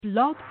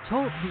Blog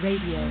Talk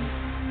Radio.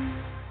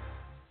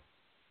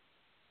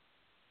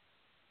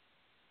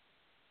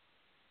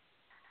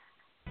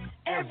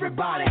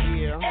 Everybody,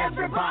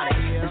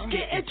 let's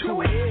get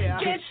into it.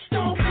 Get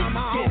stoned,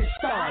 get it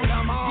started,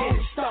 get it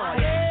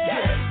started,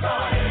 get it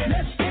started.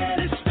 Let's get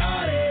it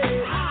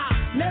started.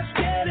 Let's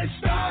get it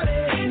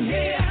started in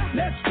here.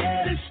 Let's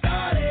get it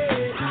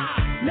started.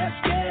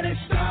 Let's get it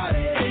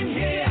started in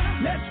here.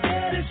 Let's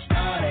get it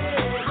started.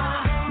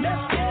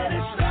 Let's get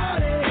it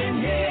started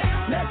in here.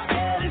 Let's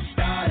get it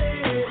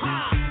started.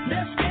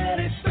 Let's get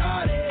it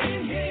started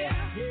in here.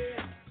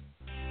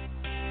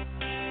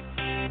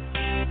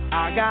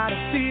 I got a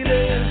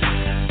feeling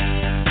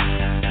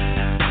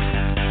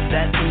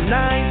that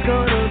tonight's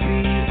gonna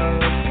be a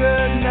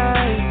good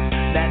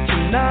night. That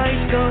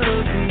tonight's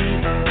gonna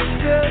be a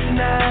good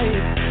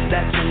night.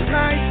 That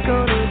tonight's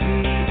gonna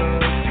be a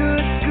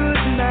good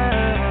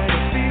night. I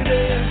feel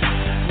it.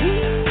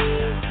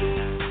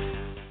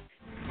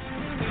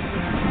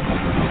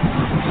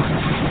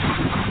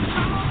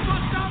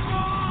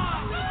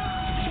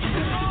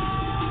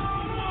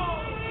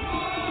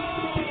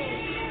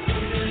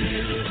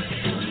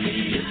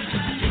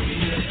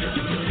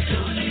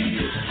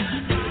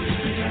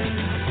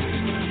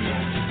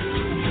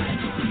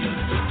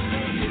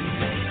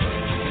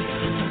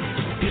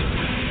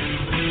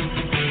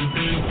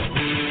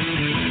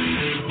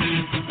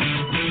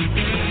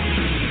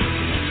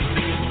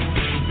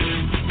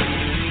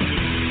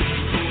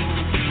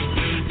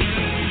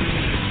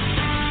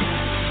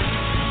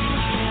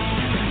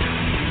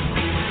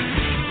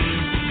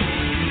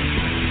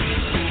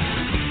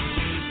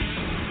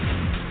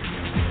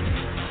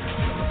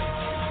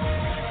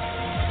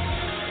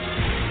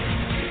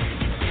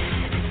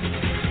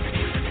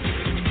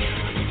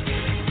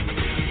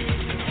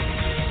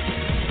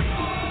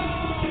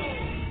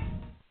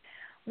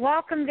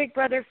 Welcome, Big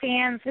Brother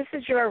fans. This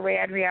is your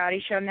Rad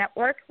Reality Show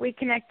Network. We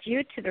connect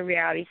you to the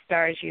reality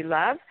stars you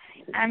love.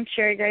 I'm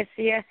Sherry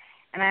Garcia,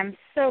 and I'm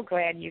so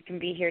glad you can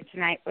be here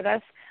tonight with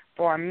us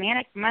for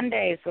Manic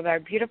Mondays with our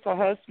beautiful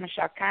host,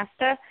 Michelle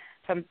Costa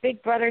from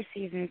Big Brother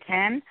Season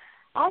 10,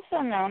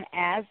 also known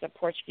as the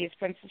Portuguese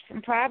Princess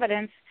from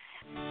Providence.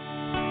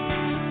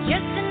 Just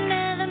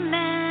another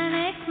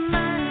manic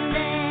Monday.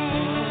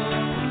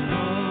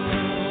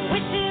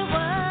 Wish it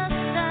was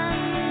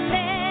Sunday.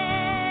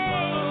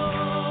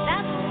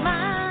 That's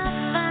my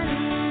fun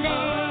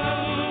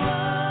day.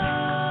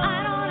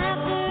 I don't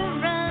have to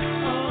run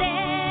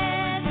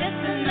there.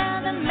 Just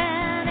another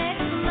manic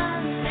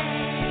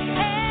Monday.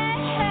 Hey,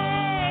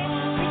 hey.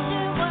 Wish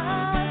it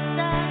was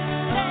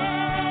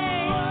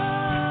Sunday.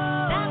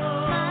 That's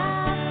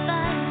my fun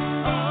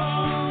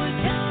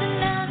day. Just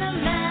another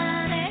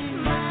manic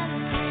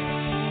Monday.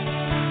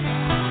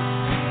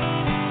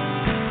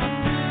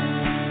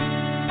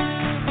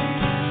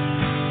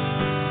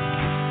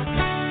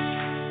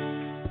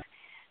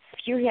 If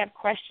you have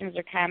questions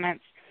or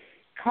comments,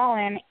 call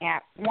in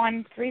at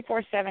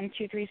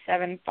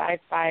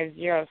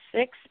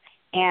 1-347-237-5506.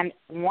 And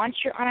once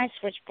you're on our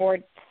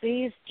switchboard,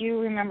 please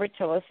do remember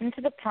to listen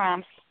to the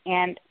prompts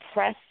and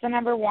press the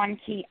number 1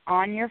 key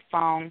on your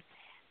phone.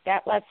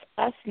 That lets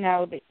us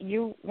know that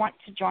you want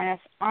to join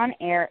us on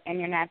air and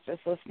you're not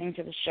just listening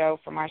to the show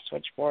from our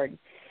switchboard.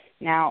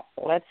 Now,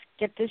 let's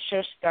get this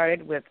show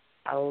started with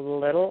a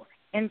little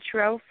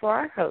intro for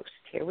our host.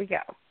 Here we go.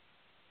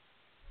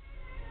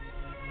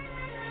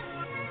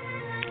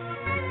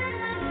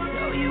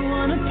 So you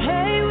wanna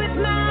play with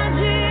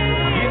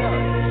magic?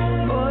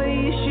 Boy,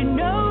 you should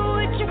know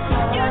what you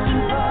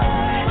should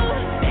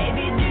know.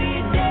 Baby, do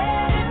you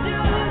dare to do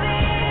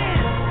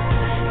this?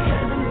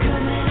 'Cause I'm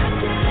coming at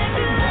you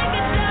like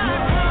a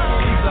dog.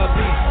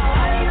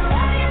 Are you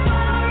ready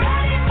for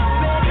it?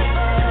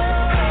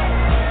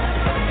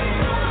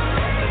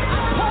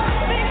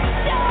 Perfect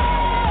day.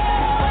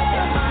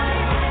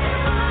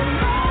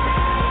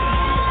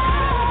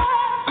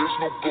 There's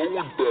no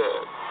going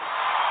back.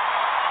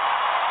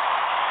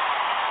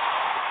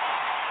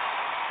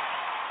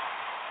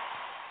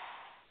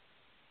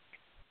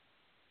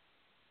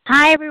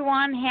 Hi,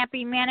 everyone.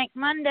 Happy Manic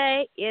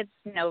Monday. It's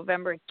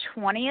November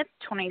 20th,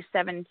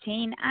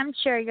 2017. I'm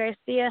Sherry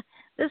Garcia.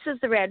 This is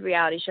the Rad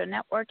Reality Show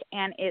Network,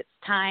 and it's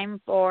time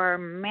for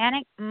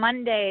Manic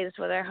Mondays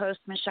with our host,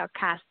 Michelle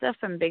Costa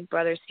from Big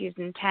Brother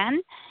Season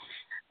 10.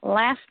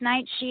 Last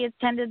night, she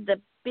attended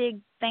the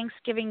big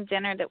Thanksgiving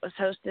dinner that was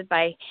hosted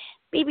by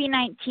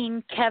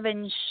BB19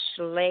 Kevin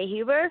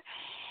Schlehubert,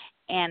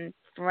 and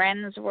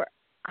friends were,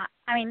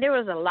 there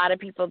was a lot of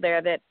people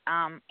there that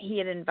he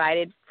had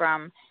invited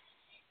from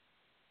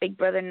Big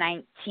Brother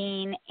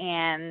 19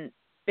 and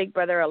Big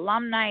Brother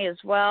alumni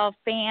as well.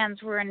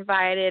 Fans were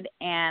invited,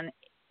 and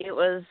it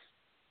was,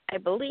 I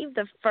believe,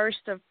 the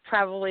first of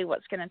probably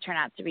what's going to turn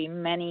out to be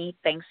many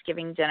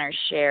Thanksgiving dinners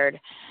shared.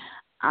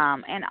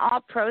 And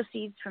all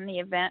proceeds from the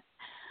event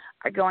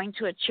are going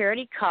to a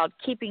charity called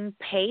Keeping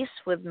Pace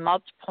with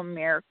Multiple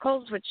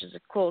Miracles, which is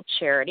a cool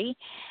charity.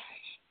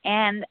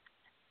 And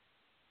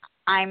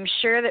I'm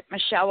sure that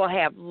Michelle will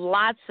have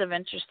lots of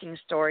interesting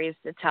stories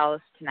to tell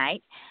us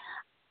tonight.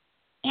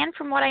 And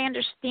from what I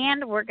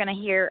understand, we're going to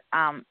hear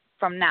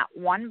from not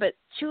one but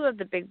two of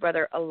the Big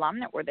Brother alum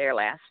that were there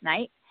last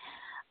night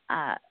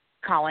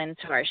call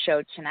into our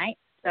show tonight.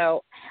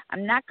 So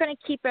I'm not going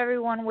to keep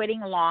everyone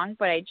waiting long,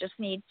 but I just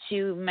need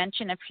to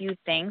mention a few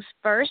things.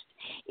 First,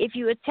 if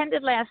you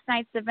attended last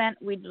night's event,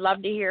 we'd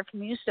love to hear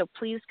from you, so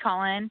please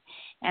call in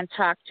and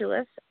talk to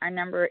us. Our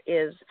number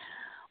is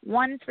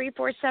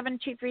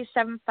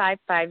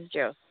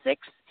 1-347-237-5506.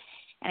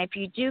 And if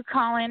you do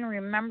call in,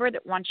 remember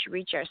that once you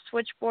reach our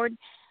switchboard,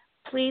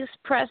 please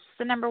press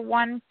the number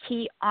 1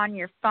 key on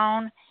your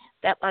phone.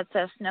 That lets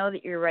us know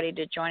that you're ready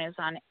to join us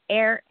on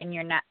air and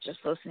you're not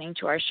just listening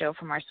to our show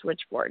from our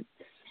switchboard.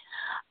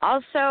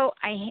 Also,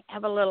 I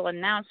have a little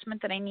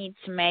announcement that I need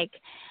to make.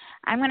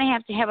 I'm going to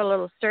have a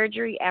little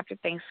surgery after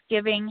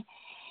Thanksgiving,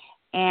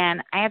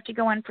 and I have to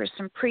go in for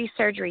some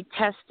pre-surgery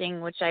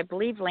testing, which I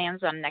believe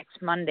lands on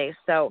next Monday.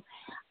 So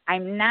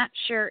I'm not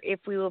sure if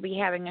we will be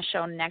having a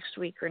show next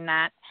week or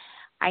not.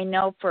 I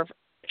know for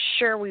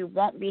sure we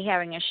won't be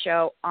having a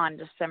show on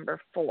December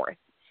 4th.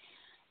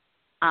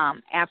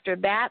 After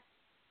that,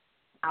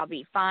 I'll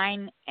be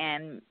fine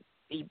and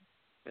be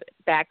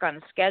back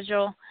on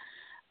schedule.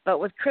 But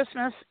with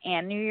Christmas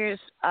and New Year's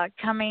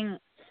coming,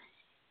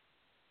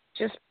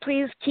 just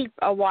please keep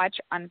a watch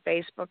on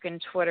Facebook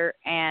and Twitter,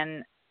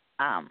 and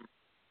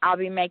I'll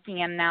be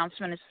making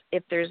announcements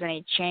if there's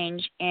any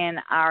change in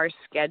our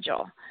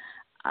schedule.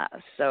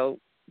 So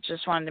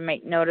just wanted to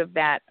make note of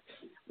that.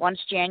 Once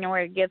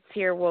January gets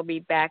here, we'll be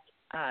back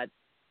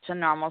to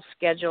normal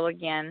schedule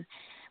again.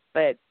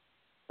 But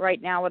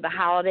right now with the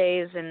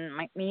holidays and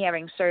me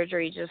having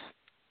surgery, just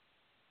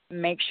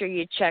make sure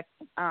you check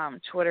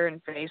Twitter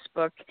and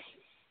Facebook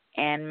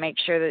and make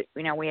sure that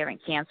we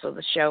haven't canceled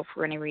the show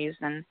for any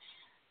reason.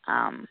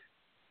 On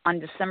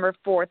December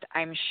 4th,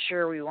 I'm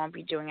sure we won't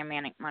be doing a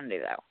Manic Monday,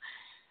 though.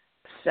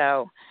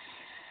 So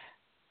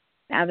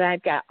now that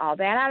I've got all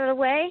that out of the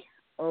way,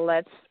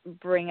 let's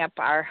bring up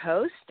our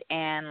host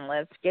and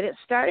let's get it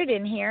started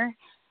in here.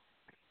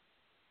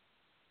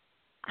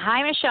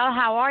 Hi, Michelle.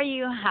 How are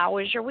you? How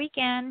was your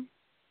weekend?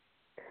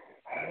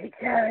 Hey,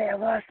 Terry, I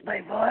lost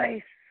my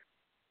voice.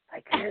 I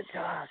can't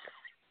talk.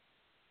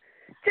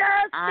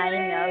 Just I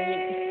kidding. know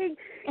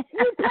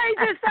You played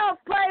yourself,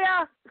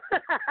 player.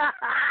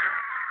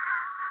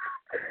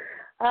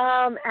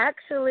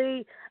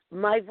 Actually,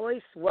 my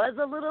voice was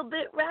a little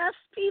bit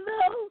raspy,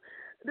 though,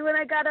 when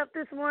I got up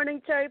this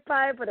morning, Cherry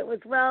Pie, but it was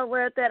well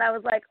worth it. I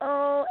was like,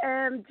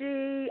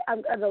 OMG,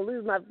 I'm going to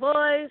lose my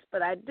voice,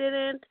 but I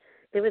didn't.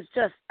 It was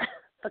just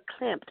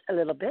verklempt a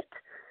little bit.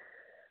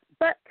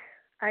 But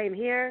I am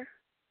here.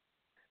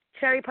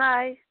 Cherry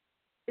Pie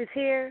is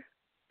here.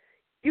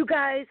 You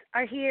guys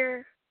are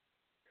here.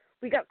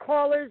 We got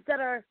callers that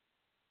are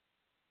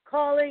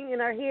calling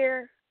and are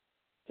hearing.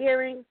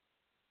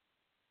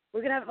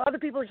 We're going to have other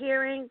people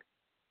hearing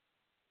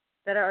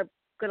that are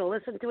going to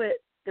listen to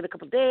it in a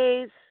couple of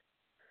days,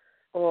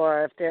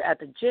 or if they're at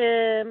the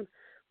gym,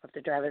 or if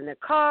they're driving their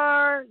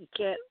car. You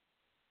can't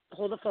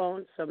hold the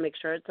phone, so make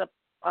sure it's up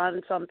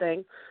on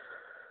something.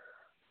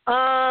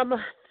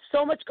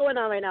 So much going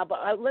on right now,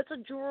 but let's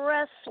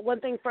address one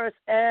thing first.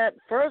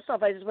 First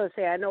off, I just want to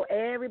say I know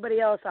everybody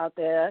else out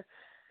there,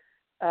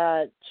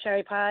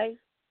 Cherry Pie,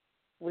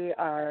 we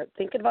are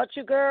thinking about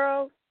you,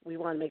 girl. We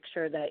want to make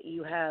sure that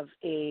you have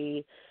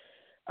a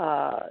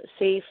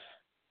safe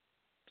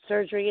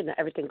surgery and that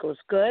everything goes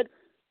good.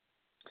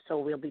 So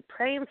we'll be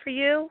praying for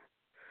you,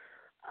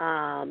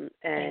 and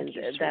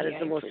that is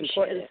the most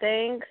important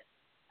thing.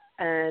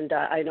 And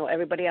I know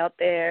everybody out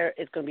there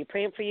is going to be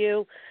praying for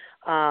you.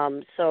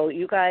 So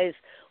you guys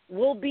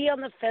will be on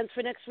the fence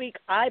for next week.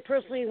 I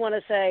personally want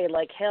to say,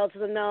 hell to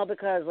the no,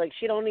 because,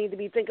 she don't need to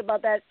be thinking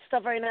about that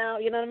stuff right now.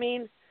 You know what I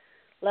mean?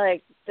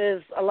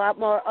 There's a lot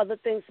more other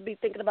things to be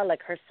thinking about,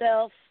 like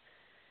herself.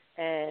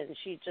 And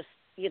she just,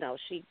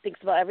 she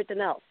thinks about everything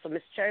else. So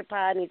Miss Cherry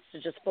Pie needs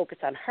to just focus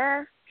on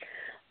her.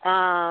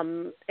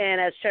 And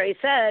as Cherry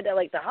said,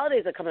 the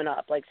holidays are coming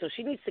up. So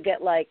she needs to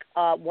get,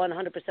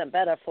 100%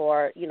 better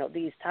for,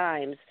 these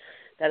times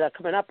that are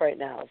coming up right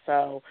now.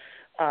 So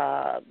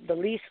the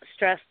least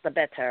stress, the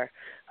better.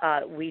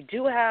 We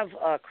do have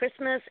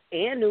Christmas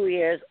and New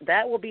Year's.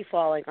 That will be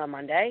falling on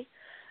Monday.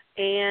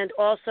 And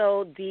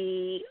also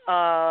the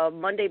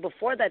Monday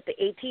before that, the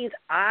 18th,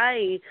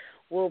 I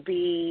will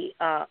be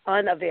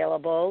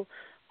unavailable.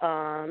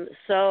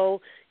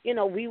 So,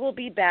 we will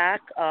be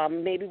back.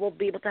 Maybe we'll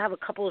be able to have a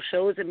couple of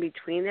shows in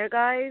between there,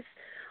 guys.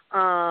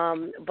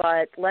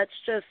 But let's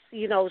just,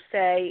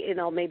 say,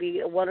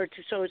 maybe one or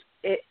two shows.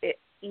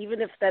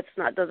 Even if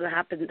doesn't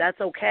happen, that's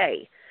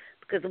okay.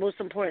 Because the most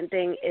important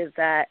thing is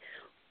that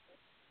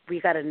we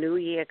got a new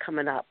year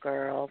coming up,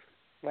 girl.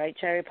 Right,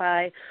 Cherry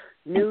Pie?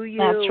 New you,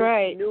 that's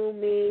right. New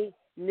me,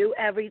 new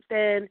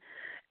everything.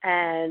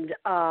 And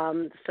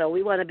so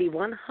we want to be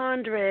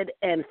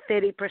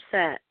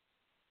 150%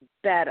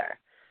 better,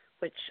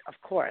 which, of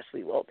course,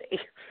 we will be.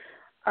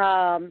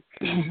 So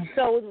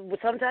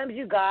sometimes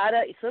you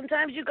gotta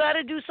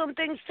do some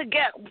things to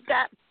get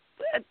that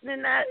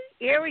in that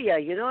area.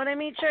 You know what I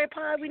mean, Cherry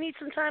Pie? We need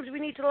to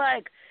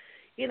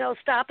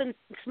stop and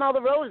smell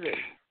the roses,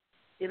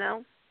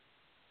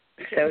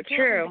 So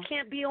true. You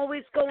can't be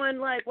always going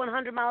like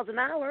 100 miles an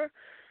hour,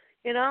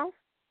 You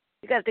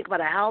got to think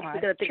about our health. We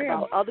got to think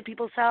about other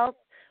people's health.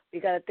 We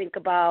got to think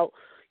about,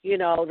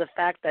 the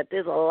fact that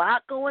there's a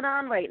lot going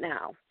on right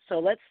now. So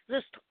let's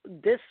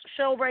this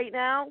show right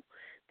now,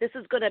 this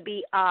is going to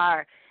be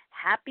our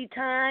happy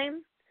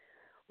time.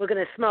 We're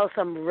going to smell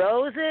some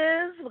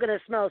roses. We're going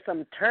to smell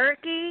some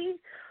turkey,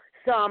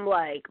 some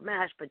like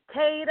mashed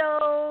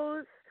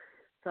potatoes,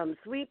 some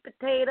sweet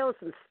potatoes,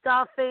 some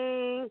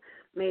stuffing,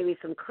 maybe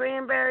some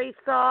cranberry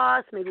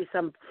sauce, maybe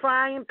some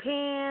frying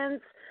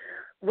pans.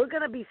 We're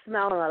going to be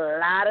smelling a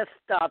lot of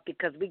stuff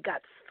because we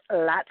got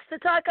lots to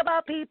talk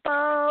about,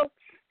 people.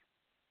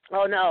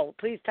 Oh, no,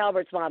 please tell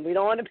Bert's mom. We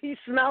don't want to be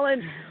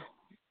smelling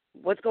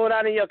what's going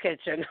on in your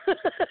kitchen.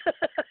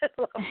 I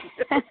love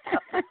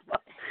you.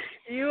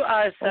 You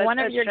are such One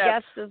of your chef.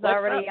 guests is What's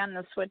already up? on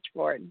the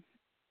switchboard.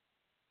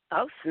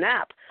 Oh,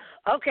 snap.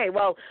 Okay,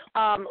 well,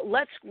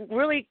 let's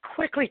really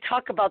quickly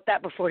talk about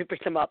that before we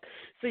bring them up.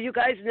 So you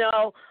guys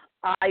know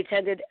I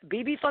attended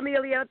BB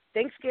Familia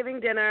Thanksgiving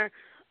dinner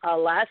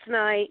last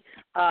night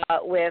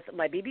with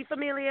my BB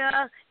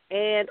Familia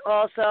and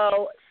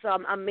also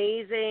some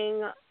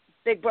amazing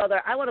Big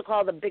Brother, I want to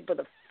call them Big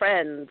Brother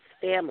friends,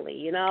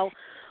 family,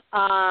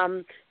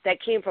 that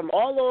came from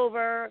all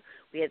over.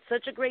 We had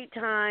such a great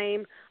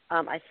time.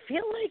 I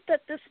feel like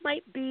that this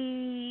might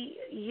be,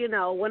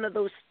 one of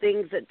those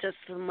things that just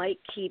might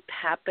keep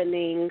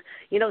happening.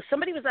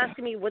 Somebody was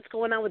asking me what's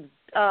going on with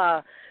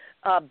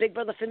Big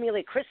Brother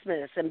Familia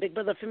Christmas and Big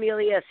Brother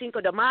Familia Cinco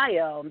de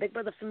Mayo and Big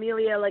Brother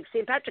Familia like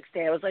St. Patrick's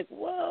Day. I was like,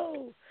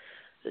 whoa,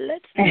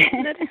 let's do it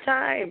another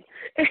time.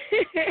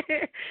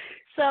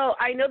 So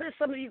I know there's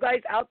some of you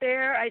guys out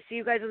there. I see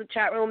you guys in the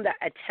chat room that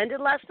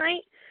attended last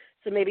night.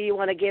 So maybe you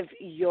want to give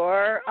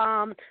your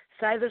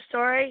side of the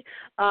story.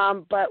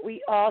 But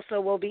we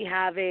also will be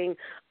having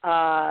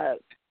my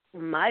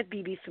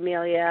BB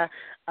Familia,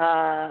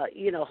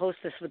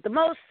 hostess with the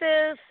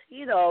mostest,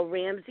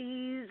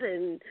 Ramses,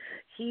 and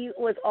he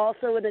was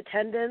also in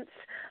attendance.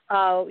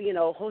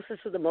 Hostess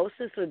with the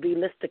mostest would be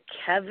Mr.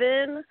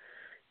 Kevin,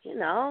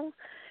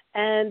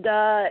 and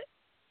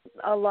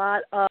a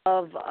lot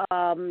of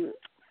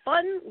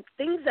fun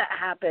things that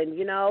happened,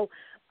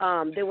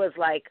 there was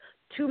like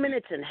 2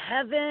 minutes in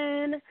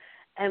heaven,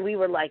 and we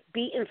were like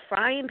beating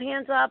frying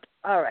pans up.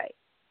 All right,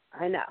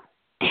 I know.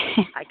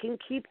 I can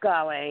keep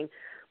going,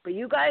 but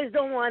you guys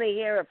don't want to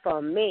hear it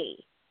from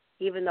me,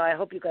 even though I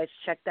hope you guys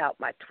checked out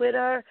my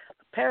Twitter,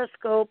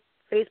 Periscope,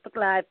 Facebook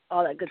Live,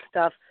 all that good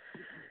stuff.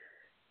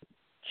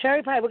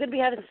 Cherry Pie, we're going to be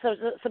having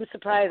some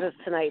surprises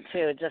tonight,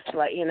 too, just to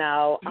let you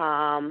know.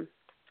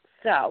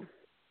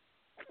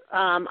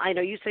 I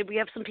know you said we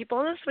have some people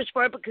on the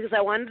switchboard because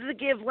I wanted to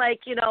give,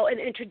 an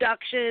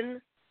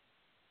introduction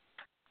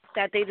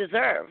that they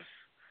deserve.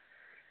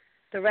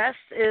 The rest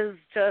is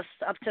just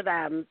up to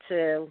them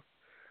to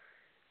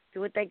do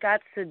what they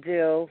got to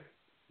do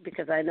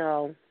because I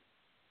know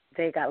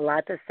they got a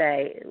lot to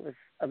say. It was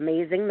an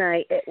amazing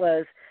night. It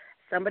was,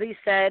 somebody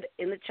said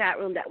in the chat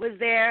room that was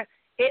there,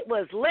 it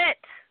was lit.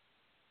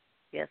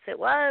 Yes, it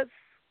was.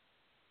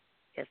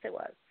 Yes, it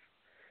was.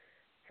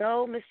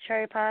 So, Miss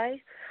Cherry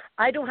Pie,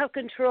 I don't have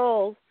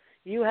control.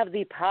 You have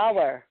the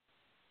power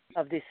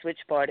of the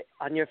switchboard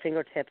on your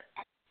fingertip.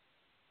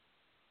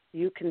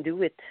 You can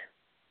do it.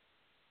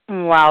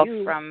 Well,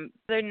 from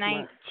the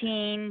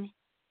 19,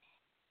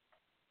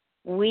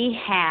 we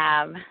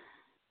have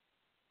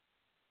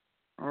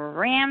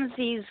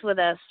Ramses with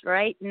us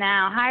right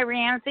now. Hi,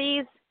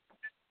 Ramses.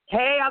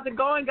 Hey, how's it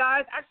going,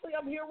 guys? Actually,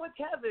 I'm here with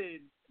Kevin.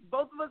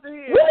 Both of us are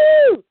here.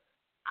 Woo!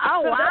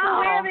 Oh, wow.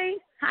 Double whammy.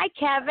 Hi,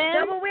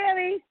 Kevin. Double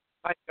whammy.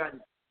 Hi, guys.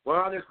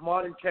 We're on this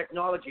modern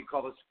technology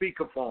called a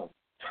speakerphone.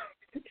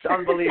 It's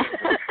unbelievable.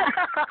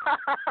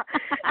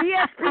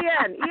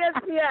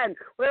 ESPN.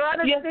 We're on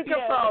a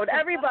speakerphone.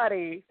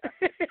 Everybody.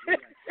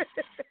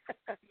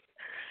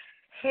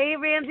 Hey,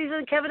 Ramses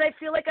and Kevin, I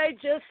feel like I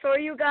just saw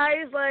you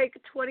guys like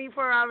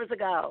 24 hours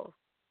ago.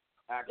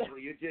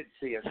 Actually, you did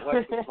see us.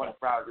 Less than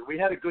 24 hours. We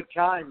had a good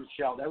time,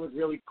 Michelle. That was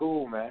really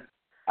cool, man.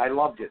 I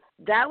loved it.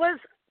 That was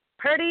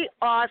pretty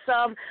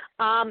awesome.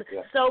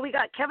 So we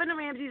got Kevin and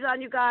Ramses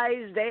on, you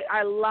guys. They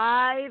are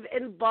live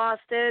in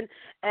Boston.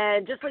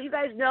 And just so you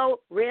guys know,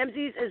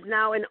 Ramses is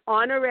now an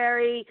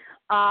honorary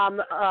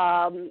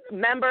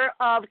member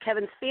of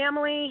Kevin's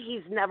family.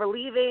 He's never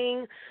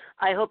leaving.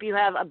 I hope you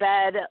have a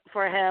bed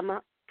for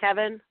him,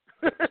 Kevin.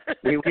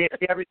 We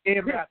have an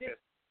air mattress.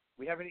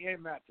 We have an air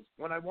mattress.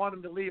 When I want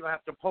him to leave, I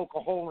have to poke a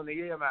hole in the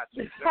air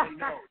mattress. So he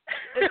knows.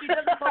 If he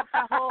doesn't poke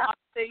that hole, I'll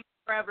stay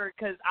forever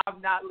because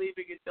I'm not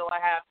leaving until I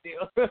have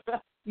to.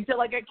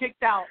 Until I get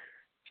kicked out.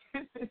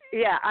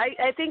 Yeah,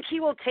 I think he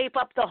will tape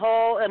up the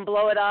hole and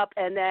blow it up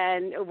and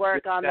then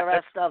work on the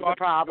rest of the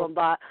problem.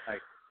 But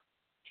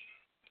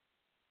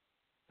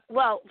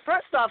well,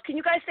 first off, can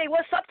you guys say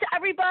what's up to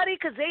everybody?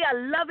 Because they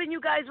are loving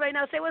you guys right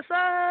now. Say what's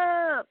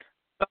up.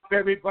 What's up,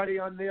 everybody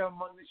on there on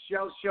the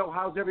Michelle Show?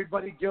 How's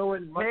everybody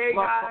doing? Much hey,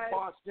 love guys. from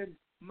Boston.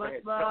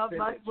 Much love,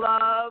 much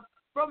love.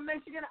 from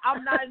Michigan.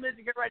 I'm not in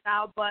Michigan right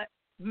now, but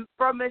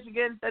from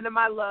Michigan, sending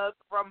my love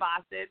from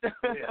Boston.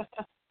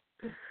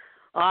 Yeah.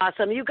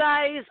 Awesome. You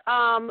guys,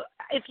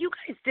 if you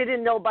guys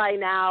didn't know by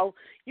now,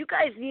 you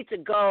guys need to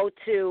go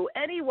to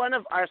any one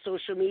of our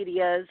social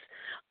medias.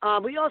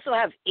 We also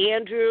have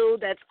Andrew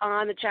that's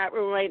on the chat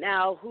room right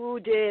now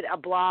who did a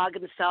blog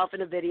himself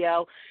and a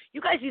video.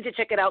 You guys need to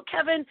check it out.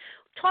 Kevin,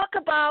 talk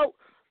about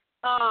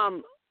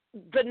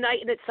the night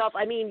in itself.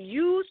 I mean,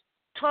 you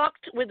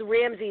talked with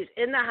Ramses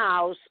in the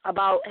house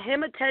about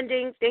him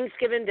attending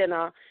Thanksgiving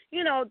dinner.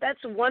 You know,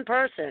 that's one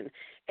person.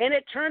 And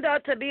it turned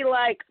out to be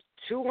like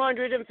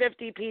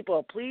 250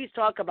 people. Please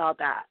talk about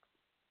that.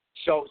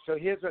 So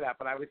here's what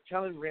happened. I was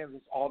telling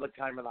Ramses all the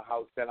time in the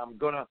house that I'm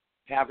going to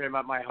have him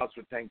at my house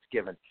for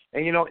Thanksgiving.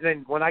 And, you know,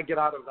 then when I get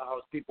out of the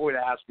house, people would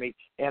ask me,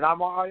 and I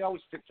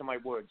always stick to my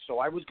word. So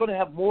I was going to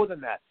have more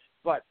than that.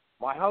 But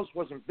my house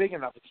wasn't big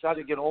enough. It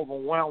started to get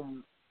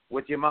overwhelmed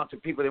with the amount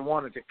of people that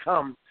wanted to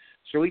come.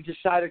 So we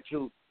decided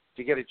to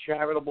get a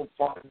charitable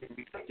fund.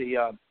 We got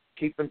the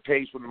Keeping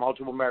Pace with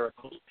Multiple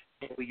Miracles.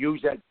 And we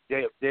used that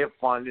their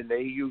fund, and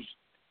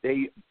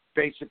they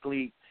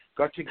basically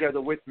got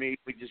together with me.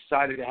 We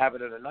decided to have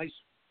it at a nice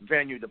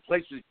venue. The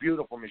place was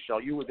beautiful,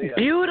 Michelle. You were there.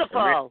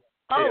 Beautiful.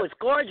 It's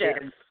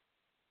gorgeous.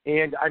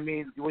 And I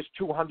mean, there was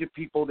 200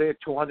 people there,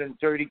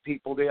 230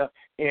 people there,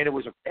 and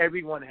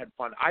everyone had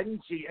fun. I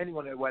didn't see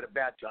anyone that had a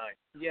bad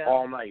time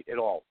all night at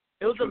all.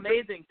 It was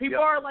amazing. People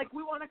are like,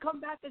 we want to come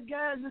back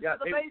again. This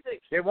is amazing.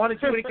 They want to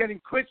do it again in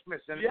Christmas,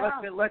 and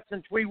less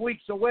than 3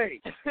 weeks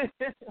away.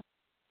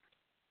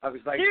 I was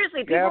like,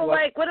 seriously, people are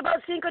like, what about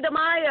Cinco de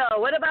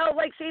Mayo? What about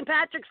like St.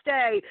 Patrick's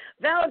Day,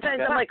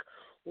 Valentine's? I'm like,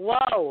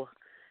 whoa,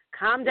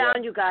 calm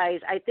down, you guys.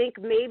 I think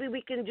maybe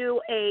we can do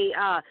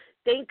a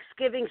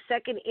Thanksgiving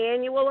second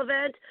annual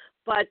event,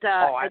 but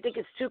I think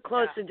it's too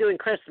close to doing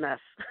Christmas.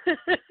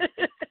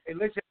 Hey,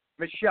 listen,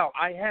 Michelle,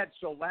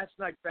 last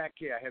night back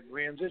here, I had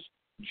Ramses,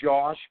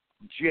 Josh,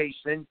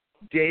 Jason,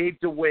 Dave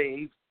the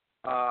Wave,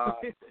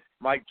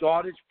 my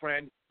daughter's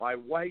friend, my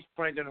wife's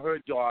friend and her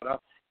daughter,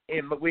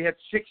 and we had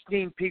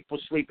 16 people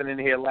sleeping in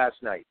here last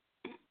night.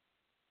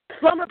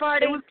 Slumber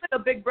party. It was like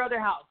a Big Brother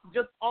house,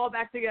 just all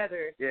back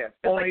together. Yeah.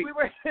 Only,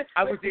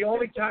 I was the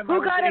only time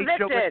Who got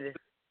evicted?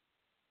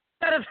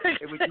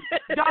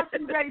 Josh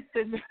and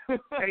Jason.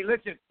 Hey,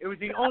 listen, it was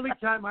the only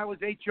time I was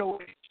HOH,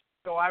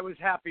 so I was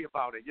happy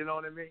about it. You know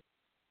what I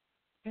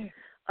mean?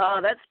 Oh,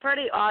 that's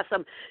pretty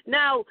awesome.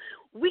 Now,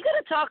 we got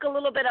to talk a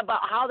little bit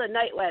about how the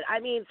night went.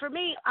 I mean, for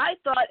me, I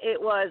thought it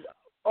was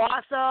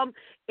awesome.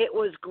 It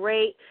was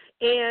great.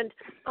 And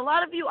a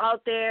lot of you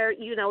out there,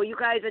 you know, you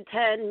guys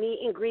attend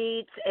meet and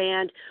greets,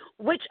 and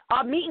which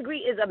meet and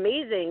greet is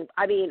amazing.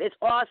 I mean, it's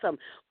awesome.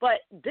 But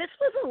this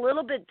was a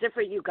little bit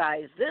different, you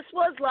guys. This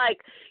was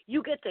like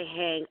you get to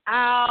hang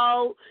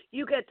out.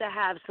 You get to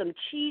have some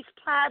cheese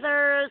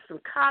platters, some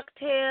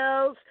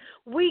cocktails.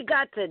 We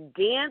got to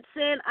dance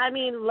in. I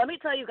mean, let me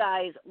tell you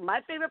guys,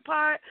 my favorite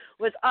part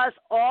was us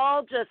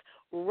all just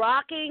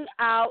rocking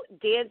out,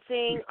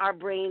 dancing our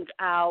brains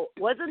out.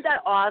 Wasn't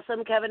that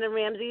awesome, Kevin and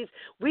Ramses?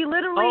 We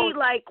literally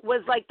that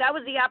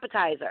was the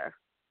appetizer.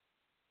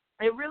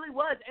 It really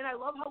was, and I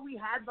love how we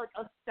had like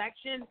a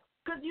section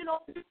because you know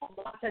people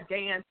want to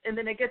dance, and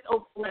then it gets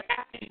like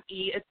after you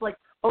eat, it's like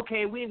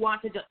okay, we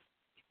want to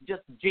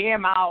just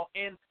jam out,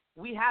 and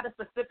we had a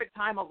specific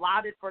time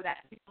allotted for that.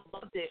 People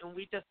loved it, and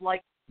we just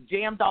like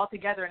jammed all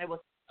together, and it was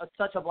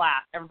such a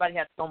blast. Everybody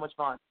had so much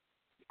fun.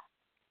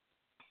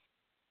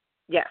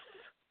 Yes.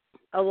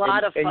 A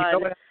lot of fun.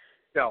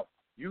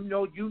 You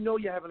know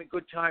you're having a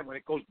good time when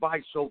it goes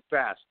by so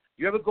fast.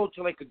 You ever go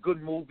to like a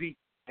good movie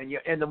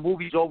and the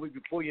movie's over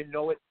before you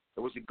know it?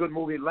 It was a good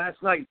movie.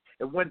 Last night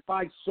it went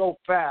by so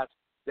fast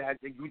that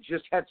you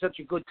just had such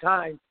a good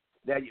time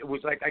that it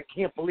was like, I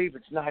can't believe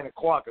it's 9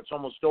 o'clock. It's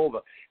almost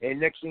over. And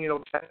next thing you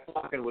know, 10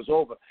 o'clock and it was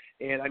over.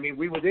 And I mean,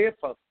 we were there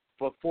for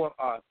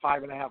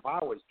 5.5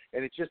 hours,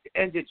 and it just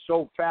ended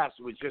so fast.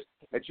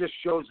 It just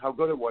shows how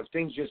good it was.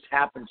 Things just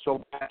happened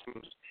so fast,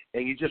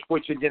 and you just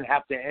wish it didn't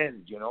have to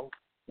end. You know,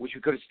 wish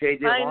you could have stayed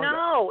there longer. I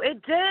know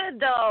it did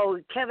though,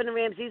 Kevin and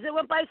Ramses. It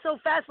went by so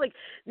fast. Like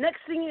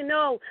next thing you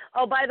know,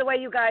 oh by the way,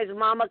 you guys,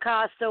 Mama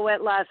Costa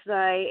went last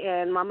night,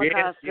 and Mama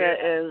Costa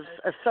is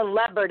a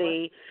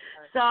celebrity.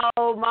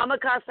 So Mama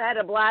Costa had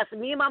a blast.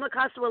 Me and Mama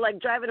Costa were like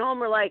driving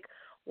home. We're like,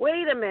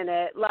 wait a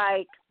minute,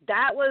 like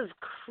that was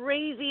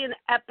crazy and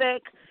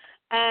epic,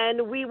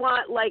 and we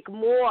want like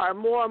more.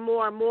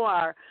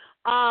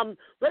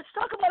 Let's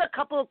talk about a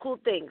couple of cool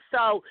things.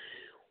 So,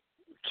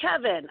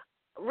 Kevin,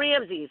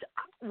 Ramses,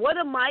 one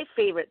of my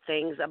favorite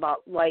things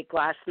about like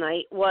last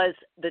night was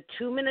the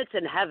 2 minutes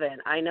in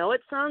heaven. I know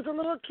it sounds a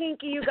little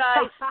kinky, you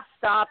guys.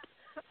 Stop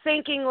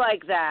thinking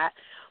like that.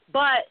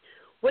 But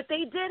what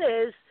they did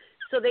is,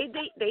 so they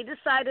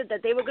decided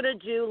that they were going to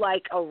do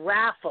like a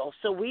raffle.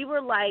 So we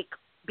were like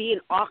being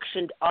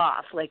auctioned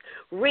off. Like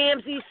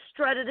Ramses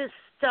strutted his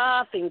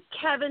stuff, and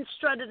Kevin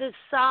strutted his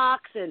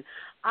socks, and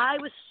I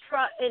was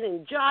strutting,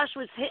 and Josh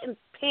was hitting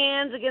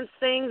pans against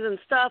things and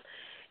stuff.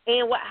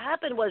 And what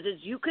happened was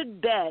you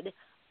could bet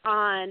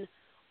on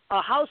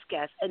a house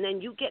guest, and then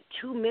you get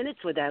 2 minutes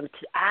with them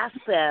to ask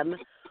them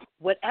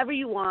whatever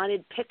you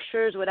wanted,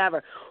 pictures,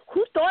 whatever.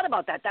 Who thought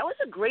about that? That was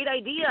a great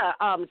idea,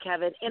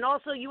 Kevin. And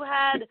also you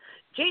had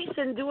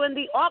Jason doing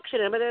the auction.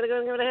 That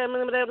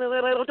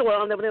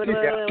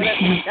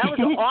was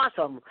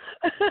awesome.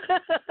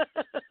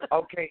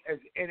 Okay,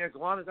 and as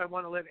long as I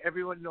want to let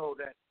everyone know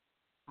that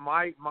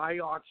my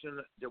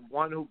auction, the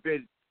one who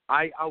bid,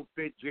 I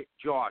outbid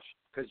Josh,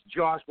 because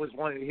Josh was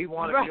one, he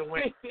wanted me to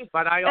win.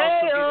 But I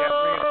also did have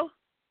Ramses.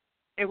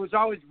 It was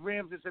always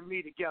Ramses and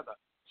me together.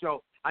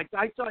 So I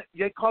thought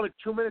they called it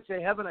 2 minutes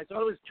of heaven. I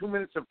thought it was 2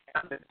 minutes of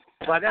heaven,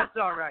 but that's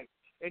all right.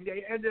 And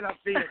it ended up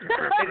being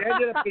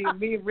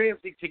me and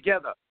Ramsey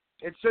together.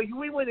 And so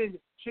we went in.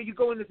 So you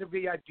go into the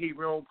VIP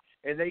room,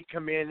 and they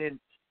come in,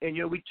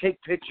 and we take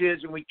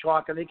pictures and we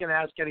talk, and they can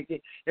ask anything,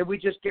 and we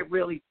just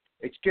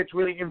it gets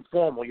really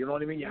informal. You know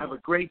what I mean? You have a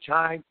great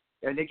time,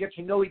 and they get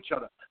to know each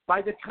other.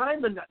 By the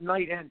time the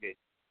night ended,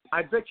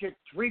 I bet you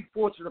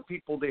 3/4 of the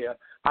people there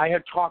I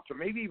had talked to,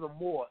 maybe even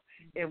more,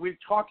 and we've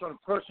talked on a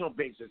personal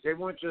basis. They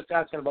weren't just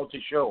asking about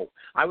the show.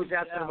 I was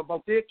asking them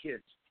about their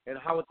kids and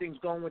how are things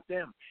going with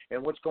them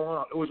and what's going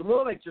on. It was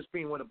more like just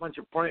being with a bunch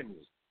of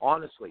friends,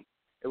 honestly.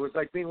 It was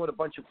like being with a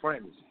bunch of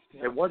friends.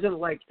 Yeah. It wasn't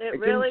like it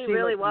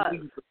really was.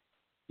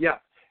 Yeah,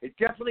 it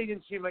definitely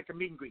didn't seem like a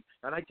meet and greet.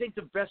 And I think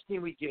the best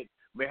thing we did,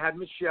 we had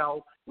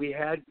Michelle, we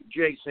had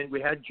Jason,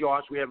 we had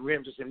Josh, we had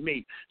Ramses and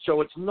me.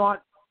 So it's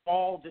not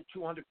all the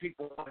 200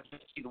 people wanted to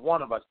see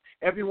one of us.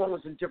 Everyone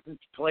was in different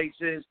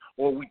places,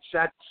 or we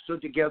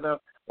stood together,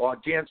 or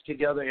danced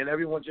together, and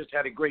everyone just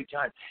had a great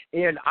time.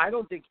 And I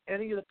don't think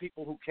any of the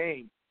people who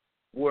came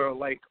were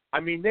like, I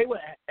mean, they were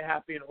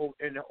happy and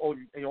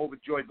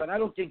overjoyed, but I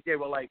don't think they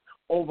were like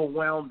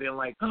overwhelmed and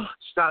like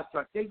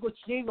starstruck. They would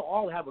seem to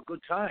all have a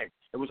good time.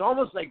 It was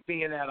almost like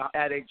being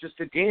at just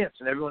a dance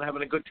and everyone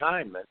having a good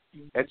time, man.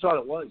 That's all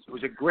it was. It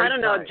was a great time.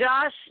 I don't know.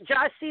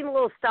 Josh seemed a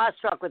little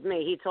starstruck with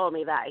me. He told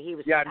me that. He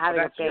was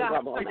having a big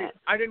moment.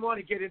 I didn't want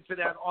to get into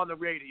that on the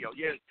radio.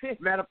 Yeah.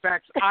 Matter of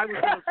fact, I was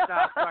a little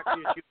starstruck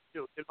as you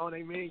too. You know what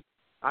I mean?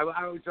 I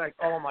was like,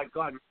 oh, my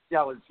God,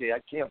 Michelle is here.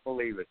 I can't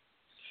believe it.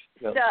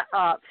 Shut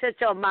up. Shut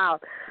your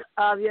mouth.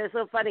 You're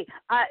so funny.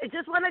 I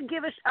just want to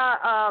give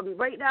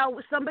right now,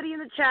 somebody in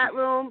the chat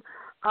room,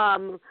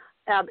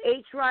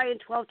 H. Ryan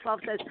 1212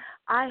 says,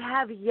 I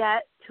have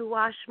yet to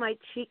wash my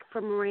cheek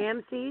from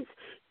Ramses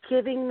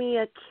giving me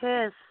a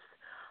kiss.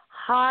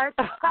 Heart.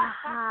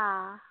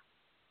 Aha.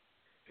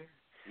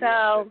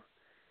 So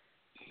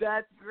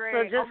that's great.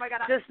 So just, oh my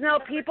God, just know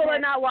people are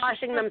not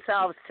washing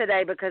themselves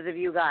today because of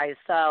you guys.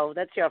 So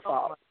that's your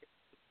fault.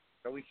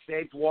 So we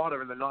saved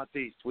water in the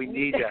Northeast. We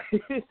need that.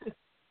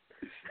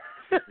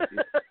 The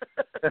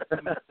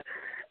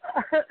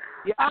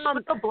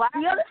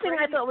other thing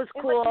I thought was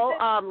cool,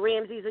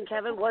 Ramses and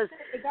Kevin, was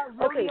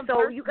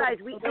so you guys,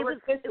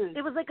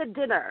 it was like a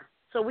dinner.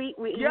 So we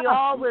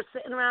all were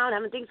sitting around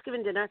having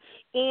Thanksgiving dinner,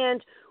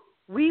 and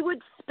we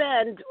would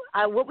spend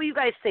what would you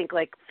guys think,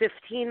 like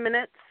 15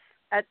 minutes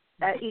at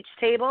each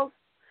table,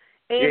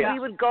 and we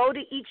would go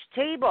to each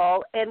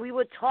table and we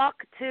would talk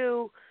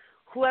to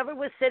whoever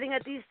was sitting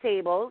at these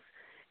tables,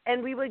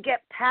 and we would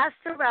get passed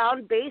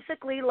around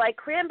basically like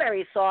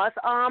cranberry sauce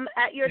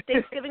at your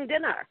Thanksgiving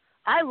dinner.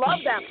 I love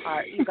that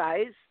part, you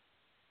guys.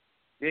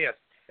 Yes,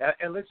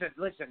 and listen.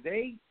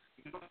 They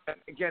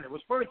again, it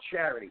was for a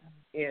charity,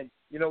 and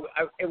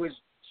it was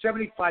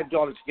 $75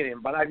 to get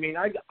in. But I mean,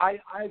 I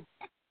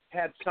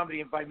had somebody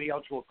invite me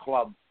out to a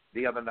club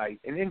the other night,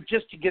 and then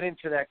just to get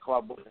into that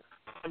club was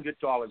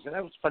 $100, and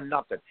that was for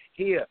nothing.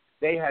 Here,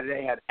 they had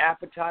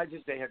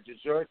appetizers, they had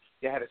dessert,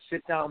 they had a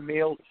sit-down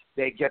meal,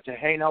 they get to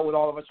hang out with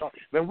all of us.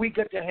 Then we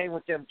get to hang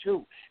with them,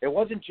 too. It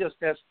wasn't just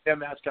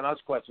them asking us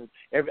questions.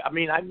 I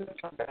met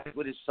some guys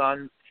with his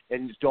son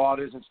and his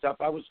daughters and stuff.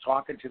 I was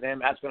talking to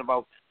them, asking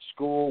about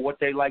school, what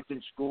they liked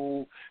in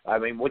school,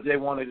 what they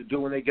wanted to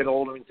do when they get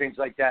older and things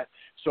like that.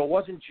 So it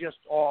wasn't just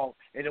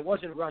and it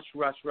wasn't rush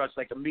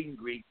like a meet and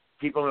greet.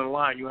 People in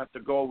line, you have to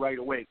go right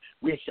away.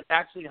 We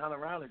actually hung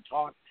around and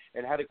talked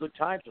and had a good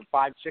time for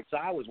 5-6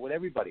 hours with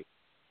everybody.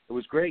 It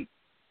was great.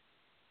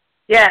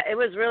 Yeah, it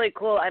was really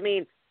cool. I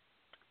mean,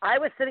 I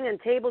was sitting on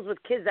tables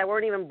with kids that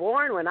weren't even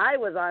born when I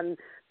was on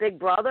Big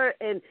Brother,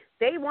 and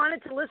they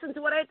wanted to listen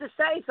to what I had to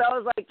say. So I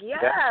was like,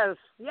 yes.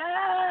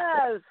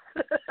 Yeah,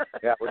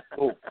 it was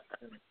cool.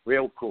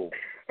 Real cool.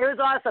 It was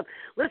awesome.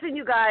 Listen,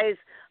 you guys,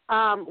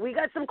 we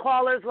got some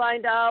callers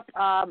lined up.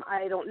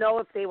 I don't know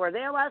if they were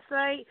there last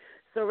night.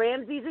 So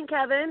Ramses and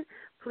Kevin,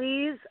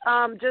 please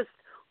just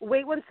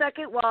wait 1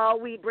 second while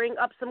we bring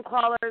up some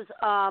callers.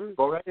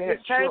 Go right ahead.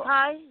 Miss Cherry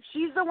Pie,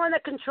 she's the one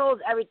that controls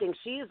everything.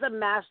 She is the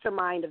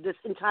mastermind of this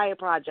entire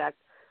project.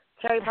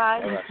 Cherry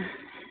Pie,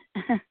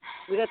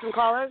 we got some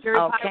callers?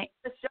 Okay.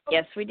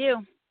 Yes, we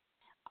do.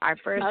 Our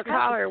first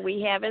caller we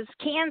have is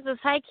Kansas.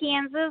 Hi,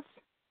 Kansas.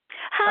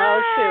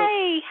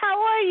 Hi.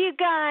 How are you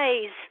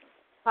guys?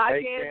 Hi,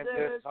 hey,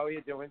 Kansas. How are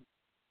you doing?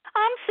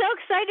 I'm so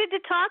excited to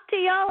talk to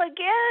y'all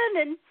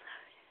again and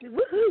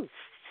woohoo.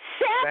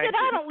 sad Thank that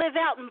I you. don't live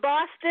out in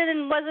Boston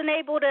and wasn't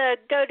able to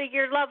go to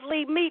your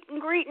lovely meet and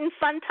greet and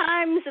fun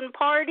times and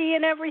party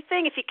and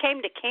everything. If you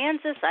came to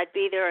Kansas, I'd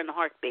be there in a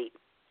heartbeat.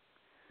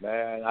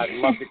 Man, I'd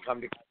love to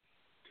come to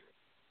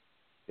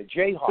the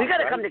Jayhawk. We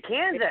got to right? come to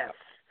Kansas.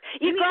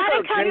 You need got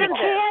to to go come to Jayhawk.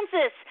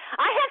 Kansas.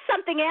 I have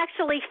something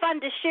actually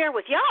fun to share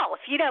with y'all,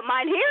 if you don't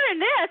mind hearing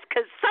this,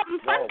 because something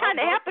fun kind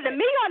of happened to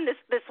me on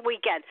this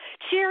weekend.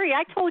 Sherry,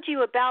 I told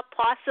you about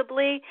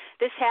possibly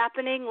this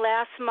happening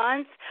last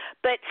month,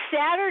 but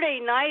Saturday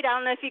night, I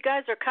don't know if you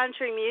guys are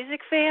country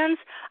music fans,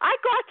 I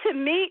got to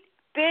meet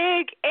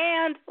Big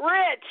and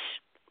Rich.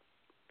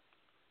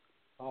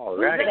 All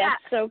right.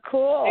 That's so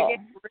cool.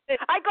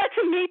 I got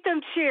to meet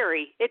them,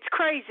 Sherry. It's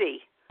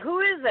crazy. Who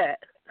is it?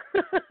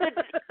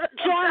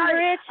 John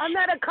Rich. I'm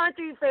not a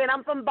country fan.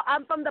 I'm from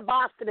the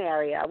Boston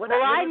area. Well,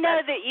 I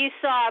know that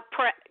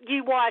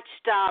you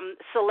watched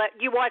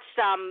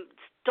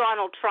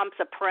Donald Trump's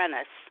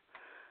Apprentice,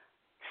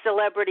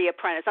 Celebrity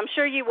Apprentice. I'm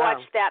sure you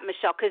watched that,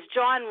 Michelle, because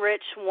John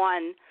Rich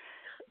won.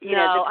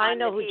 I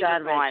know who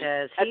John Rich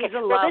is. He's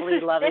a lovely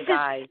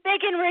guy.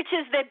 Big and Rich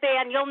is the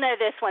band. You'll know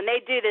this one. They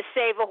do the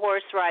Save a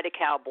Horse, Ride a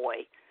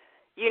Cowboy.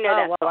 You know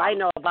that song. I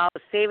know about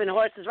saving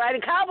horses,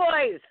 riding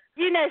cowboys.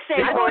 You know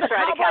Save a Horse,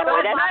 Ride a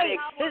Cowboy. That's big.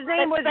 His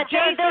name was but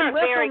Jason they're a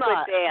very good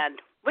Whistlenut. band.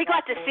 We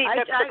got to see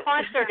the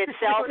concert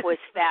itself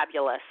was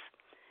fabulous.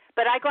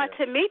 But I got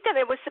to meet them.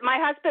 It was my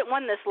husband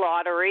won this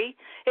lottery.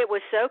 It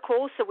was so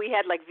cool. So we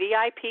had like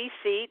VIP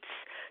seats.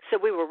 So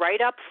we were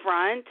right up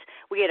front.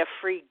 We had a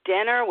free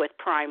dinner with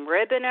prime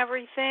rib and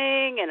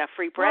everything, and a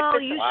free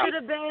breakfast. Well, you should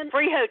have been.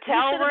 Free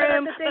hotel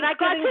room. But I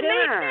got to meet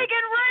dinner. Big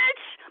and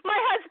Rich. My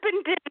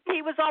husband didn't.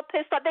 He was all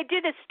pissed off. They do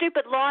this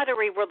stupid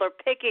lottery where they're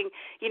picking,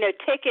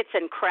 tickets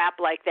and crap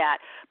like that.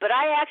 But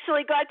I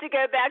actually got to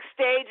go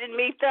backstage and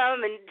meet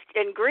them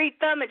and greet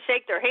them and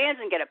shake their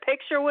hands and get a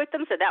picture with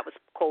them. So that was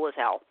cool as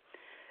hell.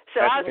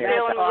 So I was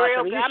feeling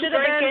real good. I'm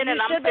drinking and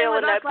I'm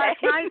feeling okay.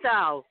 Last night,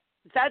 though.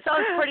 That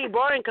sounds pretty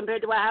boring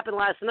compared to what happened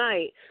last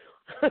night.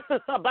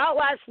 About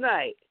last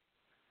night.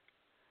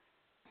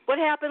 What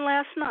happened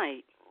last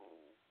night?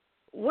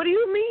 What do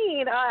you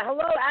mean?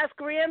 Hello, ask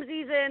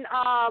Ramses and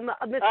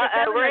Mr.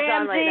 Kevin Ramses,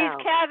 on right now.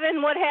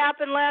 Kevin, what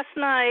happened last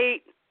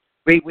night?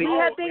 We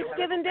had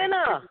Thanksgiving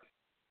dinner.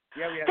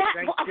 Yeah, we had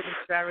Thanksgiving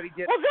Saturday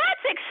dinner. Well,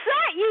 that's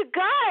exciting, you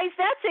guys.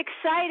 That's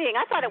exciting.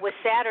 I thought it was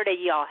Saturday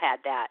y'all had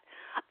that.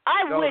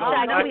 I wish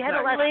I could. We had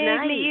it last Believe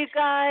night. me, you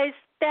guys.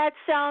 That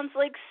sounds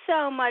like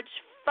so much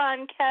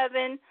fun,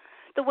 Kevin.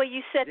 The way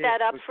you set that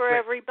up for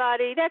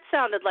everybody, that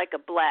sounded like a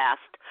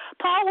blast.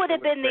 Paul would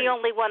have been the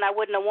only one I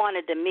wouldn't have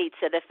wanted to meet,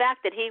 so the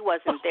fact that he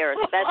wasn't there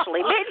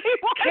especially made me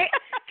want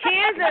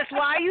Kansas,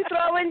 why are you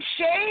throwing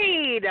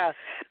shade?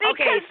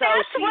 Because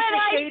that's what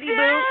I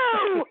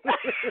do.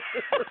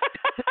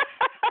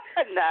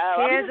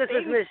 No, Kansas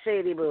is Miss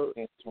Shady Boot.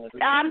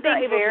 I'm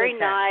being very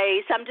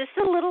nice. I'm just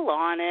a little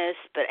honest,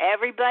 but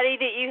everybody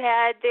that you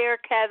had there,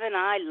 Kevin,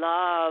 I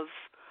love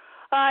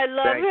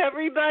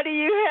everybody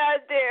you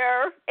had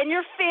there. And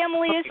your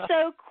family is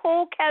so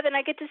cool, Kevin.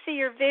 I get to see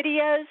your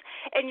videos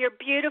and your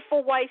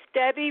beautiful wife,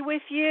 Debbie,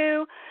 with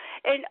you.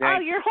 And,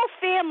 your whole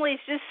family's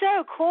just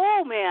so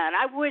cool, man.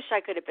 I wish I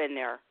could have been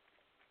there.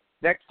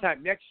 Next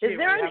year. Is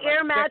there an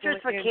air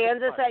mattress for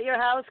Kansas at your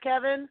house,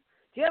 Kevin?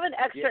 Do you have an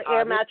extra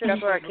air mattress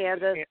for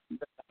Kansas?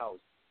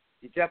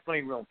 You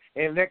definitely room.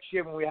 And next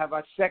year when we have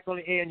our second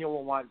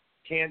annual one,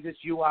 Kansas,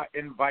 you are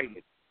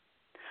invited.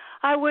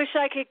 I wish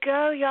I could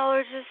go. Y'all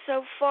are just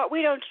so far.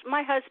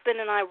 My husband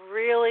and I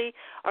really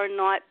are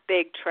not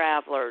big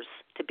travelers,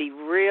 to be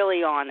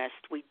really honest.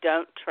 We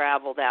don't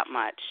travel that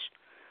much.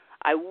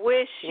 I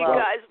wish you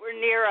guys were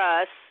near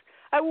us.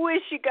 I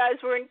wish you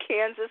guys were in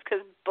Kansas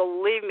because,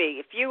 believe me,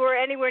 if you were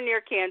anywhere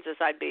near Kansas,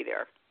 I'd be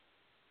there.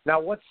 Now,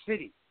 what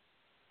city?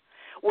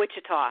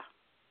 Wichita,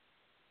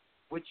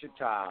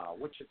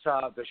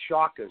 the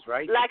Shockers,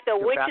 right? Like the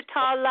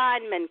Wichita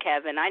lineman,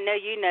 Kevin. I know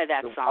you know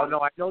that song. Oh,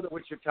 no, I know the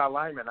Wichita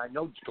lineman. I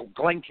know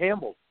Glenn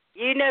Campbell.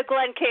 You know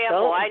Glenn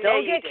Campbell.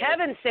 Don't get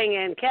Kevin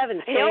singing.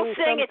 Kevin, he'll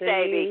sing it,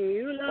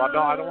 baby. Well,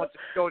 no, I don't want the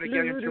show to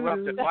get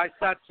interrupted. If I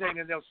start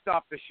singing, they'll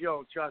stop the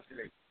show, trust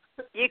me.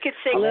 You could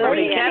sing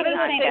pretty Kevin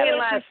was singing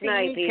last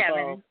night,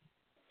 people.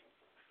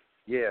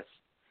 Yes.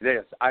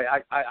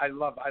 I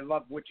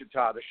love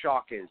Wichita, the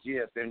Shockers,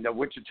 yes, and the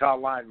Wichita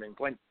lineman,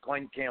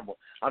 Glenn Campbell.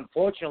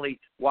 Unfortunately,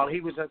 while we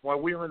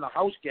were in the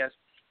house guest,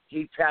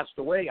 he passed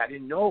away. I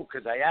didn't know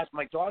because I asked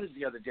my daughters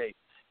the other day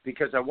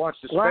because I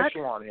watched the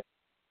special on him.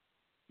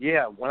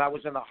 Yeah, when I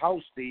was in the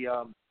house, the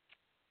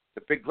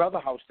Big Brother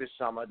house this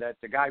summer, that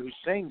the guy who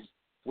sings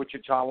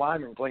Wichita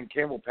lineman, Glenn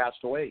Campbell,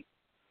 passed away.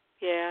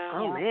 Yeah.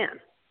 Oh, man.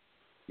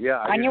 Yeah.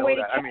 On your way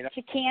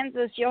to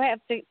Kansas, you'll have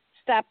to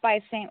stop by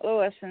St.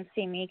 Louis and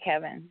see me,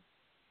 Kevin,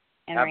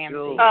 and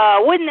Absolutely.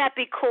 Ramsey. Wouldn't that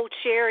be cool,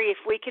 Cherry, if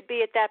we could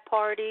be at that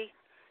party?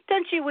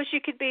 Don't you wish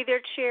you could be there,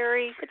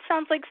 Cherry? It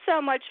sounds like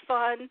so much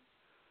fun.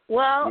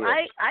 Well,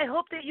 yes. I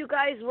hope that you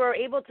guys were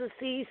able to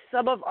see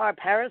some of our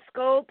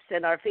Periscopes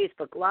and our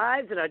Facebook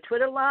Lives and our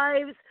Twitter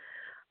Lives.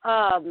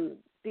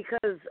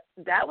 because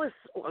that was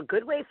a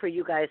good way for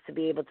you guys to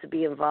be able to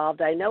be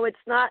involved. I know it's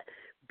not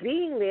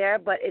being there,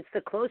 but it's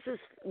the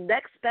closest,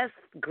 next best,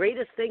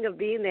 greatest thing of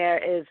being there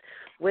is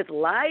with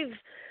live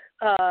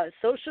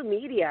social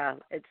media.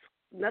 It's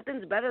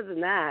nothing's better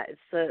than that.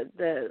 It's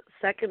the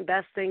second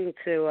best thing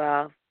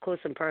to close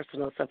and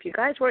personal. So if you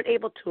guys weren't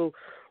able to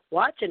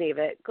watch any of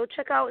it, go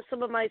check out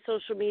some of my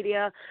social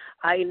media.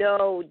 I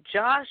know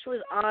Josh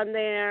was on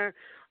there.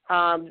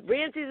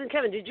 Ramses and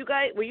Kevin,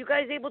 were you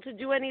guys able to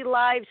do any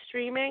live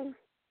streaming?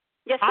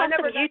 Yes, I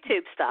never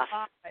YouTube stuff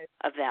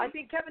of them. I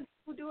think Kevin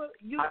will do it.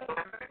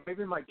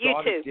 Maybe my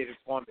daughter did it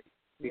for me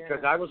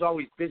because I was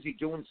always busy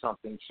doing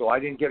something, so I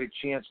didn't get a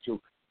chance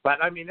to.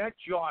 But I mean, that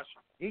Josh,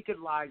 he could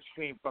live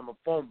stream from a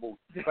phone booth,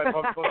 but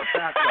for a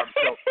backup,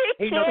 so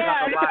he knows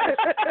how to live.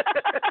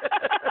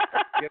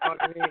 You know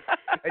what I mean?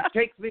 It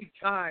takes me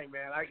time,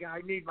 man. I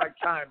need my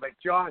time. But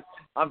Josh,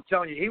 I'm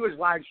telling you, he was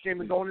live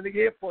streaming going to the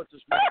airport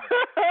this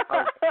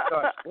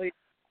morning.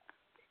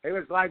 He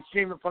was live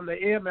streaming from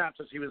the air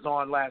mattress he was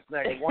on last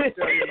night at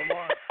 1:30 in the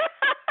morning.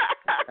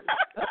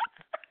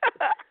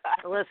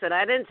 Listen,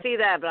 I didn't see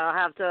that, but I'll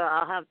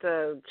have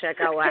to check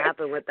out what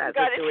happened with that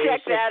situation. Got to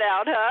check that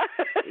out, huh?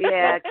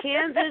 Yeah,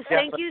 Kansas.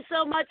 Thank you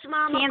so much,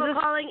 Mama, for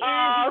calling in.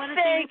 Oh,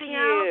 thank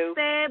you,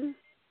 babe.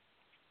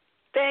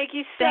 Thank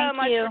you so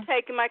much for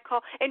taking my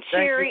call. And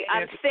Sherry,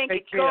 I'm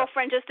thinking,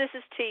 girlfriend, this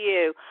is to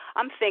you.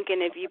 I'm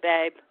thinking of you,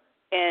 babe.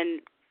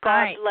 And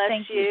God bless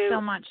thank you so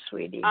much,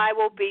 sweetie. I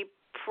will be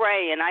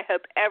praying. I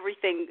hope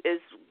everything is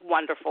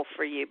wonderful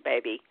for you,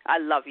 baby. I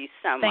love you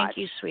so much. Thank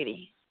you,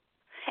 sweetie.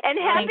 And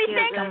happy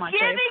Thanksgiving,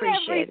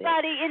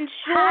 everybody.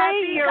 Enjoy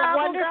your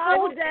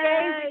wonderful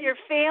days with your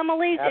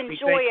families.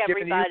 Enjoy,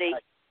 everybody.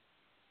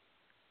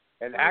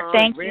 And actually,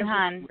 thank you,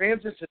 hon.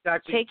 Ramses is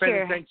actually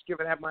spending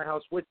Thanksgiving at my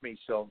house with me,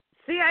 so.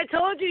 See, I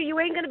told you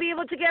ain't going to be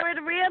able to get rid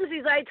of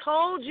Ramses. I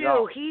told you.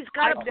 No, he's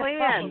got a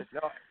plan.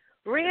 No.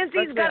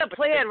 Ramses got a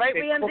plan, right,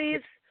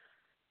 Ramses?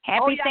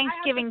 Happy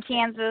Thanksgiving,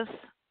 Kansas.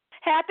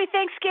 Happy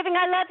Thanksgiving.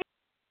 I love you.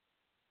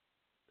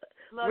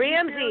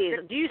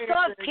 Ramses, do you still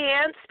have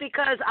pants?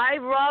 Because I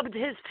rubbed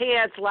his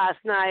pants last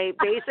night,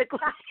 basically.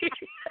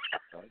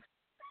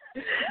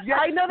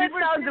 I know that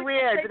sounds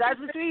weird, but that's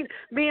between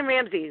me and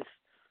Ramses.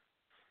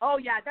 Oh,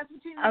 yeah, that's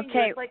between me and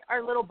you. It's like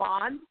our little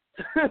bond.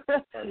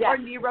 Our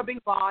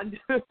knee-rubbing bond.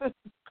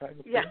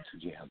 Yeah.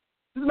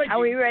 Are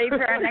we ready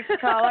for our next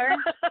caller?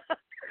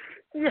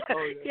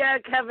 Yeah,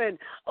 Kevin.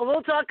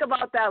 We'll talk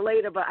about that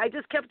later, but I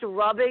just kept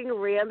rubbing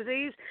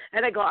Ramses,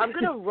 and I go, I'm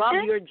going to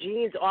rub your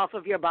jeans off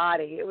of your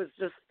body. It was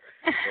just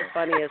the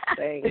funniest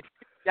thing.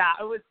 Yeah,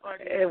 it was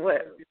funny. It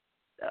was.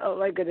 Oh,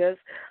 my goodness.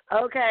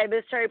 Okay,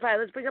 Miss Cherry Pie,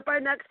 let's bring up our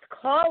next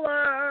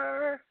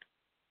caller.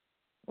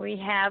 We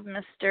have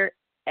Mr.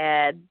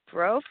 Ed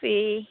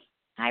Brophy.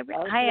 Hi,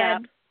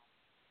 Ed.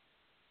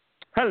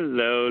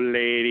 Hello,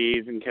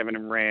 ladies, and Kevin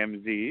and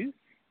Ramses.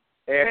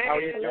 Ed, how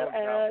are you doing,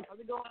 Ed? How's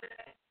it going?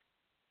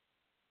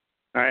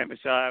 All right,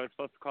 Michelle, I was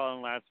supposed to call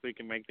in last week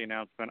and make the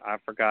announcement. I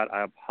forgot.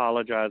 I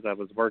apologize. I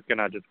was working.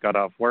 I just got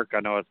off work.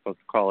 I know I was supposed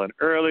to call in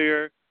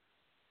earlier.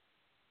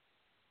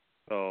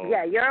 So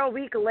yeah, you're a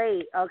week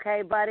late,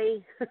 okay,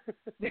 buddy?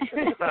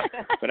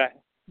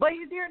 But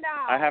he's here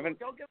now. I haven't.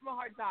 Don't give him a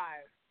hard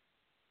time.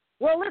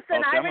 Well,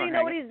 listen, I already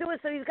know what he's doing,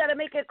 so he's got to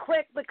make it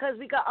quick because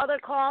we got other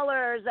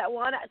callers that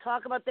want to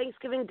talk about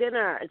Thanksgiving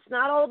dinner. It's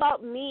not all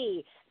about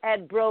me,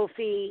 Ed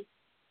Brophy.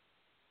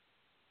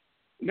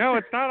 No,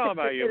 it's not all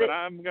about you, but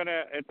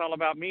it's all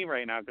about me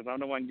right now because I'm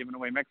the one giving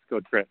away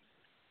Mexico trips.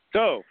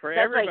 So, for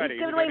everybody. Right. He's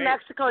giving away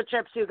Mexico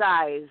trips, you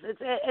guys.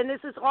 And this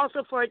is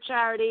also for a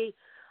charity.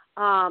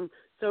 So,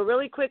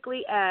 really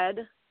quickly,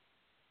 Ed,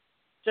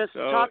 just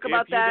talk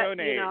about that,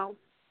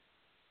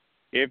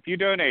 If you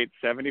donate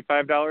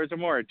 $75 or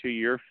more to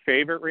your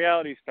favorite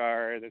reality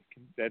star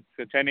that's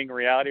attending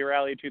Reality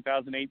Rally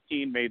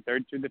 2018, May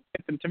 3rd through the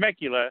 5th in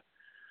Temecula,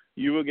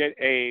 you will get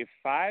a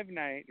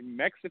 5-night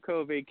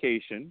Mexico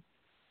vacation.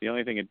 The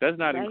only thing it does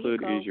not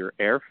include is your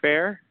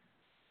airfare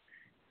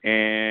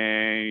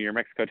and your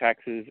Mexico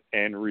taxes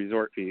and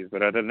resort fees.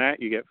 But other than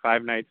that, you get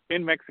 5 nights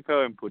in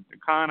Mexico in Punta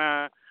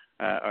Cana,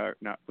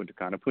 Punta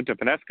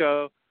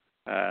Penasco.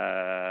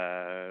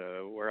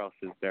 Where else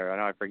is there? I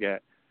know I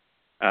forget.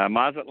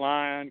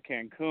 Mazatlan,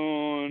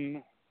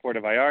 Cancun,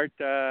 Puerto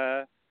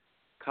Vallarta,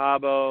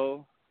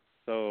 Cabo.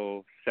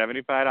 So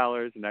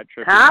 $75, and that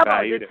trip is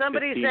valued at $15. Did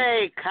somebody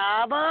say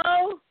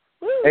Cabo?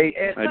 Hey,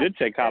 Ed, I did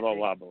say Cabo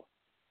Wabo.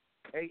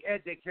 Hey,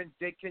 Ed, they can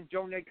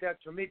donate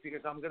that to me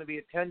because I'm going to be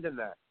attending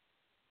that.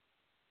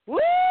 Woo!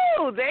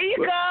 There you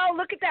go.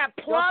 Look at that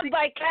plug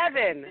by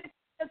Kevin.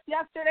 Just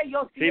yesterday,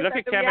 you'll see look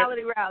at the Kevin.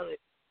 Reality Rally.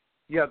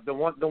 Yeah, the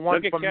one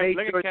look from May.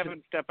 Look at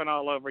Kevin stepping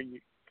all over you.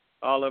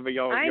 All over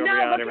your I know,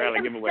 Reality look Rally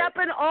at him giveaway.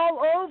 stepping all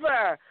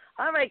over.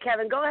 All right,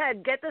 Kevin, go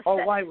ahead. Get the step.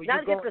 Oh, why?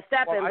 Not get the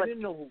step in, I but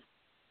didn't know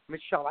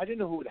Michelle, I didn't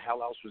know who the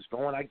hell else was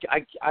going.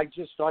 I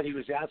just thought he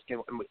was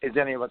asking, is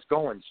any of us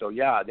going? So,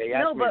 yeah, they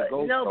asked me to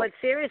go. No, but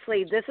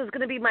seriously, this is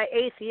going to be my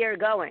 8th year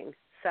going,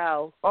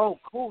 so. Oh,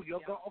 cool.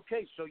 You'll go.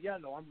 Okay, so, yeah,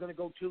 no, I'm going to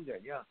go too then,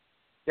 yeah.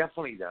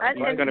 Definitely then. And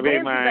going to be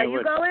Ramses, are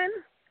you going?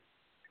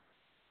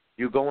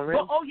 You going,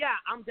 Ram? Oh, yeah,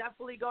 I'm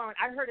definitely going.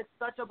 I heard it's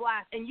such a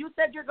blast. And you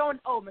said you're going.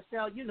 Oh,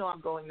 Michelle, you know I'm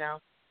going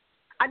now.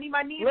 I need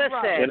my knees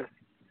rubbed.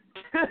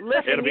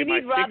 Listen, you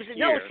need rubs.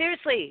 No, year.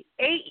 seriously.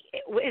 Is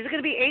it going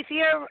to be 8th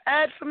year,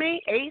 Ed, for me?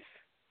 8th?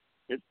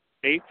 It's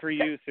 8 for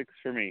you, 6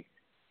 for me.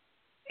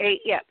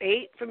 8, yeah.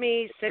 8 for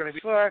me, 6 it's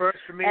for first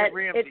for me and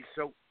Ramsey.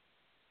 So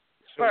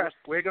first.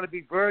 we're going to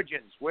be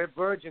virgins. We're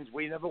virgins.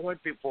 We never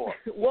went before.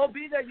 We'll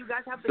be there. You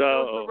guys have to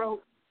close the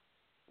rope.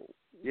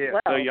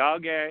 Yeah. So y'all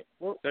get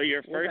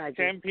your we'll first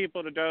 10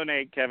 people to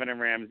donate, Kevin and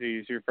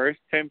Ramses, your first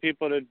 10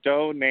 people to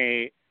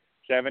donate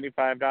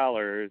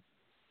 $75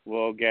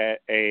 will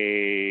get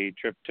a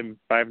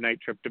 5-night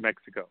trip to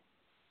Mexico.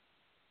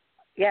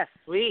 Yes.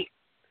 Sweet.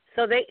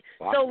 So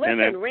listen,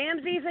 then,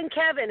 Ramses and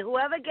Kevin,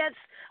 whoever gets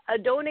a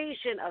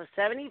donation of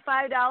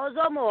 $75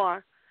 or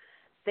more,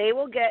 they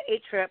will get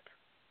a trip,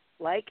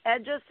 like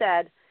Ed just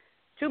said,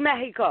 to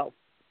Mexico.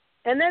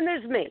 And then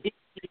there's me.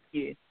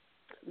 Yeah.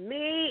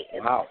 Me,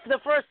 wow. The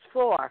first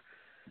 4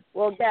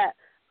 will get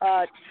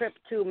a trip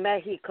to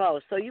Mexico.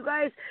 So you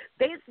guys,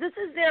 this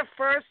is their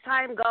first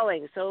time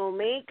going. So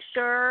make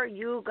sure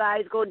you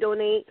guys go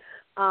donate.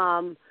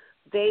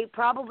 They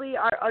probably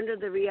are under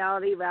the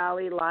Reality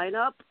Rally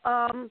lineup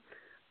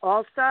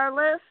all-star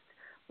list,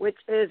 which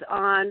is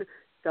on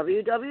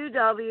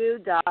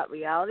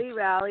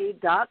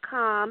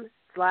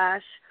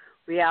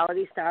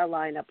www.realityrally.com/reality star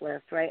lineup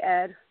list. Right,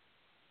 Ed?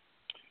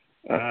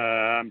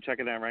 I'm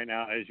checking that right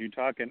now as you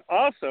talk. And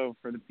also,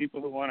 for the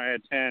people who want to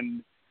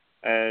attend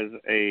as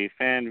a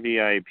fan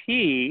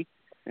VIP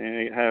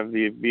and have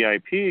the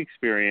VIP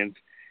experience,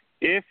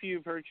 if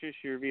you purchase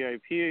your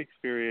VIP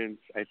experience,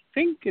 I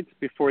think it's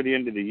before the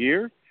end of the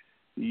year,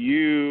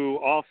 you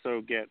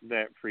also get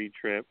that free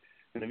trip.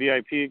 And the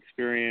VIP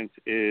experience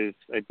is,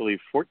 I believe,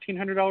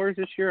 $1,400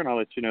 this year, and I'll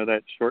let you know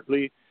that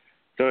shortly.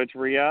 So it's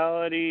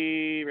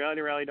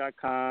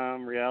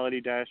realityrally.com,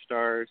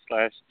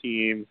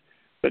 reality-stars/teams.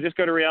 So just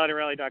go to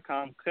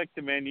realityrally.com, click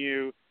the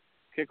menu,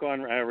 click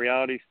on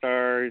Reality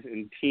Stars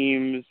and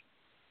Teams,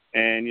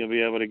 and you'll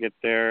be able to get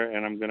there.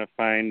 And I'm going to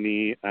find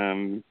the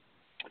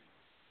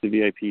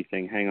VIP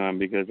thing. Hang on,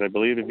 because I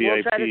believe the VIP...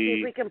 We'll try to see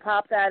if we can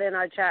pop that in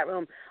our chat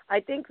room. I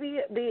think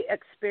the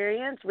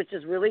experience, which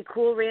is really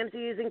cool,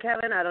 Ramses and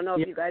Kevin, I don't know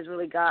if you guys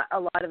really got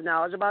a lot of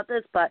knowledge about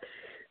this, but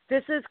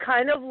this is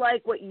kind of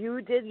like what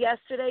you did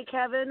yesterday,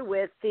 Kevin,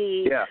 with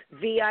the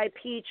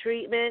VIP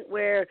treatment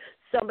where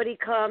somebody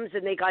comes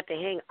and they got to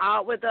hang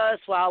out with us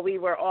while we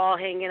were all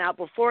hanging out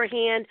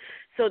beforehand.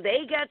 So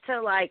they get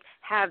to, like,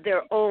 have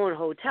their own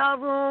hotel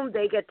room.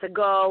 They get to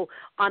go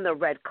on the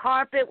red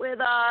carpet with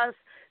us.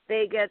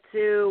 They get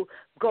to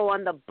go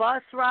on the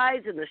bus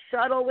rides and the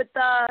shuttle with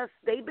us.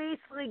 They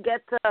basically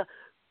get to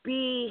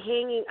be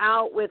hanging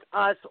out with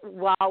us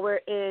while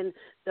we're in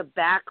the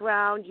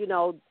background, you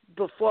know,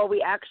 before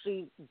we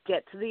actually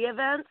get to the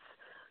events.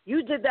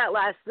 You did that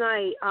last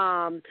night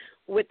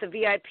with the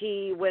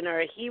VIP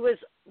winner. He was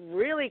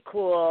really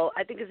cool.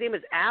 I think his name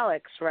is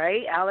Alex,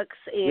 right? Alex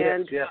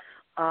and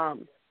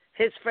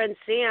his friend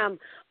Sam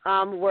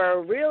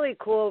were really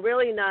cool,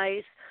 really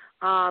nice.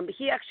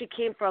 He actually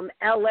came from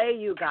L.A.,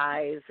 you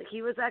guys.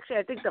 He was actually,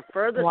 I think, the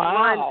furthest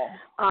one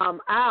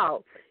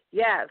out.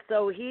 Yeah,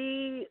 so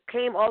he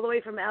came all the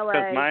way from L.A.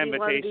 Because my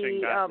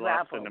invitation got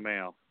lost in the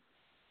mail.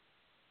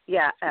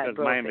 Yeah, because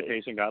my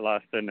invitation got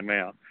lost in the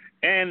mail.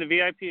 And the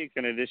VIP,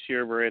 this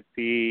year we're at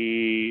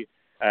the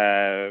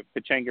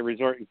Pechanga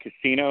Resort and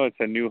Casino. It's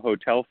a new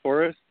hotel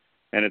for us,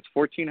 and it's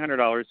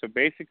 $1,400. So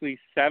basically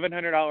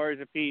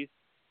 $700 a piece,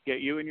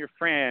 get you and your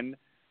friend,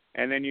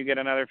 and then you get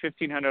another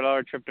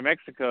 $1,500 trip to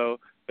Mexico.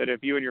 But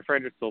if you and your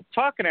friend are still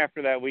talking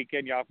after that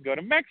weekend, y'all can go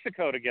to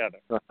Mexico together.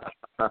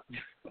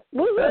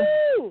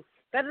 Woo-hoo!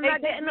 Better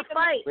not get in the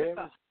fight.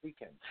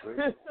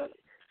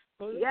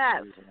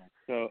 Yes.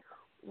 So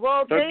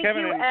thank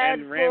Kevin you,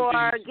 and Ed, Ramsey,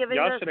 for giving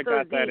y'all us should have those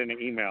got that in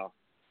an email.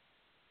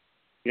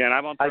 Yeah, and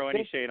I won't throw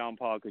any shade on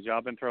Paul because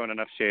y'all been throwing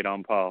enough shade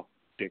on Paul,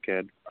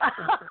 dickhead.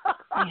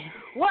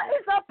 What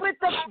is up with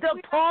the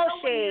Paul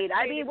shade?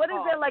 I mean, what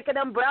is it, like an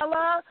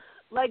umbrella,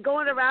 like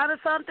going around or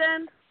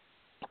something?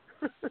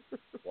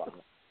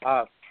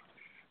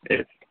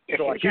 It's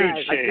so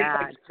huge shade.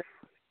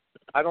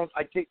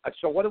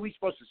 So what are we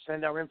supposed to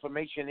send our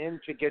information in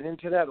to get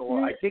into that,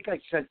 or I think I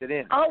sent it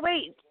in. Oh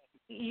wait,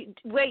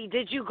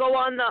 did you go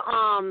on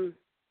the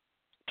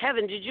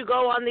Kevin? Did you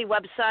go on the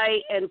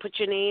website and put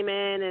your name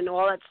in and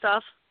all that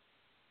stuff?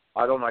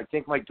 I don't know. I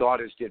think my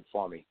daughters did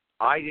for me.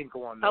 I didn't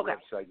go on the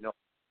website, no.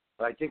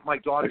 But I think my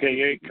daughters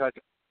did because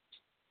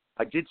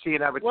I did see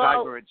an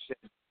advertiser and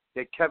said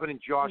that Kevin and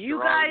Josh. You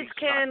guys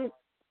can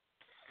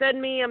send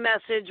me a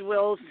message.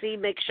 We'll see,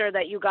 make sure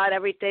that you got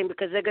everything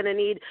because they're going to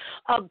need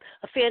a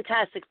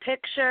fantastic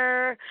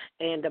picture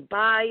and a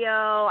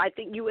bio. I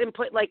think you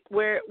input like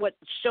what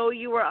show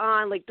you were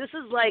on. Like this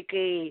is like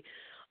a,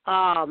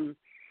 I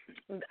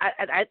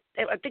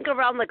think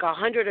around like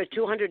 100 or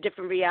 200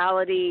 different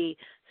reality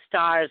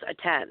stars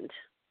attend.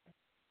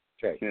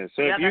 Okay. Yeah,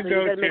 so if you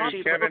go to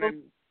Kevin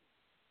and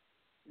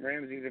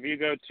Ramses, if you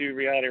go to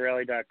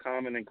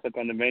realityrally.com and then click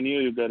on the menu,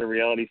 you go to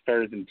Reality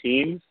Stars and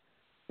Teams.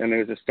 and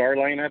there's a star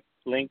lineup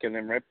link, and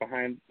then right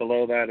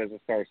below that is a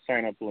star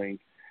sign up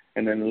link.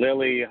 And then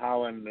Lily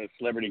Holland, the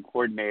celebrity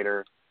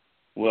coordinator,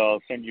 will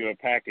send you a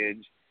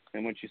package.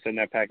 And once you send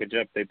that package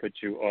up, they put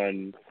you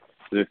on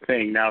the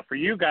thing. Now, for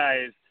you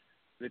guys,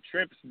 the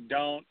trip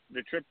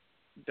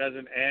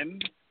doesn't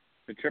end.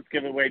 The trip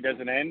giveaway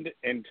doesn't end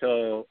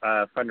until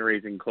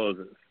fundraising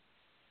closes.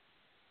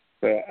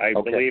 So I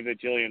believe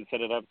that Jillian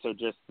set it up so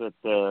just that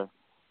the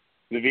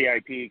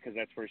VIP, because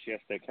that's where she has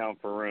to account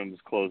for rooms,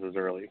 closes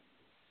early.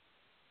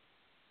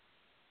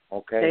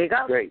 Okay. There you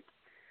go. Great.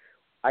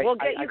 We'll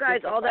get you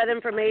guys all that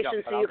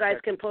information so you guys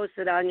can post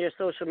it on your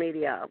social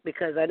media,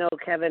 because I know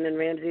Kevin and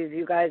Ramses,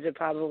 you guys would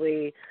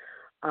probably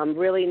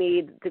really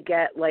need to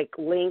get like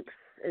links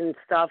and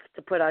stuff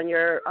to put on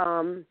your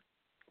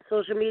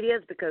social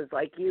medias, because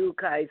like you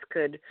guys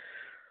could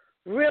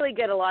really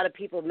get a lot of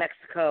people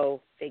Mexico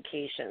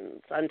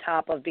vacations on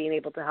top of being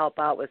able to help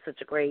out with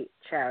such a great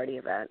charity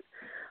event.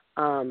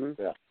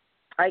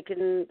 I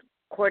can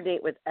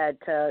coordinate with Ed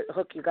to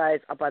hook you guys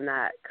up on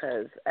that,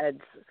 because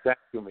Ed's Thank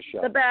you,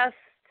 Michelle. the best.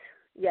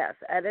 Yes,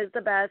 Ed is the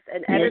best,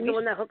 and Ed is the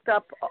one that hooked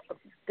up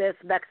this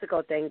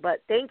Mexico thing.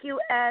 But thank you,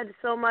 Ed,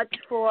 so much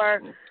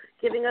for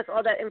giving us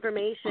all that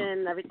information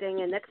and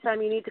everything. And next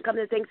time you need to come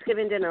to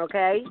Thanksgiving dinner,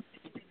 okay?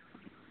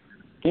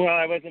 Well,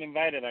 I wasn't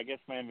invited. I guess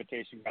my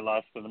invitation got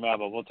lost in the mail,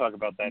 but we'll talk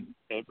about that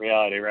at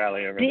Reality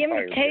Rally over The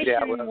fire.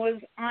 invitation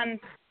was on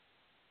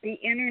the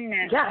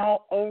internet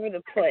all over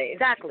the place.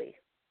 Exactly.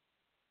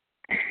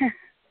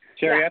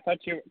 Cherry, I thought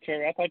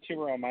you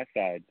were on my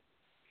side.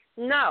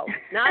 No,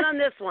 not on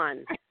this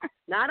one.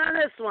 Not on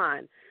this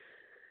one.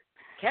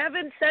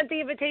 Kevin sent the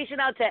invitation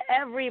out to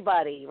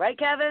everybody, right,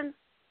 Kevin?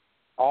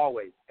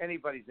 Always.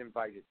 Anybody's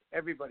invited.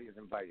 Everybody is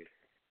invited.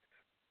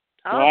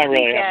 I'll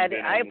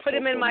put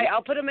him in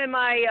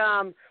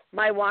my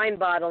wine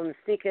bottle and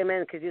sneak him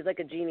in, because he's like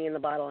a genie in the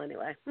bottle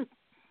anyway.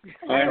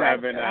 All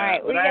right,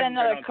 we got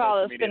another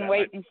call that's been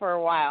waiting for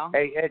a while.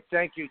 Hey, Ed,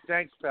 thank you.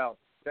 Thanks, pal.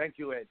 Thank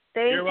you, Ed.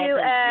 Thank You're you, welcome.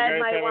 Ed,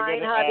 You guys my have wine a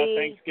good, hubby.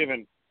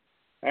 Thanksgiving.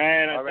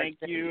 And All right,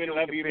 thank you, and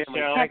love you,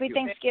 Michelle. Happy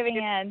Thanksgiving,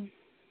 Ed.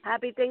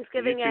 Happy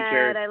Thanksgiving, You too, Ed.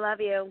 Cherry. I love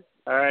you.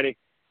 All righty.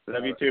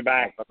 Love you too.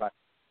 Bye. Bye-bye.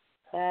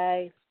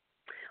 Bye.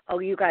 Oh,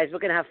 you guys, we're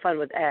going to have fun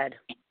with Ed.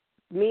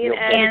 Me and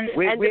Ed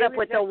ended up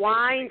with the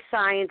wine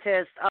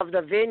scientist of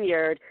the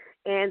vineyard,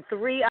 and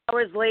 3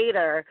 hours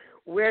later,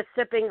 we're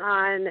sipping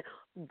on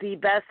the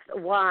best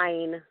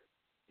wine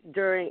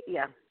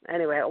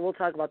anyway, we'll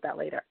talk about that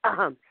later.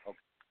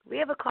 We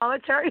have a caller,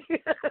 Cherry?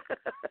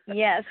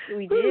 Yes,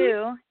 we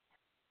do.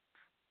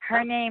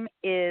 Her name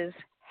is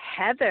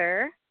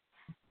Heather.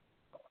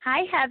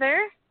 Hi,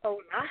 Heather. Oh,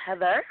 not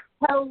Heather.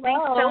 Hello.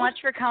 Thanks so much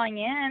for calling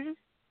in.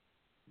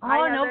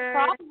 Oh, no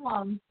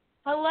problem.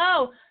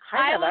 Hello.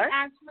 Hi, Heather. I was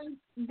actually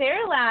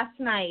there last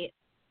night.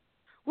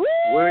 Woo!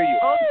 Where are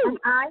you? And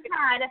I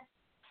had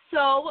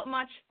so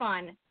much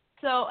fun.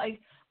 So I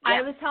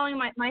was telling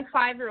my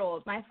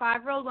 5-year-old. My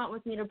 5-year-old went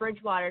with me to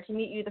Bridgewater to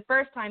meet you the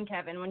first time,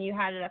 Kevin, when you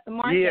had it at the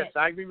market. Yes,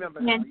 I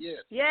remember now.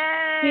 Yes.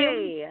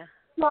 Yay!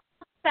 She was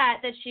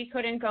upset that she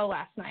couldn't go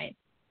last night.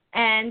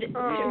 And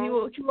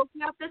she woke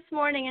me up this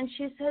morning and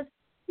she says,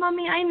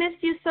 Mommy, I miss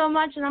you so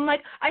much. And I'm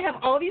like, I have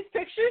all these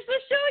pictures to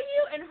show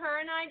you. And her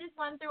and I just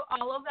went through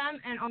all of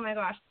them. And, oh, my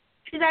gosh.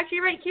 She's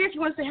actually right here. She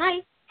wants to say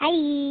hi.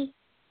 Hi.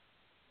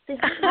 Say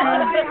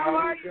hi. How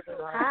are you?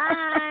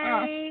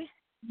 Hi.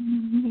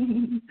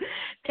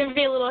 Can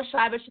be a little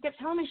shy, but she kept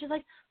telling me, she's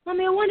like,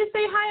 Mommy, I want to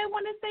say hi. I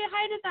want to say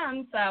hi to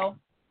them. So.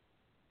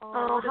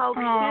 Oh, how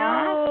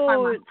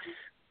cute.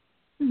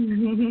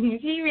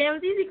 See,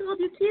 Ramses, he called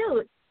you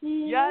cute.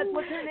 Yes,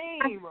 what's her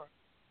name?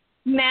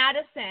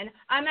 Madison.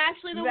 I'm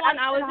actually the one.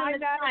 I was in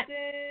the front.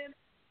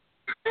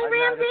 Hi,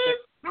 Ramses.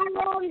 Hi,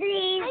 Ramses.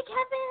 Hi,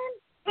 Kevin.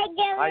 Hi,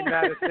 Kevin. Hi,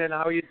 Madison.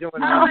 How are you doing? Oh,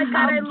 my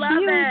God, I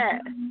love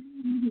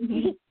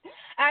it.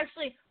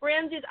 Actually,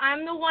 Ramses,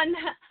 I'm the one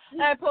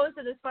that I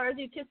posted as far as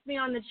you kissed me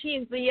on the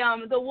cheeks.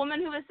 The woman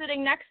who was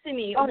sitting next to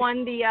me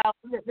won the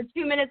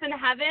 2 minutes in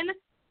heaven.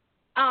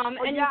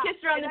 And you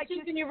kissed her on the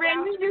cheek and you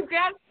ran me, you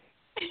grabbed.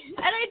 And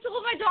I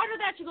told my daughter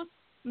that. She goes,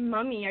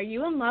 Mommy, are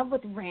you in love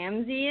with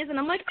Ramses? And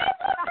I'm like,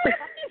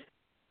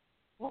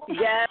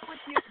 yes, with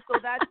you, so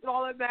that's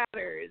all that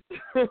matters.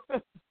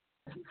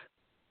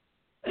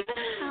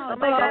 Oh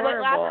my God!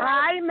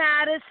 Hi,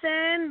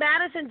 Madison.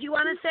 Madison, do you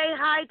want to say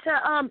hi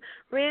to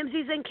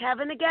Ramses and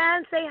Kevin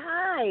again? Say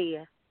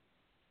hi.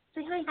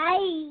 Say hi. Hi.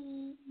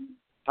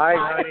 Hi,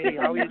 honey.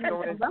 How are you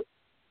doing?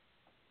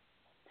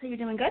 So you're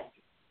doing good?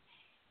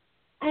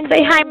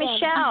 Say hi,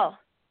 Michelle.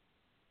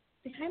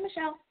 Say hi,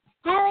 Michelle.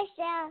 Hi,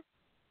 Michelle.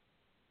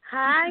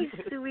 Hi,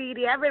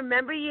 sweetie. I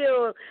remember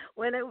you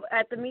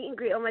at the meet and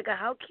greet. Oh my God,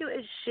 how cute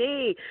is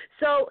she?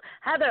 So,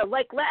 Heather,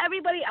 let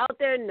everybody out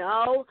there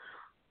know,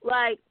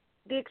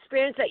 the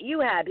experience that you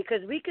had,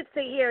 because we could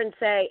sit here and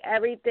say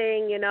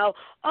everything, it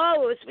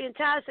was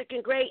fantastic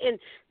and great, and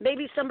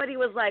maybe somebody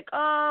was like,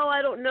 oh,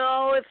 I don't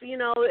know if,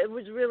 it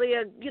was really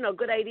a,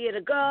 good idea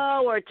to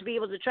go or to be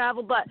able to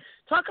travel, but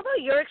talk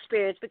about your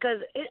experience, because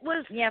it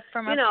was,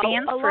 from a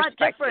fan's a lot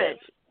different.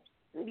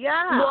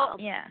 Yeah. Well,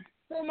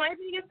 So my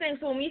biggest thing,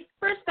 so when we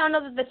first found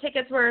out that the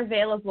tickets were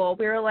available,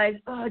 we were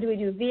like, oh, do we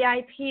do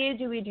VIP?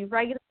 Do we do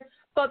regular?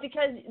 But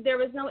because there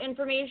was no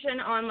information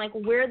on, like,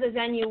 where the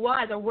venue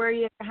was or where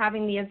you're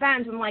having the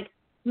event, I'm like,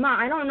 Ma,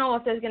 I don't know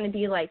if there's going to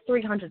be, like,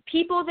 300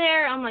 people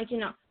there. I'm like,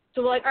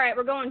 So we're like, all right,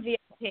 we're going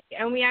VIP.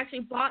 And we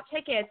actually bought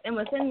tickets, and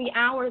within the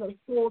hour, they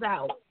sold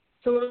out.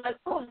 So we're like,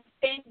 oh,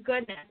 thank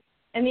goodness.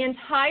 And the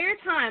entire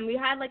time, we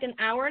had like an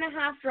hour and a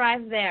half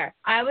drive there.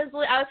 I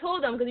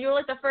told them, because you were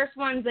like the first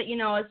ones that,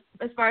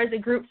 as far as the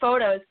group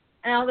photos.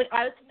 And I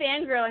was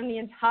fangirling the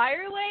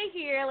entire way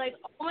here. Like,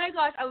 oh my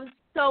gosh, I was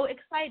so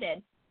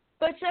excited.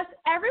 But just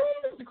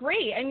everyone was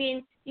great. I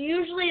mean,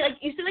 usually, like,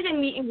 you see like a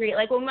meet and greet.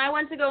 Like when I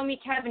went to go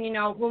meet Kevin,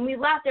 when we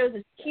left, there was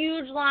this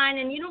huge line,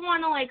 and you don't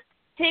want to like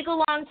take a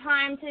long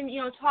time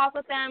to, talk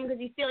with them because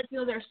you feel like,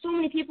 there are so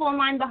many people in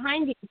line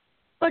behind you.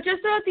 But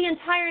just throughout the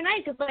entire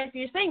night, because like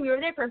you're saying, we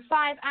were there for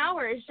 5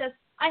 hours.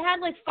 I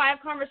had like 5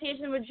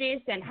 conversations with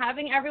Jason,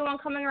 having everyone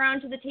coming around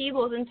to the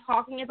tables and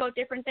talking about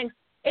different things.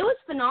 It was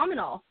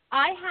phenomenal.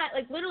 I had,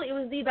 like, literally, it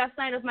was the best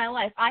night of my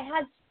life. I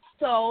had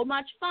so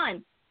much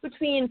fun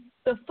between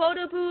the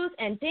photo booth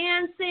and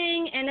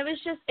dancing, and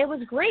it was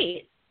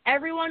great.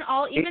 Everyone,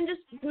 even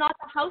just not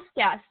the house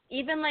guests,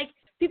 even like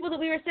people that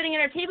we were sitting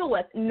at our table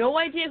with, no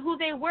idea who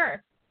they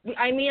were.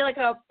 I made like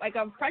a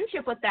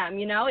friendship with them.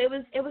 It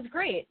was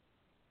great.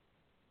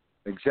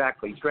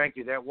 Exactly.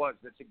 Frankie,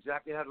 that's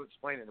exactly how to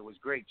explain it. It was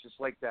great, just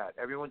like that.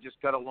 Everyone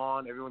just got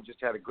along. Everyone just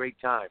had a great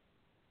time.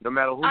 No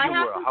matter who you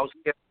were, a house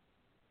guest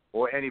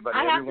or anybody,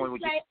 everyone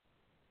was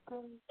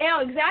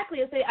Yeah, exactly.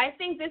 I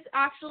think this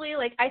actually,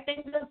 I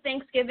think the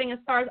Thanksgiving,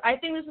 I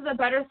think this is a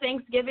better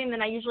Thanksgiving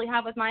than I usually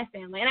have with my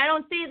family. And I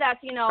don't say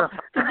that, to you guys,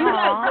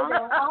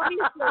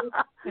 obviously.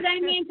 But I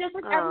mean, just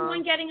like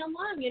everyone getting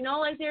along,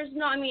 there's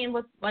no,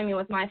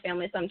 with my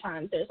family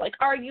sometimes there's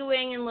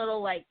arguing and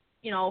little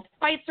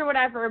fights or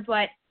whatever,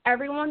 but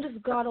everyone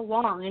just got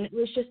along, and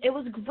it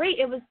was great.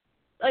 It was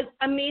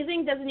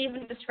amazing, doesn't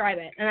even describe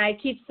it. And I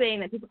keep saying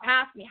that. People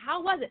ask me,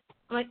 how was it?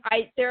 I'm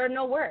like, there are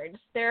no words.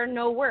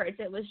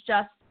 It was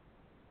just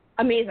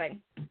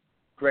amazing.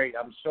 Great.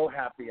 I'm so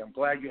happy. I'm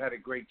glad you had a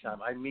great time.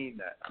 I mean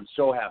that. I'm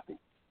so happy.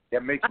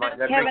 Kevin,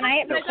 I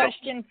have a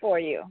question for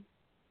you.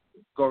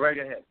 Go right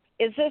ahead.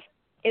 Is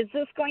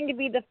this going to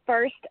be the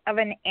first of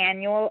an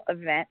annual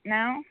event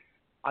now?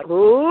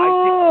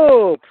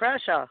 Ooh,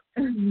 pressure.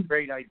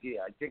 Great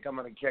idea. I think I'm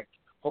going to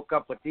hook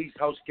up with these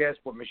house guests,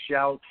 with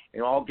Michelle,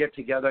 and all get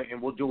together, and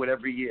we'll do it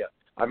every year.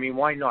 I mean,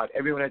 why not?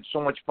 Everyone had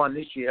so much fun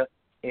this year,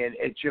 and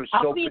it's just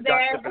so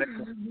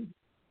productive.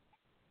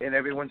 And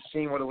everyone's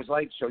seen what it was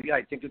like. So, yeah,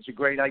 I think it's a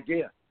great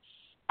idea.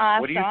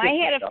 What do you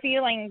think, I had Michelle? a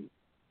feeling.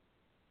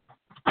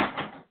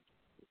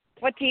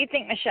 What do you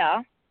think,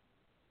 Michelle?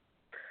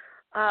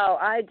 Oh,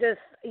 I just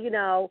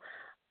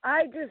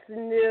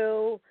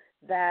knew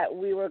that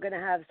we were going to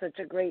have such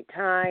a great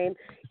time.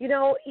 You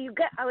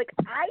get,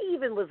 I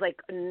even was,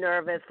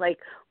 nervous,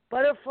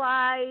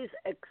 butterflies,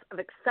 of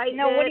excitement.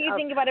 No, what do you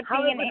think about it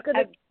being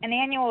an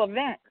annual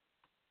event?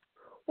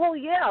 Well,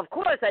 yeah, of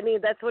course. I mean,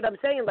 that's what I'm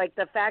saying.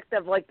 The fact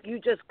of, you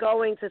just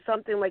going to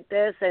something like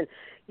this and,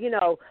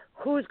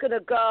 who's going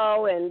to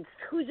go and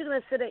who's going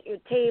to sit at your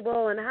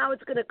table and how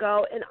it's going to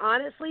go. And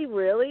honestly,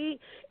 really,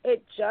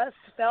 it just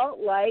felt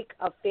like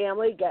a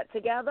family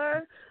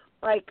get-together.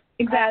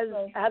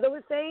 Exactly. As Heather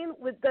was saying,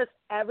 with just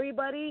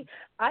everybody,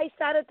 I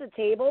sat at the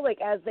table,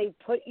 as they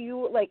put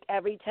you,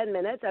 every 10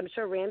 minutes. I'm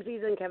sure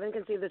Ramses and Kevin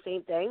can see the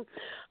same thing.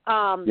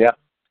 Yeah.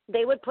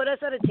 They would put us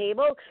at a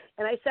table,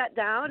 and I sat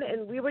down,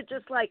 and we were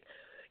just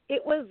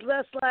it was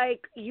just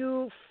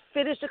you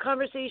finished a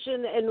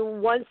conversation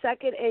in 1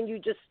 second, and you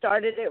just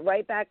started it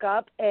right back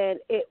up, and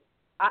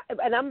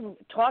I'm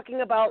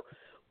talking about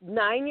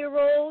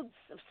 9-year-olds,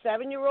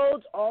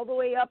 7-year-olds, all the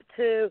way up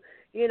to,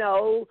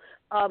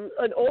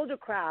 an older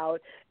crowd,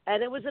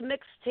 and it was a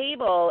mixed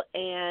table,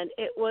 and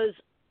it was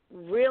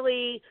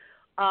really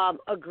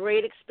a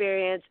great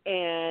experience,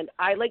 and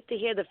I like to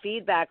hear the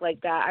feedback like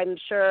that. I'm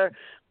sure,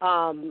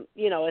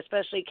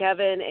 especially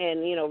Kevin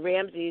and,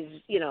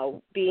 Ramses,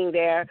 being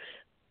there,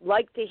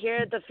 like to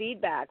hear the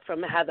feedback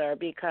from Heather,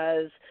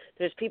 because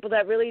there's people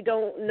that really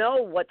don't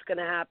know what's going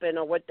to happen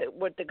or what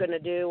they're going to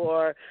do,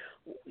 or,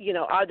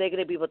 are they going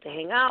to be able to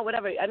hang out,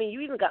 whatever. I mean,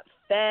 you even got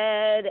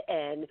fed,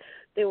 and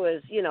there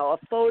was, a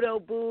photo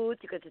booth.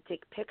 You got to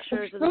take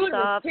pictures and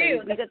stuff.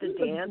 And we got to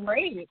dance.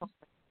 Great.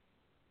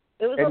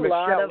 It was and a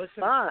lot Michelle, of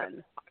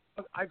fun.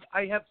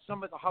 I have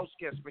some of the house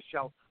guests,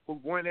 Michelle, who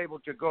weren't able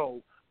to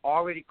go,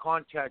 already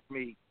contact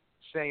me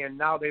saying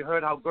now they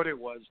heard how good it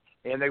was,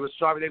 and they were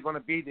sorry they're going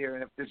to be there,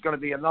 and if there's going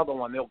to be another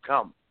one, they'll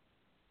come.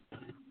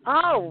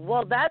 Oh,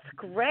 well, that's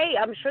great.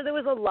 I'm sure there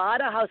was a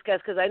lot of house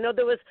guests, because I know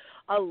there was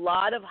a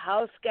lot of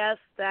house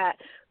guests that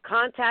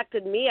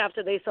contacted me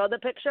after they saw the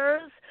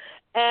pictures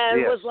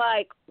and was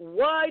like,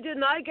 why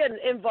didn't I get an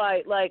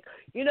invite?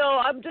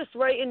 I'm just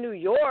right in New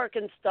York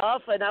and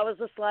stuff. And I was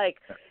just like,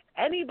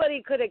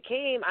 anybody could have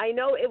came. I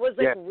know it was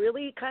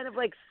really kind of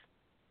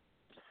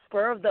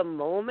spur of the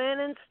moment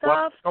and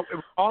stuff. Well, it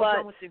was all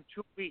done within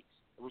 2 weeks.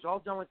 It was all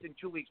done within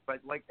 2 weeks. But,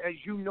 like, as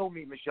you know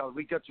me, Michelle,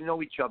 we got to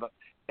know each other.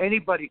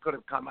 Anybody could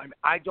have come. I mean,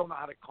 I don't know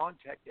how to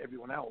contact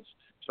everyone else.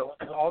 So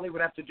all they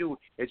would have to do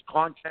is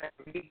contact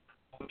me,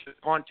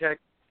 contact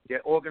the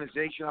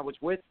organization I was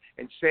with,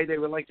 and say they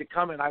would like to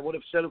come. And I would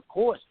have said, of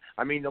course.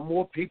 I mean, the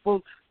more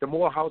people, the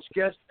more house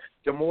guests,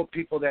 the more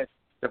people that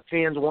the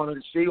fans wanted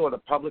to see or the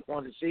public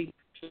wanted to see,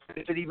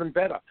 it's even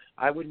better.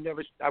 I would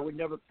never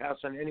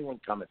pass on anyone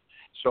coming.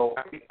 So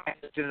I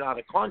didn't know how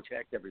to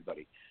contact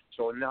everybody.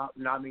 So now,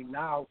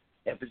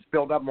 if it's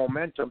built up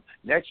momentum,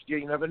 next year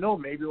you never know.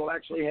 Maybe we'll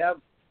actually have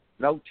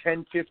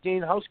 10,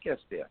 15 house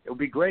guests there. It'll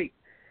be great.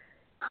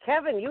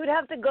 Kevin, you would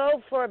have to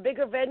go for a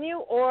bigger venue,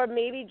 or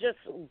maybe just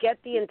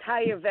get the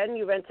entire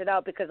venue rented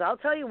out. Because I'll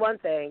tell you one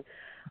thing.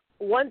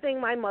 One thing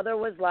my mother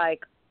was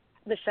like,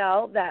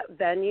 Michelle, that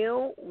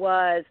venue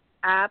was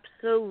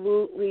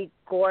absolutely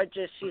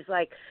gorgeous. She's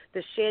like,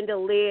 the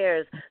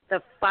chandeliers,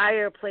 the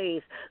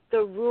fireplace,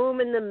 the room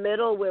in the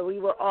middle where we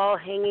were all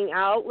hanging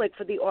out, like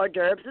for the hors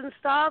d'oeuvres and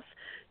stuff.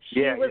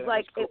 She was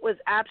like, cool. It was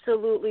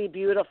absolutely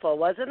beautiful,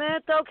 wasn't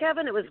it, though,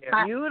 Kevin? It was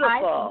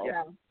beautiful.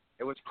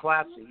 It was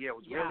classy. Yeah, it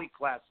was really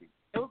classy.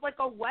 It was like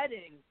a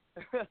wedding.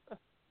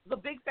 The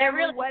big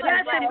family wedding.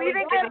 Yes, and we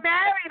didn't get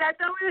married. I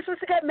thought we were supposed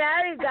to get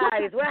married,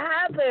 guys. What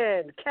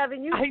happened?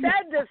 Kevin, you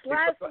said this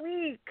last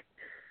week.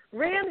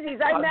 Ramses,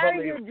 I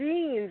married your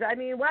jeans. I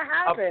mean, what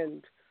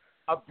happened?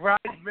 A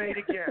bridesmaid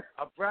again.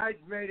 A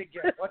bridesmaid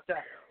again.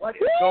 What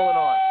is going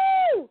on?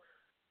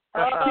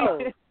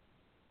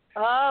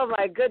 Oh,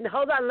 my goodness.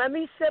 Hold on. Let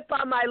me sip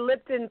on my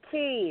Lipton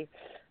tea.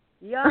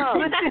 Yo.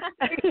 I'll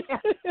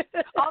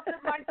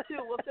sip mine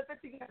too. We'll sip it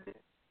together.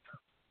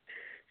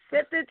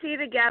 Sip the tea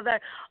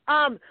together.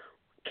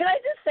 Can I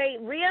just say,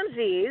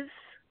 Ramses,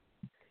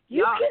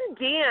 you can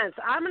dance.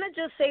 I'm going to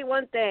just say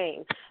one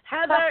thing.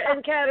 Heather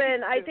and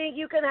Kevin, I think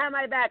you can have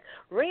my back.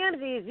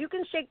 Ramses, you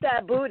can shake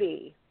that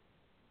booty.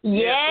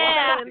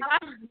 Yeah.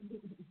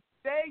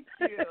 Thank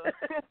you.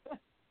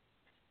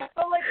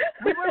 So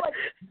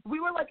we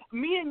were like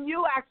me and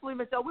you actually,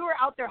 Michelle, we were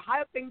out there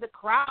hyping the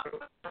crowd. It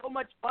was so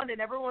much fun, and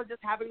everyone was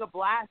just having a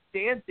blast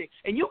dancing.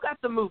 And you got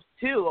some moves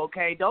too,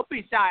 okay? Don't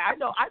be shy. I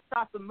know I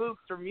saw some moves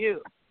from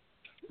you.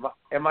 My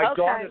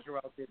daughters are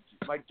out there.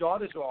 My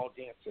daughters are all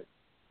dancing.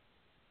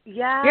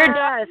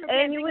 Yes,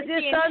 and it was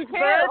your son's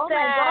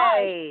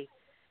birthday.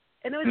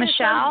 And it was Michelle?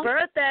 your son's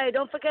birthday.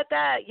 Don't forget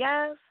that.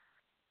 Yes.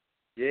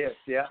 Yes,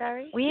 yeah.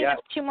 Sorry? We have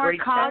two more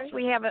calls.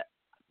 We have a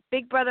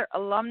Big Brother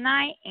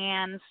alumni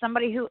and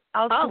somebody who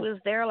else who was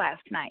there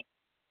last night.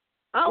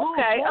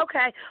 Okay.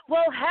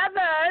 Well,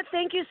 Heather,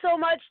 thank you so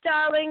much,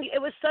 darling. It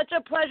was such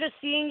a pleasure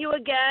seeing you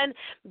again.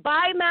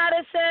 Bye,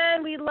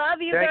 Madison. We love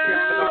you,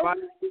 girl.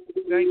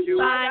 Thank you.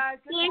 Bye.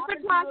 Thanks for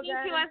talking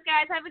to us,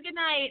 guys. Have a good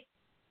night.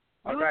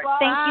 All right.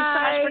 Thank you so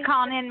much for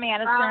calling in,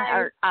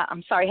 Madison.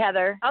 I'm sorry,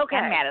 Heather. Okay.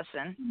 And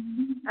Madison.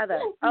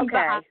 Heather.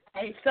 Okay.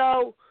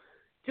 So,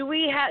 do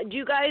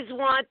you guys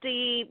want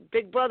the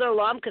Big Brother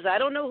alum? Because I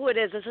don't know who it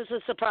is. This is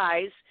a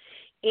surprise.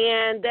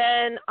 And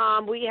then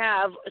we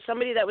have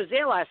somebody that was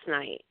there last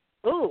night.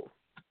 Ooh.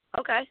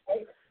 Okay.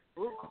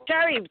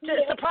 Jerry,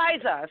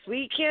 surprise us.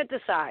 We can't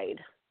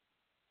decide.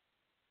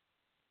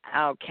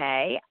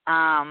 Okay.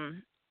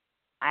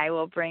 I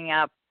will bring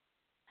up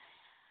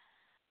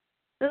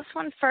this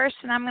one first,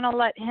 and I'm going to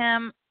let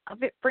him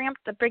bring up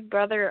the Big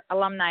Brother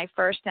alumni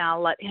first, and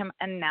I'll let him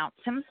announce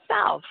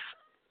himself.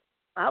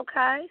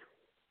 Okay.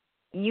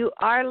 You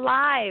are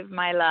live,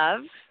 my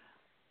love.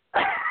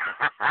 Are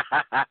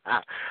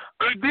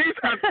these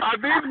my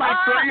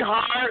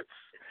sweethearts,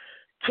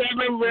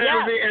 Kevin,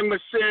 Ramsey, and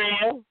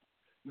Michelle?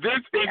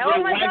 This is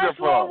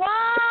wonderful.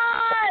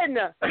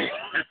 Gosh,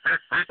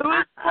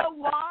 Who's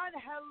Lawan?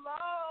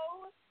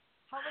 Hello.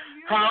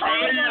 How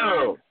are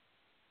you?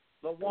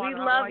 Lawan, we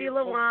love you,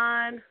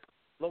 Lawan.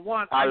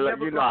 Lawan, I love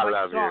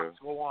socks,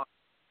 you.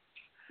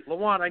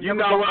 Lawan, I never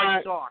got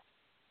my socks.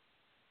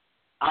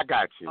 I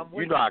got you.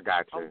 You know I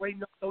got you. I'm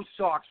waiting on those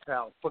socks,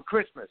 pal, for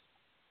Christmas.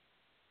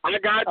 I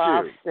got you.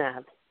 Oh,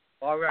 snap.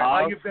 All right.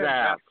 How you been,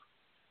 pal?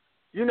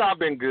 You know I've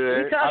been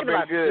good. I've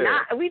been good.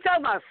 We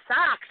talking about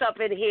socks up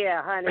in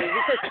here, honey.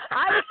 Because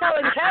I was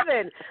telling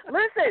Kevin,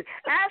 listen,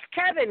 ask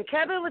Kevin.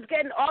 Kevin was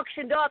getting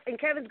auctioned off, and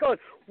Kevin's going,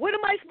 what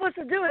am I supposed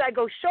to do? And I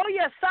go, show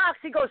your socks.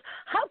 He goes,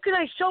 how can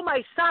I show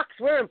my socks?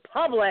 We're in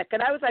public.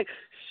 And I was like,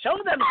 show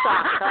them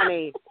socks,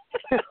 honey.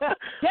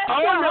 Get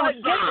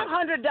 $100,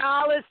 $200,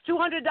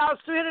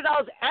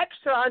 $300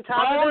 extra on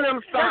top of them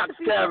socks,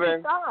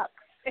 Kevin.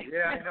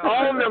 Yeah, I know.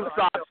 Own them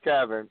socks,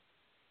 Kevin.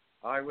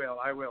 I will.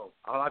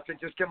 I'll have to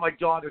just get my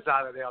daughters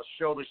out of there. I'll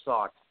show the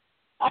socks.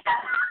 I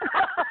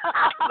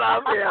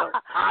love you.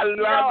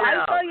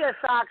 I saw your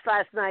socks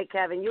last night,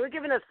 Kevin. You were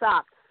giving us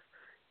socks.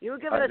 You were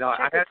giving us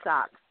checkered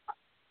socks.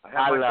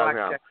 I love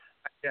him.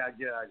 Yeah, I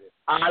did.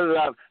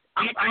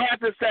 I have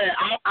to say,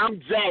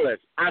 I'm jealous.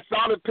 I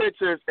saw the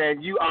pictures,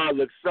 and you all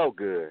look so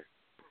good.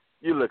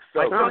 You look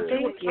so good.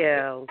 Thank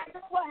you.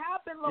 What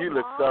happened, Lawan? You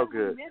look so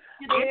good.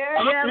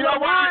 Yeah, you know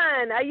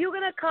Lawan, are you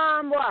going to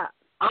come what?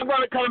 I'm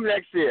going to come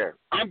next year.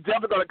 I'm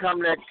definitely going to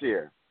come next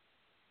year.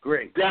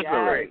 Great.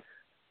 Definitely. Yes.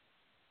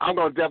 I'm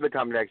gonna definitely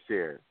come next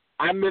year.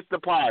 I missed the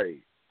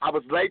party. I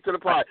was late to the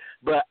party,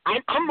 but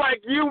I'm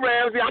like you,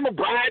 Ramsey. I'm a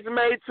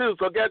bridesmaid too.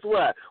 So guess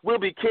what? We'll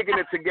be kicking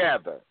it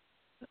together.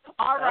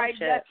 All right,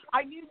 yes.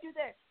 I need you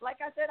there.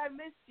 Like I said, I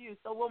missed you,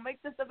 so we'll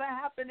make this event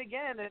happen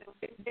again and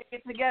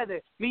get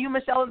together. Me, you,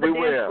 Michelle, on the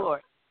dance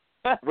floor.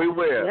 We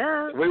will.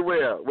 Yeah. We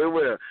will.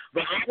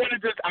 But I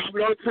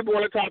know people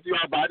want to talk to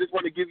y'all, but I just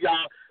want to give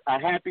y'all a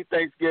happy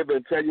Thanksgiving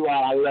and tell you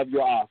all I love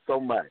you all so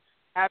much.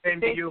 Happy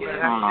Thanksgiving.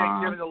 Happy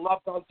Thanksgiving. The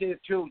love out there,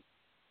 too.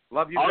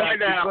 Love you all guys. Right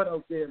now. Good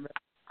out there, man.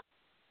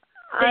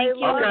 Thank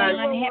you,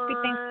 and happy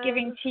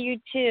Thanksgiving to you,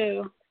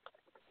 too.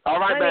 All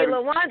right, honey, baby.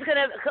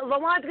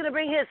 Lawan's gonna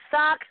bring his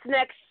socks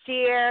next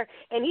year,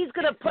 and he's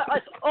gonna put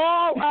us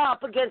all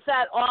up against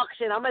that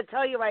auction. I'm gonna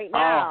tell you right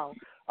now.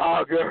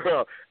 Oh,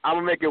 girl, I'm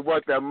gonna make it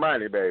worth that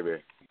money,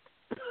 baby.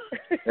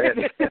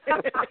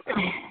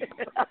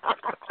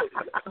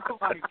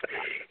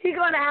 He's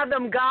gonna have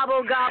them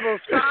gobble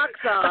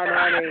socks on,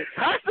 honey.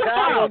 Happy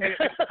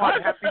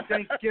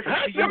Thanksgiving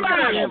to you.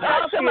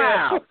 Hush him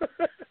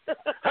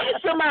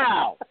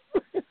out.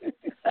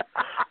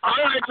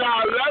 All right,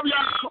 y'all. Love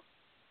y'all.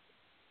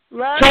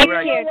 Take you,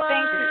 care. Lawan.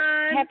 Thank you.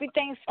 Happy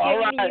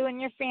Thanksgiving to you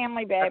and your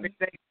family, babe. Happy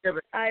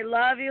Thanksgiving. I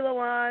love you,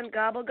 Lawan.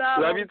 Gobble,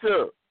 gobble. Love you,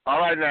 too. All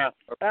right, now.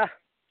 Bye,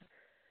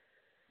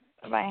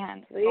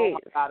 hon. Please. Oh, my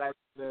God,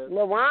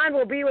 Lawan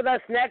will be with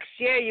us next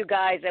year, you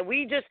guys. And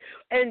we just,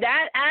 in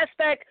that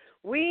aspect,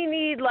 we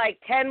need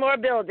like 10 more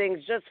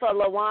buildings just for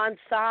Lawan's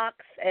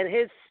socks and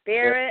his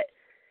spirit.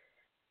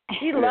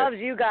 He loves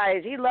you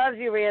guys. He loves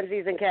you,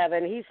 Ramses and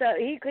Kevin. He sent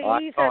me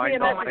a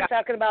message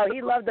talking about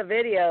he loved the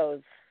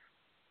videos.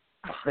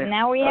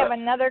 Now we have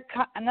another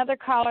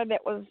caller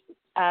that was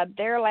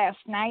there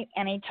last night,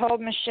 and he told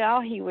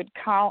Michelle he would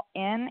call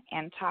in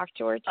and talk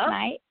to her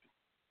tonight.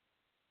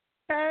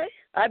 Okay.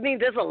 I mean,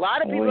 there's a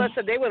lot of people that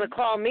said they want to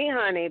call me,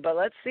 honey, but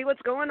let's see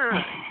what's going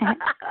on.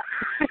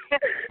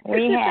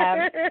 We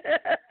have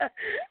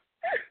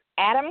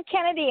Adam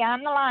Kennedy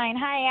on the line.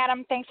 Hi,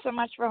 Adam. Thanks so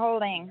much for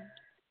holding.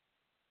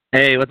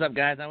 Hey, what's up,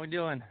 guys? How we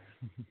doing?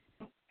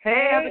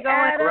 Hey, how's it going?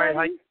 All right,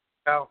 how you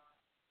doing?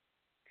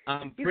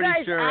 I'm You pretty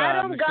guys, sure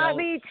Adam Michelle... got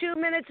me 2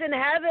 minutes in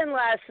heaven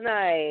last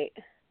night.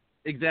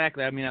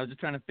 Exactly. I mean, I was just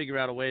trying to figure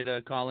out a way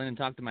to call in and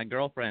talk to my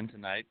girlfriend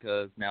tonight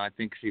because now I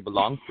think she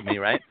belongs to me,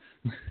 right?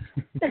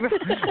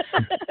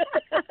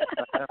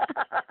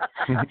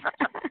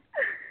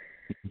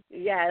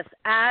 Yes,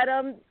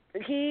 Adam,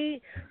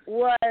 he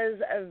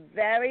was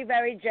very,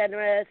 very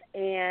generous,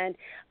 and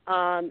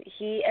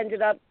he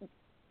ended up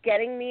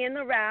getting me in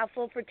the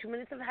raffle for 2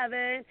 minutes of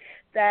heaven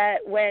that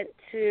went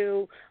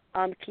to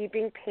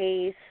Keeping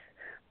Pace.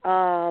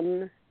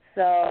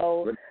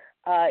 So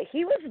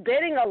he was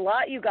bidding a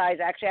lot, you guys,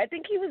 actually. I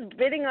think he was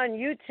bidding on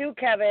you, too,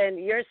 Kevin.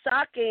 Your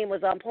sock game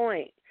was on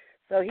point.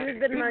 So he was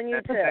bidding on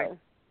you, too.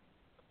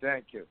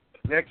 Thank you.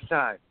 Next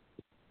time.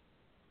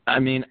 I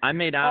mean, I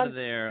made out of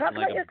there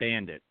like a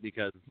bandit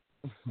because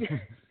you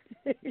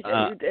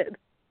did.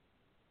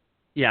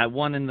 Yeah, I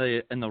won in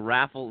the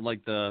raffle,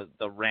 like the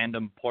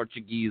random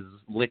Portuguese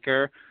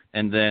liquor,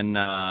 and then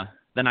I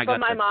got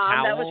from my mom.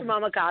 towel. That was from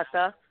Mama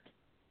Costa.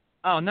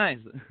 Oh, nice.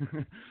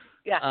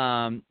 Yeah.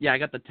 I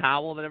got the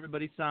towel that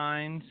everybody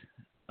signed,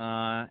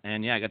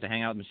 and I got to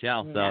hang out with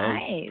Michelle. So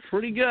nice.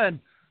 Pretty good.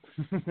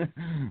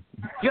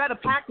 You had a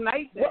packed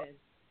night then.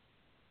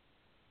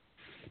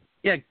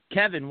 Yeah,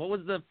 Kevin, what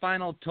was the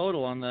final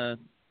total on the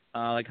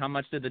how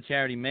much did the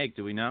charity make?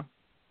 Do we know?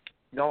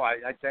 No, I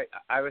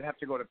would have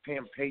to go to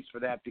Pam Pace for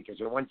that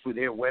because I went through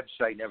their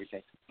website and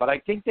everything. But I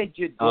think they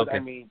did good. Okay. I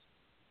mean,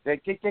 I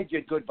think they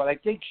did good. But I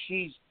think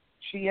she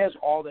has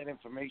all that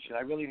information.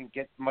 I really didn't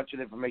get much of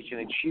the information,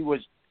 and she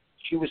was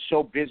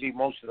so busy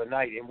most of the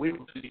night, and we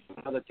were busy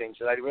doing other things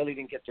that I really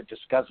didn't get to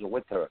discuss it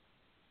with her.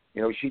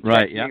 You know, she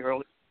texted me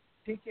early.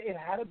 I think it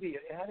had to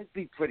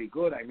be pretty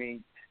good. I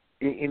mean,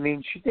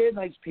 they're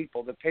nice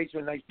people. The Pace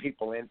were nice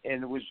people, and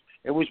it was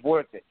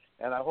worth it.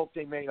 And I hope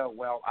they made her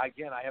well.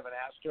 Again, I haven't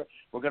asked her.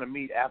 We're going to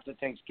meet after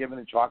Thanksgiving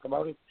and talk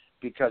about it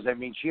because, I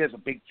mean, she has a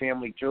big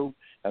family too,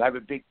 and I have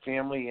a big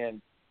family,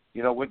 and,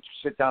 you know, we'll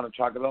sit down and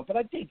talk about it. But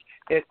I think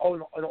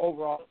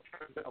overall,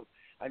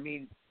 I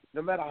mean,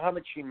 no matter how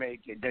much she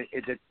made,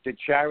 the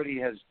charity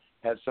has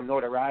some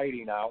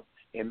notoriety now,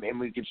 and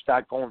we can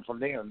start going from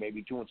there and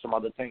maybe doing some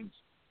other things.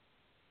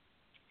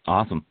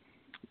 Awesome.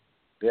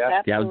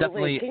 Yeah, I was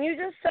definitely. Can you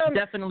just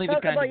definitely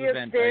talk the kind about of your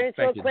event experience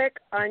I real expected. quick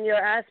on your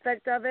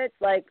aspect of it?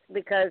 Like,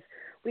 because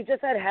we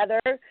just had Heather,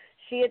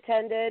 she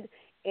attended,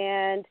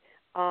 and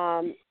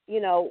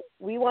you know,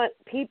 we want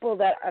people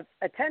that have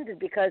attended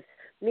because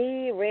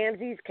me,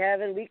 Ramses,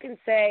 Kevin, we can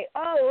say,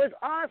 oh, it was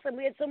awesome,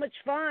 we had so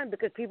much fun,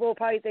 because people will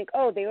probably think,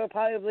 oh, they were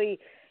probably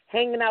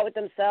hanging out with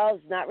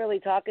themselves, not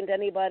really talking to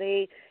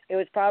anybody. It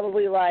was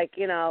probably like,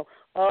 you know,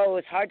 oh, it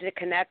was hard to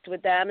connect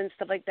with them and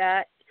stuff like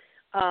that.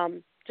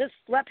 Just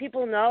let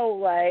people know,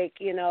 like,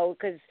 you know,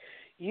 because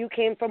you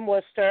came from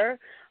Worcester.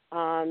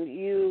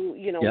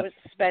 You know,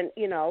 spent,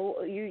 you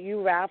know,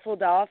 you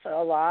raffled off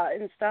a lot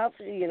and stuff.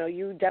 You know,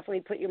 you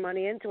definitely put your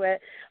money into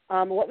it.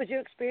 What was your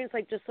experience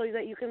like, just so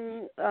that you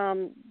can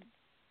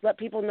let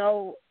people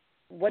know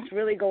what's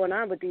really going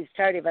on with these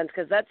charity events,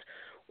 because that's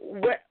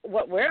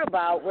what we're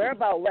about. We're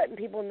about letting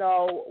people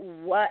know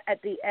what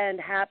at the end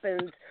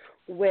happens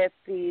with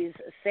these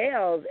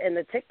sales and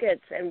the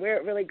tickets and where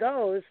it really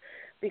goes,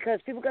 because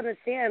people can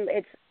understand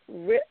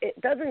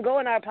it doesn't go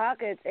in our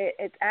pockets.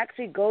 It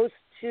actually goes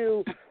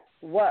to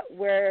what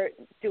we're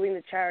doing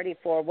the charity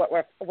for,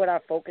 what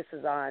our focus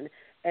is on.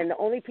 And the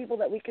only people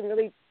that we can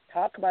really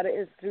talk about it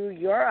is through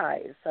your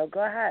eyes. So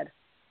go ahead.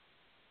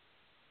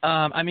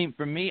 I mean,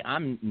 for me,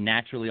 I'm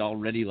naturally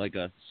already like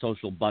a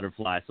social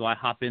butterfly. So I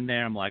hop in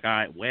there. I'm like, all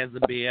right, where's the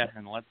beer?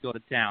 And let's go to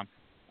town.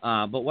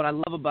 But what I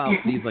love about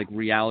these like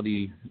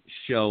reality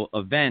show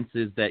events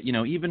is that, you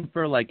know, even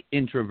for like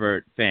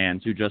introvert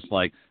fans who just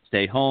like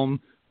stay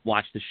home,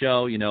 watch the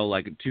show, you know,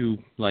 like too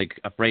like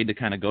afraid to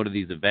kind of go to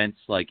these events,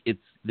 like it's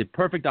the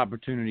perfect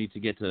opportunity to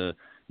get to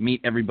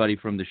meet everybody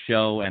from the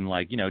show and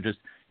like, you know, just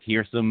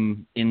hear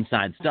some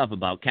inside stuff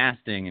about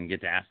casting and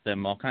get to ask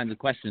them all kinds of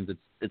questions.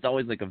 It's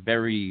always like a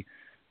very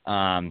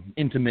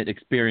intimate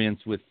experience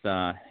with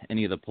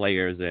any of the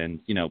players, and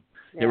you know,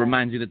 it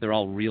reminds you that they're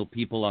all real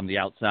people on the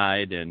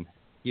outside and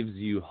gives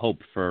you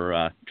hope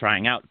for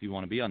trying out if you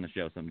want to be on the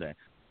show someday.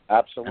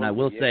 Absolutely. And I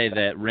will say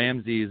that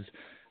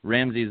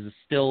Ramses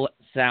still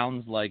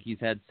sounds like he's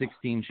had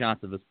 16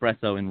 shots of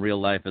espresso in real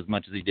life as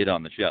much as he did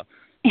on the show.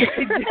 People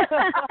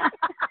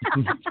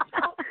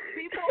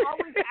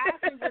always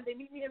ask me when they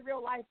meet me in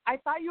real life, I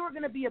thought you were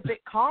going to be a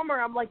bit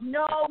calmer. I'm like,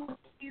 no,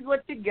 he's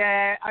what you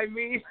get. I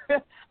mean,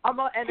 I'm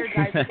an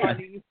Energizer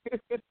Bunny.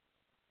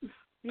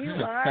 You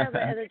are the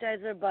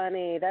Energizer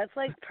Bunny. That's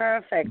like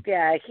perfect.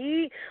 Yeah,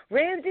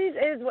 Ramses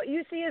is what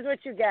you see is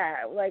what you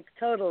get. Like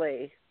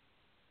totally.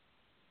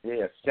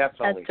 Yes,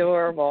 definitely.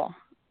 Adorable.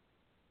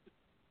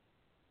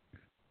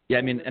 Yeah,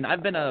 I mean, and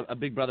I've been a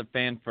Big Brother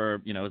fan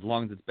for, you know, as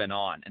long as it's been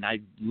on. And I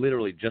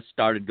literally just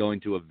started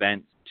going to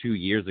events 2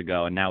 years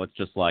ago, and now it's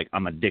just like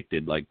I'm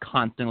addicted, like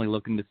constantly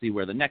looking to see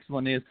where the next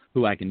one is,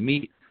 who I can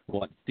meet,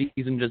 what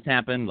season just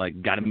happened,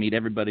 like got to meet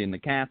everybody in the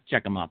cast,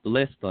 check them off the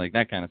list, like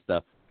that kind of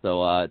stuff.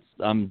 So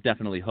I'm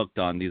definitely hooked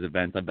on these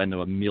events. I've been to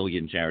 1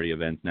 million charity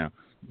events now.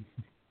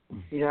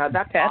 Yeah,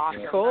 that's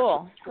awesome.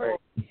 Cool. That's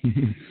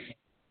great.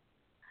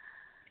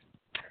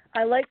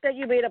 I like that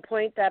you made a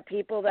point that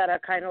people that are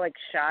kind of like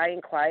shy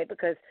and quiet,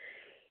 because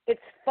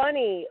it's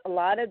funny, a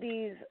lot of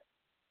these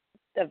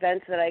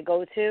events that I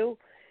go to,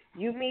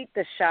 you meet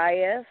the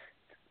shyest,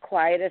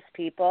 quietest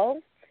people,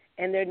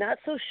 and they're not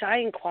so shy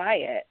and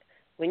quiet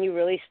when you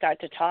really start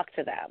to talk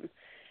to them.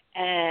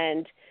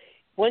 And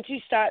once you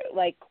start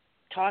like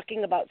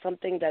talking about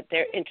something that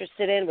they're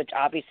interested in, which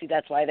obviously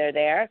that's why they're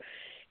there,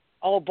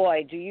 oh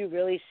boy, do you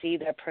really see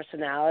their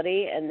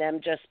personality and them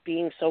just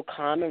being so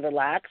calm and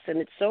relaxed. And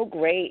it's so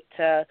great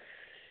to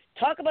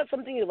talk about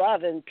something you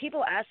love. And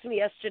people asked me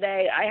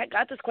yesterday, I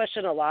got this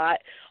question a lot,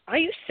 are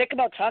you sick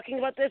about talking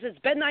about this? It's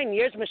been 9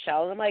 years,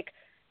 Michelle. And I'm like,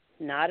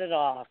 not at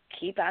all.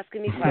 Keep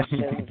asking me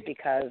questions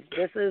because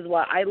this is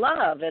what I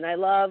love. And I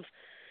love,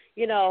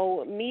 you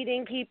know,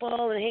 meeting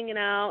people and hanging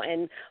out,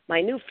 and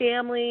my new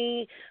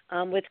family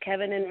with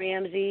Kevin and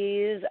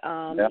Ramses,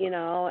 you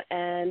know,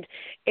 and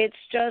it's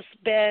just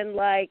been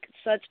like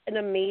such an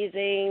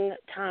amazing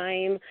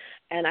time,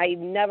 and I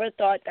never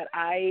thought that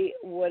I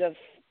would have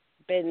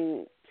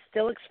been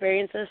still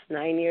experience this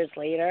 9 years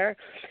later.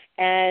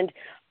 And,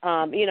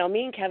 you know,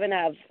 me and Kevin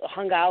have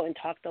hung out and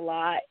talked a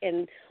lot,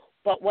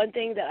 but one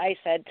thing that I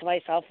said to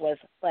myself was,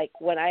 like,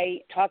 when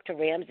I talked to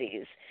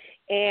Ramses,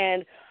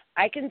 and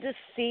I can just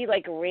see,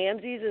 like,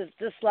 Ramses is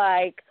just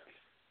like,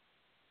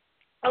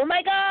 oh,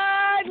 my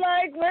God,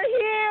 like, we're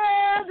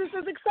here. This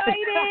is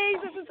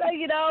exciting. This is,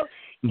 you know,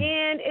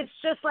 and it's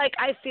just like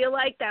I feel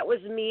like that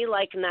was me,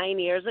 like, 9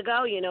 years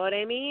ago. You know what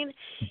I mean?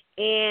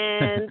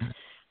 And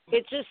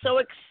it's just so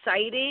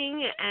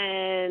exciting,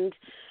 and,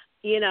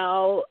 you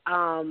know,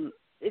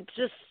 it's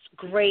just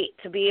great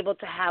to be able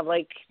to have,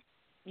 like,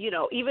 you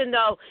know, even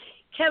though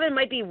Kevin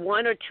might be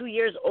 1 or 2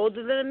 years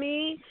older than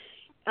me,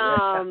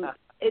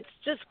 it's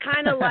just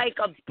kind of like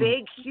a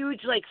big,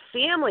 huge, like,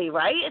 family,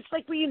 right? It's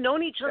like we've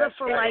known each other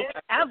for, like,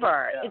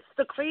 ever. Yeah. It's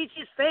the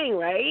craziest thing,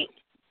 right?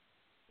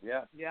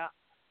 Yeah. Yeah.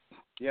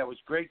 Yeah, it was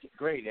great.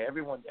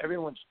 Everyone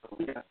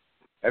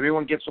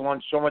gets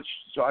along so much.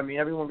 So, I mean,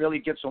 everyone really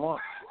gets along.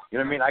 You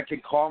know what I mean? I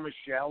could call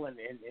Michelle, and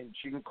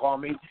she can call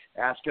me,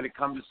 ask her to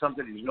come to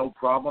something. There's no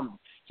problem,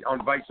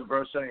 and vice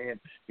versa. And,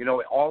 you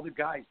know, all the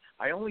guys,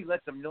 I only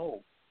let them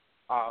know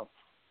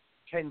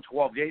 10,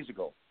 12 days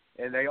ago.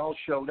 And they all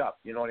showed up,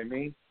 you know what I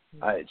mean?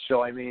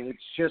 So, I mean,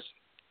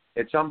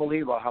 it's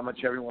unbelievable how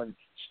much everyone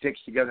sticks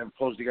together and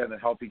pulls together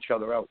and help each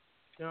other out.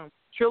 Yeah.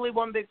 Truly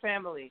one big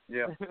family.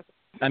 Yeah.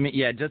 I mean,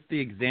 yeah, just the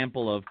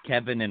example of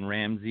Kevin and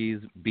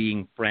Ramses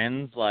being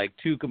friends, like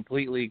two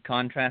completely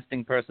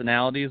contrasting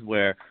personalities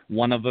where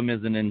one of them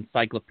is an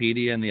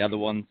encyclopedia and the other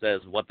one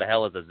says, what the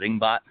hell is a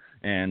Zingbot?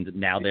 And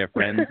now they're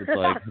friends. It's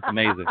like, it's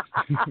amazing.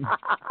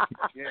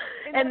 Yeah.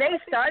 And they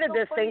started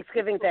this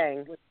Thanksgiving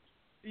thing.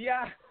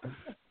 Yeah.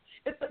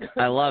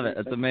 I love it.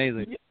 It's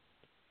amazing.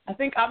 I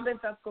think I'm the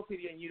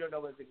encyclopedia and you don't know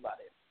what Zingbot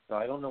is. No,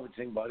 I don't know what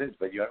Zingbot is,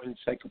 but you have an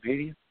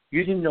encyclopedia?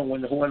 You didn't know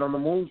who went on the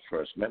moon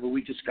first. Remember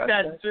we discussed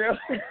that? That's true.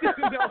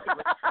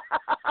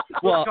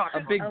 Well, a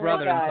big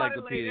brother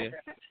encyclopedia.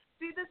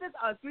 See, this is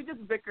us. We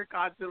just bicker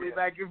constantly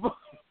back and forth.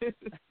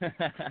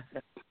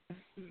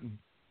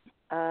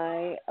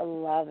 I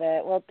love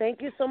it. Well,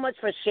 thank you so much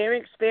for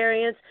sharing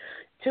experience.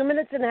 2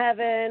 Minutes in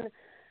Heaven.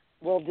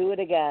 We'll do it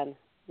again.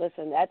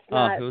 Listen, that's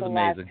not the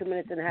last 2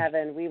 minutes in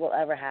heaven we will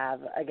ever have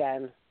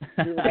again.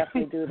 We will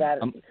definitely do that.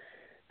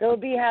 There will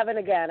be heaven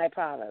again, I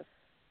promise.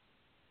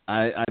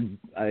 I'm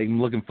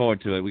looking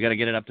forward to it. We got to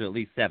get it up to at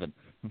least 7.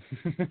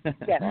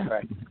 Yeah.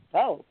 Right.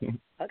 Oh,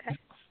 okay.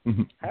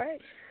 All right.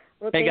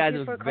 Well, hey, guys, it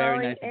was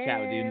very nice to chat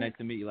with you. Nice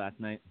to meet you last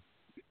night.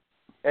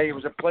 Hey, it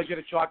was a pleasure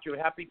to talk to you.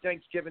 Happy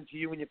Thanksgiving to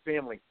you and your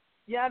family.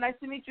 Yeah, nice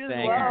to meet you as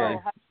Thank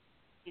well.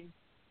 You,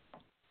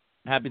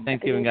 Happy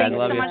Thanksgiving, guys.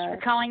 Love you. Thank you so much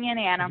for calling in,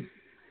 Adam.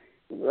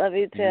 Love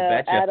you too.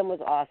 Adam was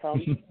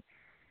awesome.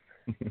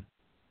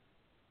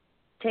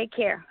 Take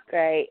care.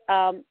 Great.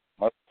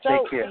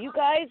 So you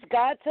guys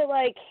got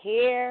to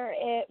hear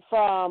it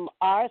from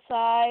our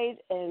side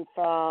and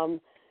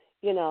from,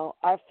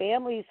 our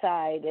family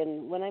side.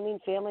 And when I mean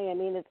family, I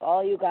mean it's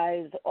all you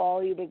guys,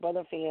 all you Big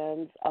Brother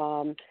fans.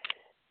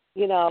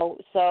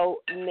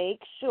 So make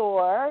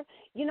sure,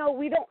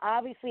 we don't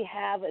obviously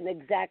have an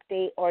exact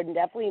date or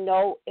definitely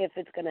know if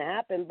it's going to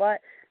happen, but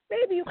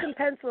maybe you can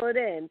pencil it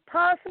in.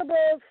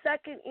 Possible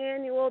second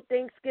annual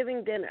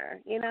Thanksgiving dinner,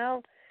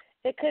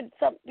 It could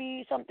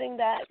be something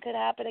that could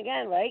happen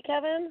again, right,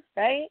 Kevin?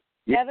 Right?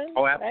 Yeah. Kevin?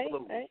 Oh,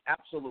 absolutely. Right?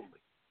 Absolutely.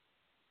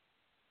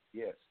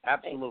 Yes,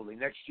 absolutely.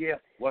 Next year,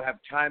 we'll have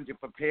time to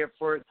prepare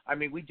for it. I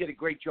mean, we did a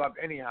great job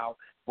anyhow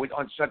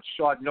on such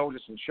short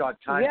notice and short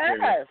time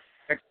period.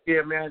 Next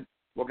year, man,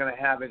 we're going to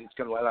have it. It's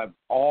going to have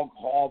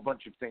all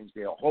bunch of things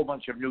there, a whole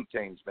bunch of new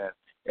things, man,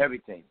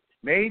 everything.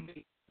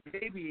 Maybe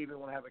even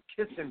we'll have a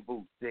kissing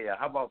booth there.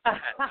 How about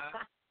that?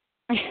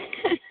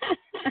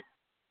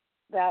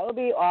 That would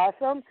be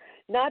awesome.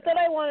 Not that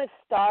I want to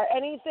start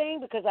anything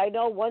because I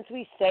know once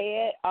we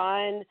say it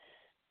on,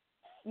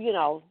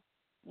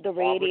 the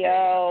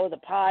radio, the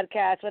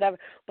podcast, whatever,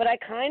 but I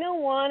kind of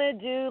want to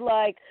do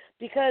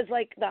because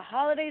the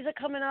holidays are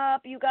coming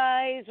up, you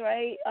guys,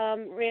 right?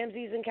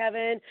 Ramses and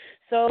Kevin.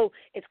 So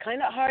it's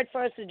kind of hard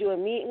for us to do a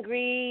meet and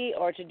greet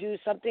or to do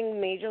something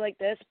major like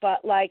this,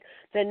 but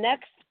the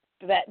next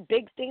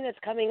big thing that's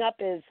coming up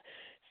is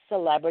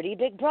Celebrity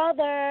Big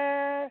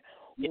Brother.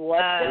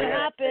 What's going to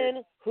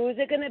happen? Who's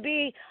it going to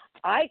be?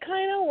 I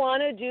kind of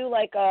want to do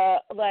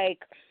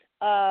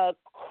a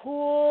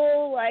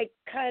cool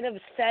kind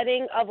of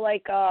setting of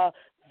a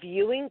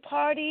viewing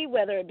party,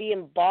 whether it be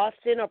in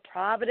Boston or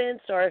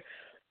Providence or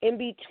in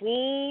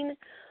between.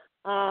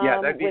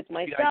 With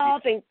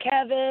myself and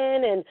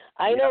Kevin, and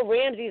I know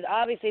Ramses,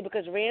 obviously,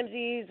 because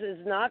Ramses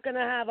is not going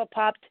to have a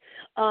popped,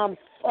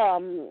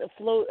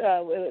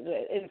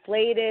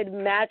 inflated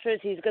mattress.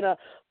 He's going to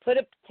put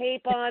a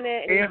tape on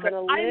it, and he's going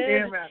to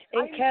live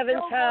in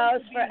Kevin's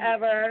house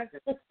forever.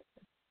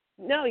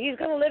 No, he's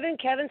going to live in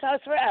Kevin's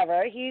house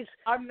forever. He's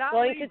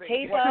going to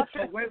tape up.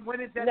 When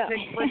does that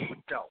take place,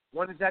 though?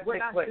 When does that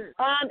take place?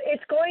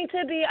 It's going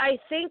to be, I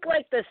think,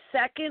 the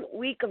second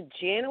week of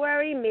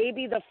January,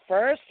 maybe the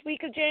first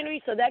week of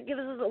January. So that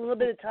gives us a little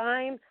bit of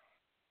time.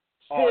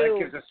 That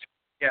gives us,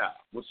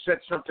 we'll set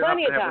something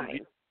plenty up. Of time.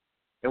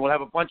 And we'll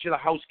have a bunch of the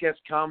house guests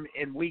come,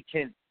 and we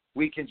can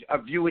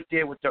view it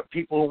there with the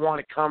people who want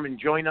to come and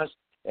join us.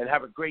 And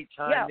have a great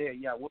time there.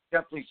 Yeah, we'll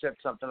definitely set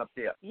something up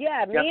there.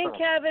 Yeah, me and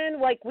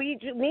Kevin,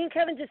 me and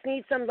Kevin just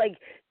need some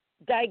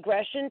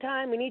digression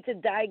time. We need to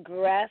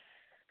digress.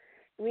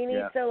 We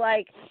need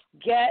to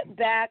get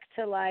back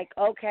to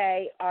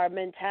okay, our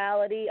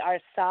mentality, our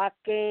sock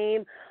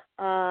game.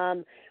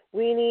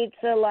 We need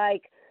to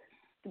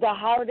the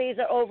holidays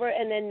are over,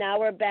 and then now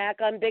we're back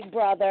on Big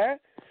Brother.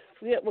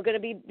 We're going to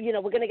be,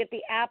 we're going to get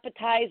the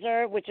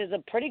appetizer, which is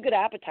a pretty good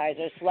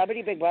appetizer.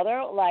 Celebrity Big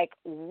Brother.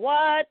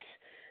 What?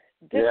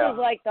 This is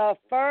the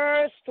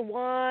first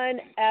one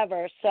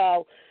ever.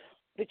 So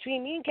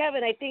between me and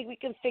Kevin, I think we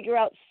can figure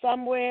out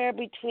somewhere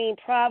between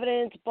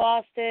Providence,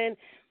 Boston.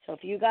 So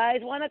if you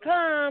guys want to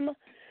come,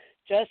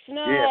 just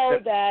know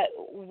that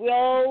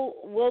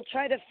we'll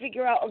try to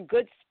figure out a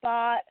good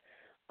spot.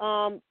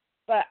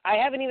 But I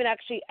haven't even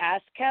actually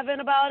asked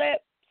Kevin about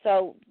it.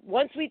 So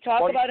once we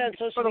talk about it on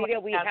social media,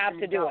 we have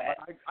to do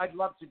it. I'd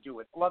love to do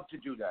it. Love to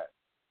do that.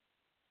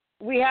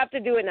 We have to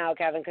do it now,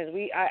 Kevin, because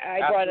I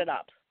brought it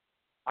up.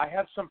 I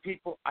have some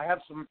people. I have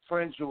some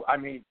friends who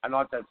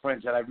not that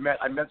friends that I've met.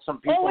 I met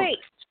some people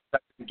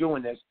that are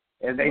doing this,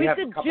 and they have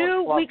a couple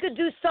of clubs. We could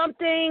do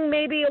something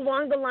maybe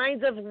along the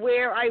lines of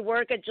where I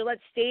work at Gillette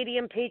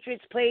Stadium,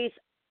 Patriots Place.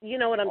 You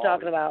know what I'm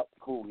talking about.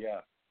 Cool, yeah.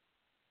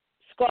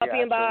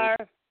 Scorpion Bar.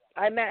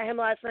 I met him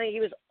last night.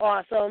 He was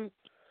awesome.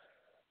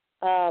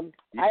 I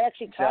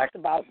actually talked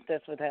about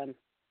this with him.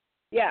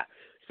 Yeah.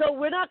 So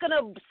we're not going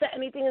to set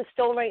anything in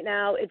stone right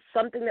now. It's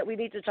something that we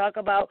need to talk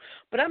about.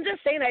 But I'm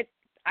just saying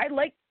I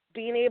like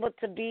being able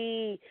to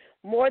be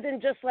more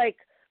than just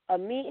a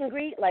meet and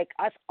greet,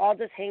 us all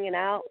just hanging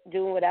out,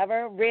 doing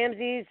whatever.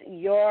 Ramses,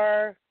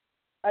 you're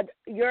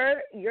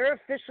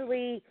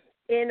officially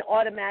in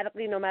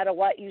automatically no matter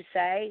what you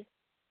say.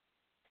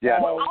 Yeah.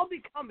 Well, I'll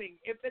be coming.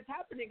 If it's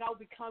happening, I'll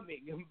be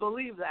coming.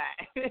 Believe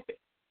that.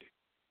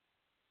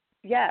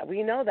 Yeah,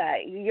 we know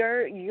that.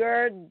 You're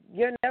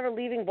never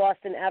leaving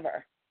Boston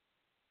ever.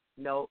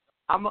 No,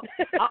 I'm a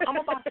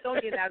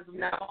Bostonian as of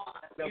now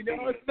on. You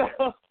know,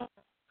 so.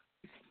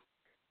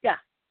 Yeah,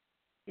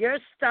 you're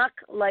stuck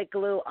like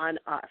glue on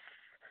us.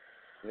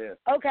 Yeah.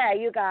 Okay,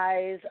 you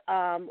guys.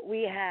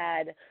 We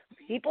had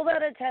people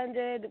that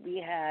attended.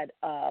 We had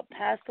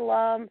past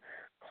alum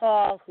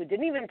call who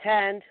didn't even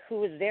attend, who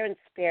was there in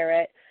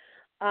spirit.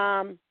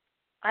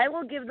 I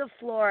will give the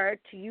floor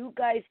to you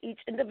guys each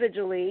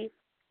individually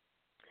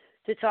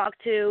to talk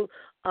to,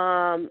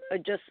 or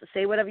just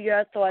say whatever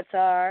your thoughts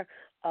are,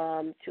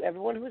 to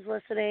everyone who's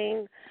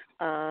listening,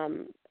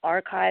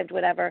 archived,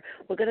 whatever.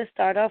 We're going to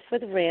start off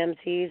with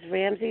Ramses.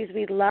 Ramses,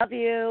 we love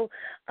you.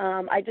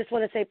 I just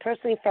want to say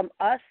personally from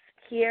us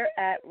here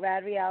at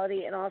Rad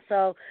Reality and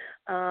also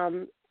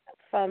from,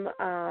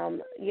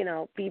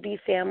 BB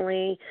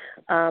family,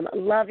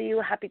 love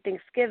you. Happy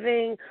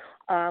Thanksgiving.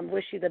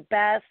 Wish you the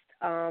best.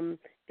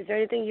 Is there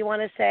anything you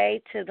want to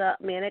say to the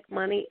Manic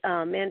Monday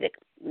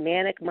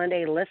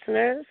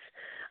listeners,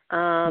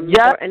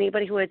 or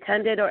anybody who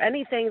attended, or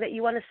anything that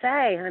you want to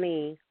say,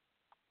 honey?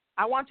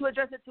 I want to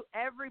address it to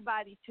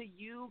everybody, to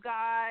you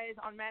guys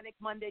on Manic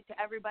Monday,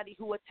 to everybody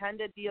who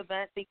attended the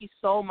event. Thank you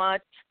so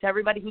much. To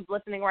everybody who's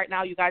listening right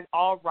now, you guys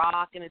all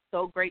rock, and it's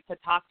so great to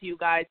talk to you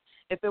guys.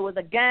 If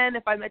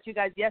I met you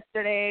guys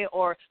yesterday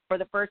or for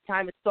the first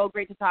time, it's so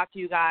great to talk to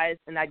you guys,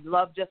 and I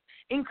love just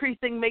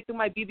making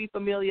my BB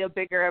Familia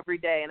bigger every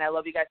day, and I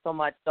love you guys so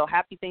much. So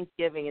happy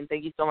Thanksgiving, and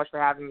thank you so much for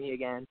having me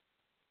again.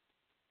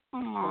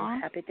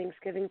 Aww. Happy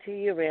Thanksgiving to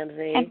you,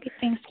 Ramsey. Happy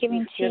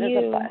Thanksgiving to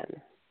you.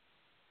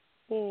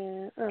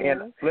 Yeah.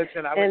 And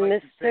listen, I would and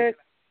like Mr. to say,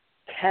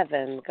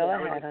 Kevin, go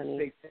ahead,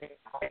 honey.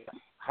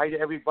 Hi to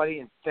everybody,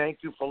 and thank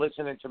you for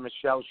listening to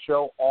Michelle's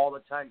show all the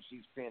time.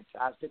 She's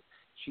fantastic.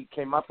 She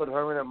came up with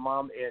her and her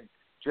mom and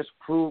just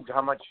proved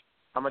how much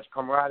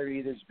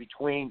camaraderie there is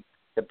between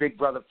the Big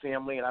Brother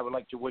family, and I would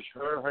like to wish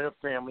her and her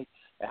family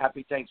a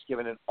happy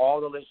Thanksgiving, and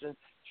all the listeners,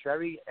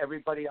 Sherry,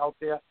 everybody out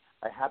there,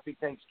 a happy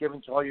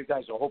Thanksgiving to all you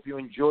guys. I hope you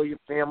enjoy your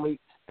family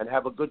and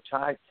have a good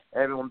time.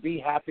 Everyone be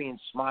happy and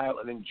smile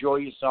and enjoy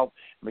yourself.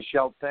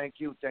 Michelle, thank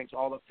you. Thanks to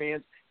all the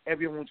fans.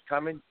 Everyone's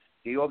coming.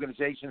 The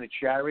organization, the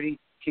charity,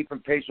 keeping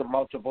pace with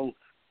multiple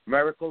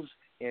miracles,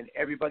 and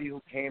everybody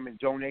who came and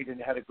donated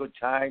and had a good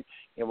time.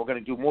 And we're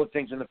going to do more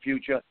things in the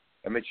future.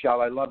 And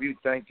Michelle, I love you.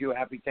 Thank you.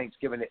 Happy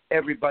Thanksgiving to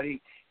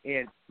everybody.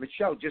 And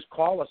Michelle, just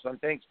call us on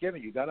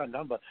Thanksgiving. You got our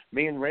number.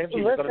 Me and Ramsey.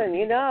 Listen,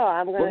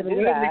 I'm going to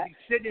do that.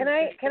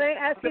 Can I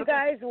ask you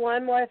guys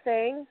one more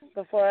thing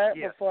before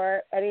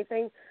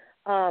anything?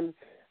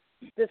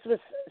 This was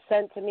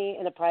sent to me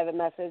in a private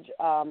message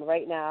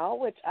right now,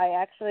 which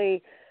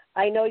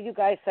I know you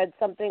guys said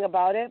something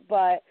about it,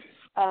 but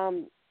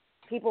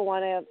people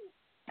want to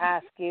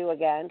ask you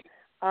again.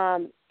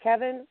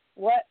 Kevin,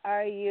 what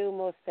are you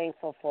most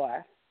thankful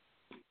for?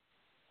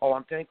 Oh,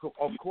 I'm thankful.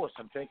 Of course,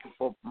 I'm thankful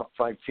for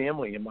my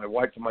family and my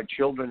wife and my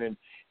children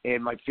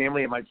and my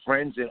family and my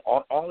friends and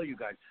all of you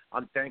guys.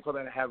 I'm thankful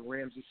that I have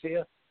Ramses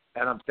here,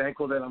 and I'm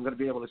thankful that I'm going to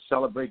be able to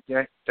celebrate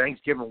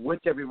Thanksgiving with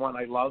everyone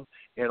I love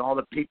and all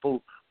the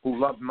people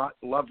who love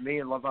me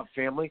and love our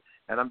family.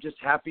 And I'm just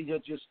happy to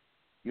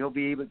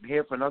be able to be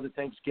here for another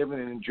Thanksgiving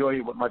and enjoy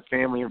it with my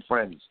family and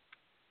friends.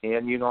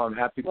 And, I'm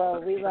happy.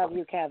 Well, we love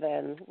you,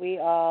 Kevin. We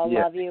all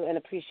love you and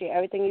appreciate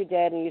everything you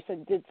did. And you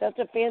did such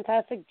a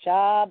fantastic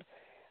job.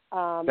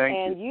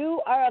 Thank you.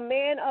 You are a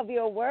man of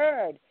your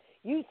word.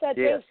 You said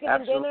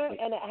Thanksgiving dinner,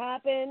 and it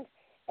happened,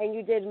 and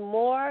you did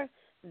more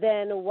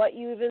than what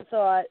you even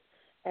thought,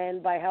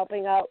 and by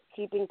helping out,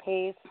 keeping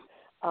pace,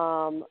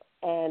 and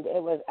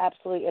it was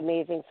absolutely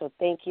amazing. So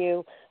thank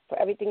you for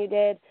everything you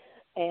did,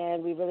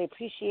 and we really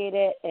appreciate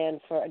it, and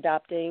for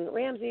adopting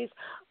Ramses.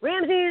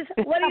 Ramses,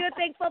 what are you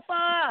thankful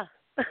for?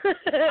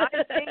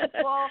 I'm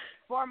thankful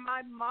for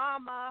my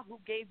mama who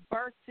gave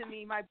birth to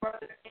me, my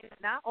brother, and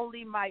not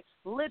only my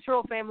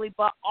literal family,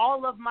 but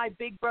all of my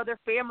Big Brother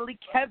family.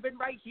 Kevin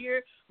right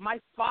here, my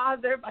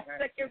father, my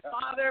second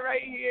father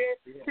right here.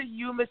 To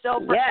you,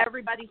 Michelle, for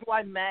everybody who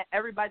I met,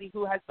 everybody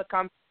who has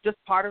become just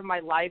part of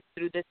my life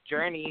through this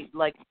journey.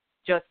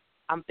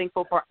 I'm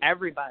thankful for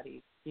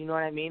everybody. You know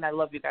what I mean? I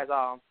love you guys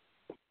all.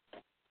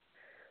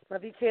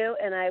 Love you too,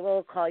 and I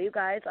will call you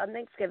guys on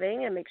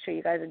Thanksgiving and make sure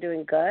you guys are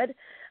doing good.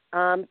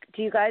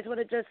 Do you guys want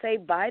to just say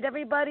bye to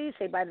everybody?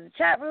 Say bye to the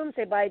chat room.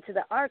 Say bye to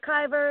the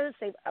archivers.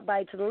 Say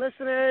bye to the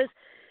listeners.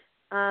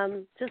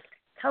 Just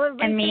tell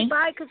everybody say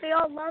bye because they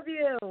all love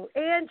you.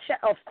 And,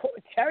 of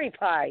course, cherry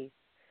pie.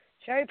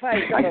 Cherry pie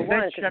is number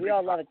one because we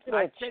all love a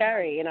little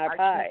cherry in our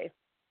pie.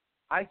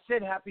 I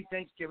said happy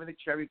Thanksgiving to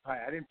cherry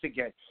pie. I didn't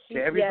forget.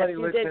 To everybody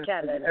listening,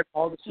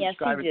 all the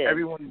subscribers,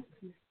 everyone.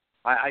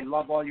 I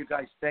love all you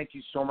guys. Thank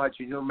you so much.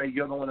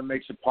 You're the one that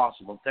makes it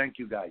possible. Thank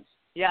you, guys.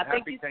 Yeah,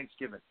 Happy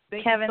Thanksgiving.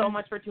 Thank you so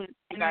much for tuning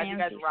in, guys. You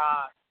guys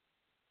rock.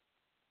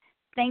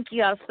 thank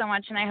you all so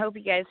much, and I hope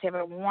you guys have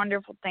a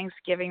wonderful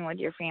Thanksgiving with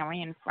your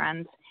family and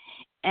friends.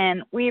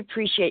 And we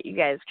appreciate you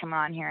guys coming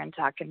on here and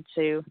talking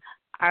to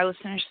our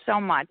listeners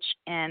so much.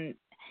 And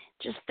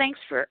just thanks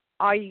for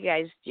all you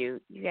guys do.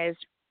 You guys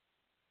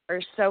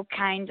are so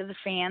kind to the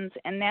fans,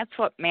 and that's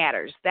what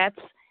matters. That's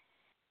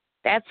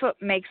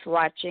what makes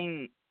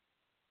watching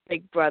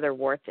Big Brother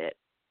worth it,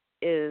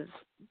 is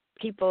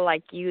people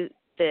like you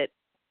that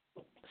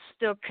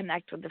still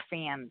connect with the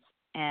fans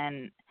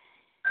and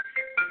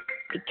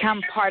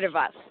become part of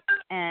us.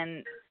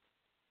 And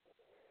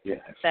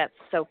that's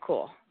so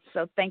cool.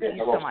 So thank you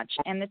so much.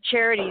 And the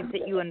charities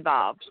that you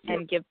involve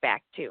and give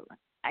back to,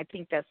 I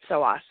think that's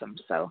so awesome.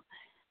 So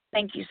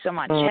thank you so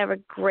much. Have a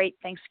great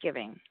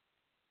Thanksgiving.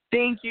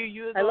 Thank you.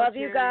 You. I love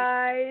you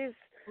guys.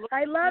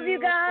 I love you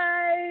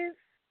guys.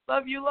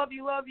 Love you, love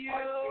you, love you.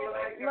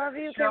 Love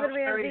you, Kevin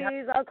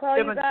Ramses. I'll call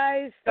you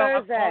guys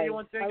Thursday.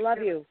 I love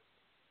you.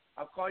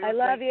 I'll call you. I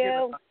love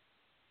you.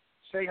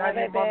 Say hi to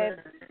your mom.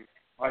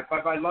 All right,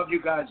 bye-bye. Love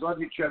you guys. Love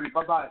you, Cherry.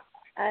 Bye-bye.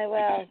 I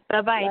will.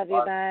 Bye-bye. Love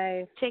you.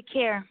 Bye. Take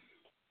care.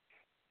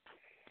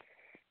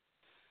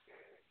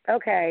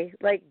 Okay,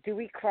 like, do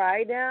we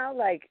cry now?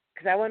 Like,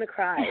 because I want to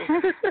cry.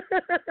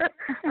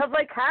 Of,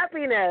 like,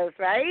 happiness,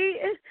 right?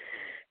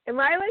 Am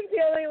I, like,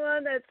 the only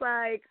one that's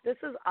like, this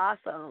is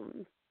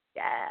awesome?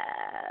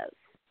 Yes.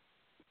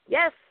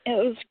 Yes. It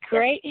was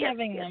great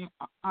having them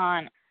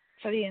on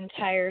for the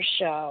entire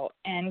show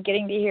and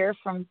getting to hear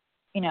from,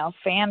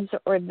 fans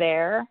that were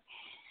there.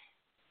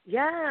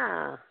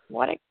 Yeah.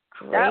 What a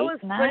great That was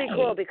night. pretty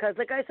cool because,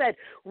 like I said,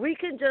 we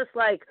can just,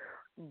 like,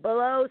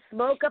 blow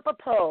smoke up a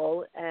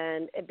pole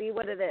and it be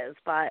what it is.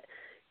 But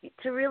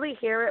to really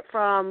hear it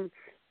from,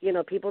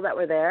 people that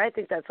were there, I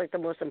think that's, like, the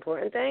most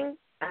important thing.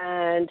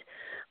 And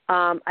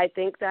I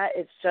think that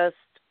it's just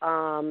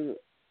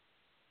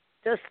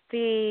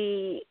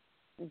the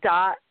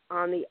dot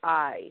on the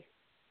I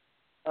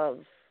of,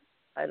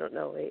 I don't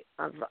know,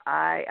 of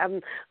I. I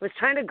was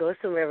trying to go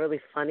somewhere really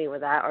funny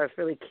with that, or it's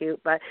really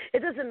cute, but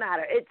it doesn't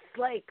matter. It's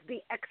like the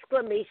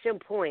exclamation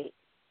point.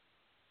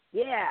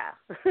 Yeah.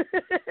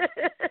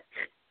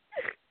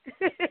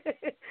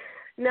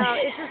 No,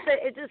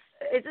 it's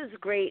just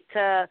great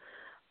to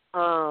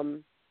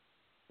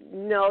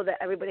know that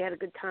everybody had a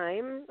good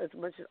time as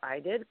much as I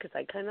did, because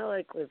I kind of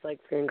was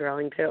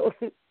fangirling too.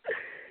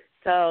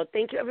 So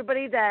thank you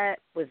everybody that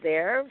was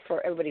there,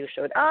 for everybody who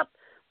showed up,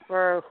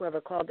 for whoever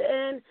called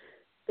in.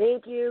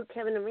 Thank you,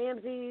 Kevin and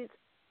Ramses.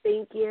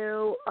 Thank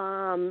you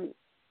for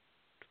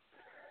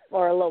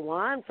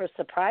Lawan for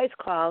surprise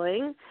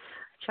calling.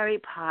 Cherry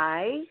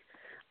Pie,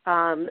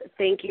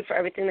 thank you for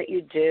everything that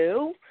you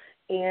do.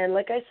 And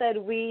like I said,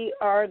 we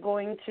are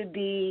going to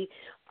be,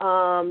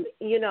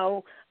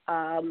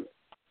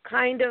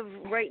 kind of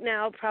right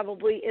now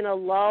probably in a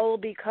lull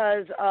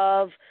because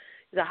of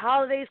the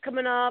holidays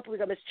coming up. We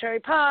got Miss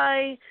Cherry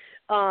Pie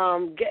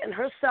getting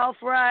herself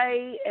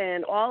right,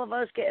 and all of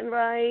us getting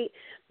right,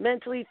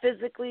 mentally,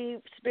 physically,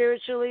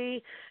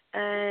 spiritually.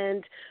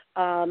 And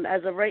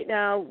as of right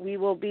now, we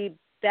will be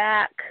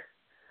back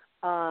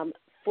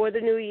for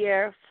the new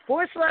year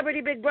for Celebrity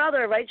Big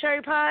Brother, right,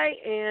 Cherry Pie?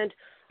 And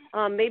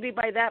maybe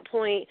by that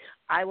point,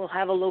 I will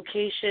have a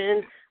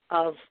location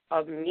of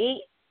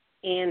meet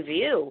and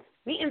view.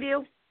 Meet and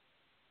view.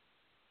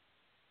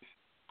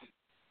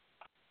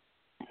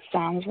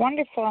 Sounds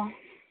wonderful.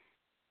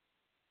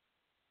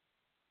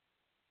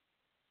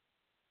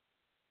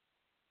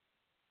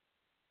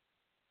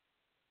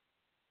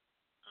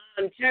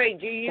 Terry,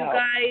 do you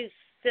guys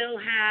still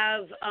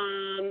have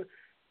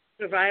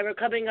Survivor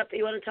coming up that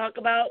you want to talk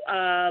about?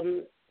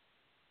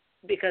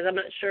 Because I'm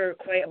not sure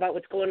quite about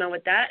what's going on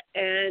with that.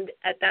 And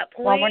at that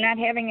point... Well, we're not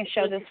having a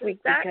show this week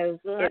because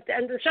we'll have to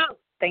end the show.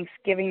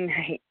 Thanksgiving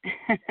night.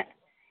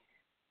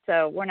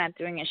 So we're not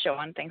doing a show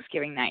on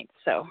Thanksgiving night.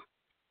 So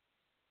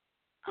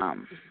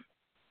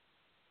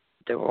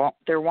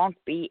there won't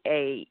be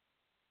a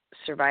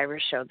Survivor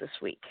show this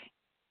week.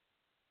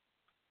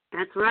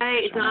 That's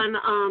right. It's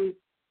on...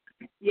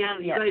 you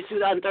guys do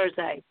that on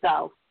Thursday.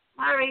 So,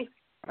 sorry.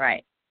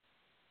 Right.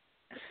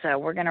 So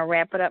we're going to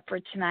wrap it up for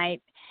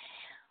tonight.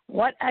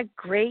 What a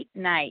great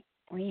night.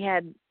 We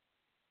had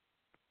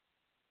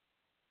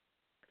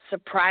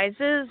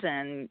surprises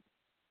and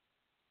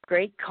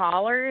great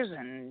callers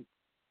and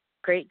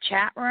great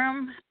chat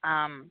room.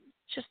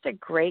 Just a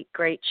great,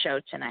 great show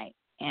tonight.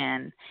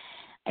 And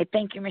I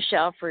thank you,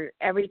 Michelle, for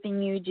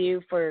everything you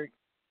do, for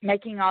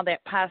making all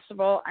that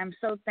possible. I'm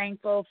so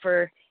thankful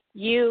for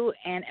you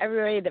and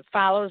everybody that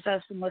follows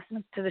us and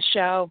listens to the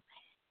show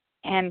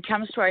and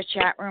comes to our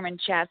chat room and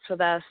chats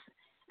with us.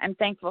 I'm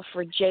thankful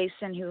for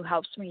Jason, who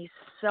helps me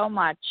so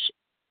much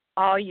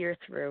all year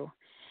through.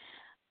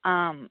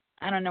 I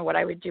don't know what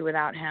I would do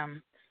without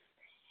him.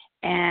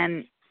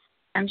 And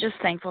I'm just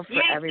thankful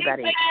for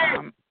everybody.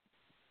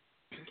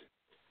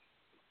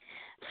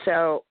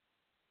 So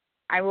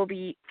I will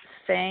be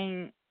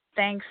saying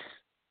thanks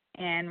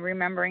and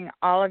remembering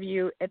all of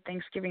you at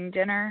Thanksgiving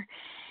dinner.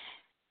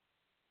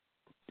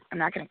 I'm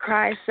not going to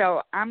cry,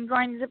 so I'm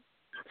going to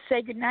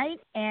say goodnight,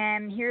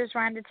 and here's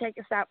Ron to take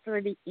us out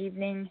for the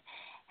evening.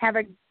 Have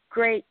a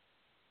great,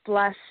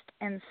 blessed,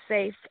 and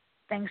safe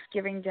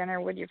Thanksgiving dinner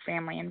with your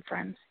family and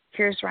friends.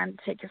 Here's Ron to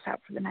take us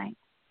out for the night.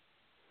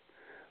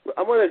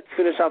 I want to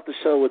finish off the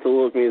show with a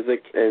little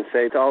music and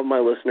say to all of my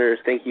listeners,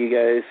 thank you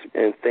guys,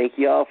 and thank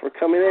you all for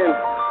coming in.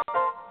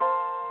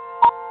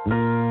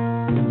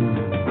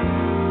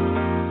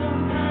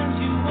 Sometimes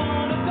you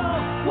want to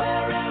go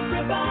where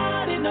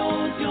everybody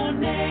knows your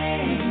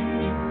name,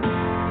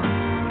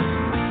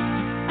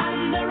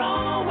 and they're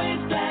always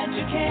glad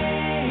you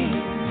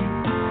came.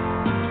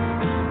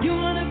 You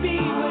want to be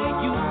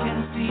where you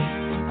can see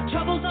our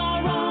troubles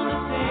are all the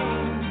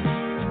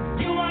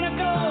same. You want to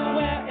go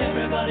where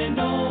everybody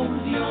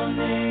knows your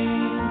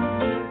name.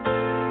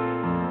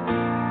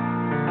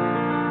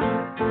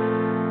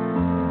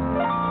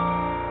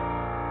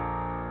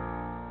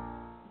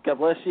 God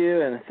bless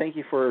you, and thank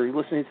you for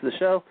listening to the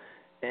show.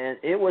 And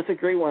it was a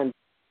great one.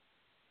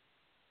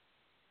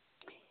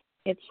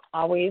 It's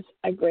always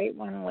a great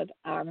one with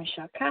our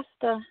Michelle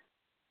Costa.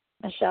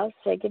 Michelle,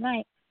 say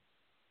goodnight.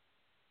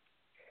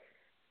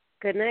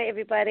 Good night,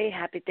 everybody.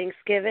 Happy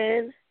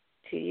Thanksgiving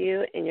to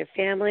you and your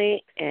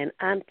family. And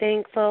I'm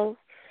thankful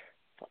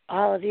for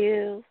all of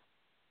you,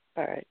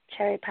 for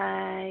cherry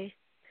pie.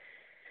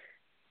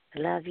 I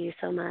love you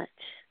so much.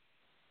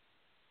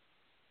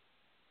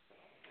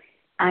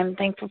 I'm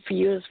thankful for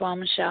you as well,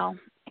 Michelle,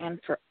 and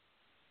for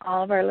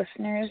all of our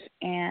listeners,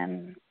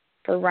 and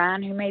for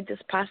Ron, who made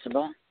this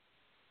possible.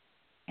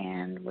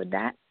 And with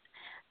that,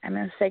 I'm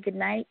going to say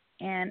goodnight.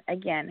 And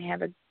again,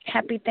 have a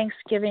happy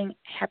Thanksgiving,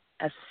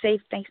 a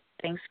safe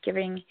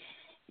Thanksgiving.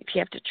 If you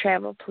have to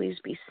travel, please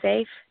be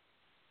safe.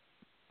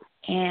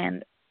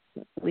 And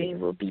we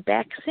will be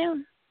back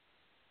soon.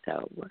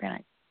 So we're going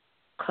to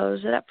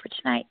close it up for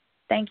tonight.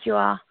 Thank you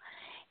all.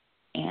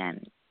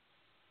 And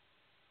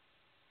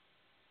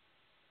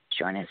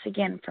join us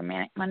again for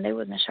Manic Monday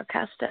with Michelle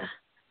Costa.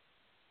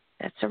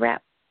 That's a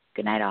wrap.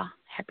 Good night, all.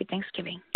 Happy Thanksgiving.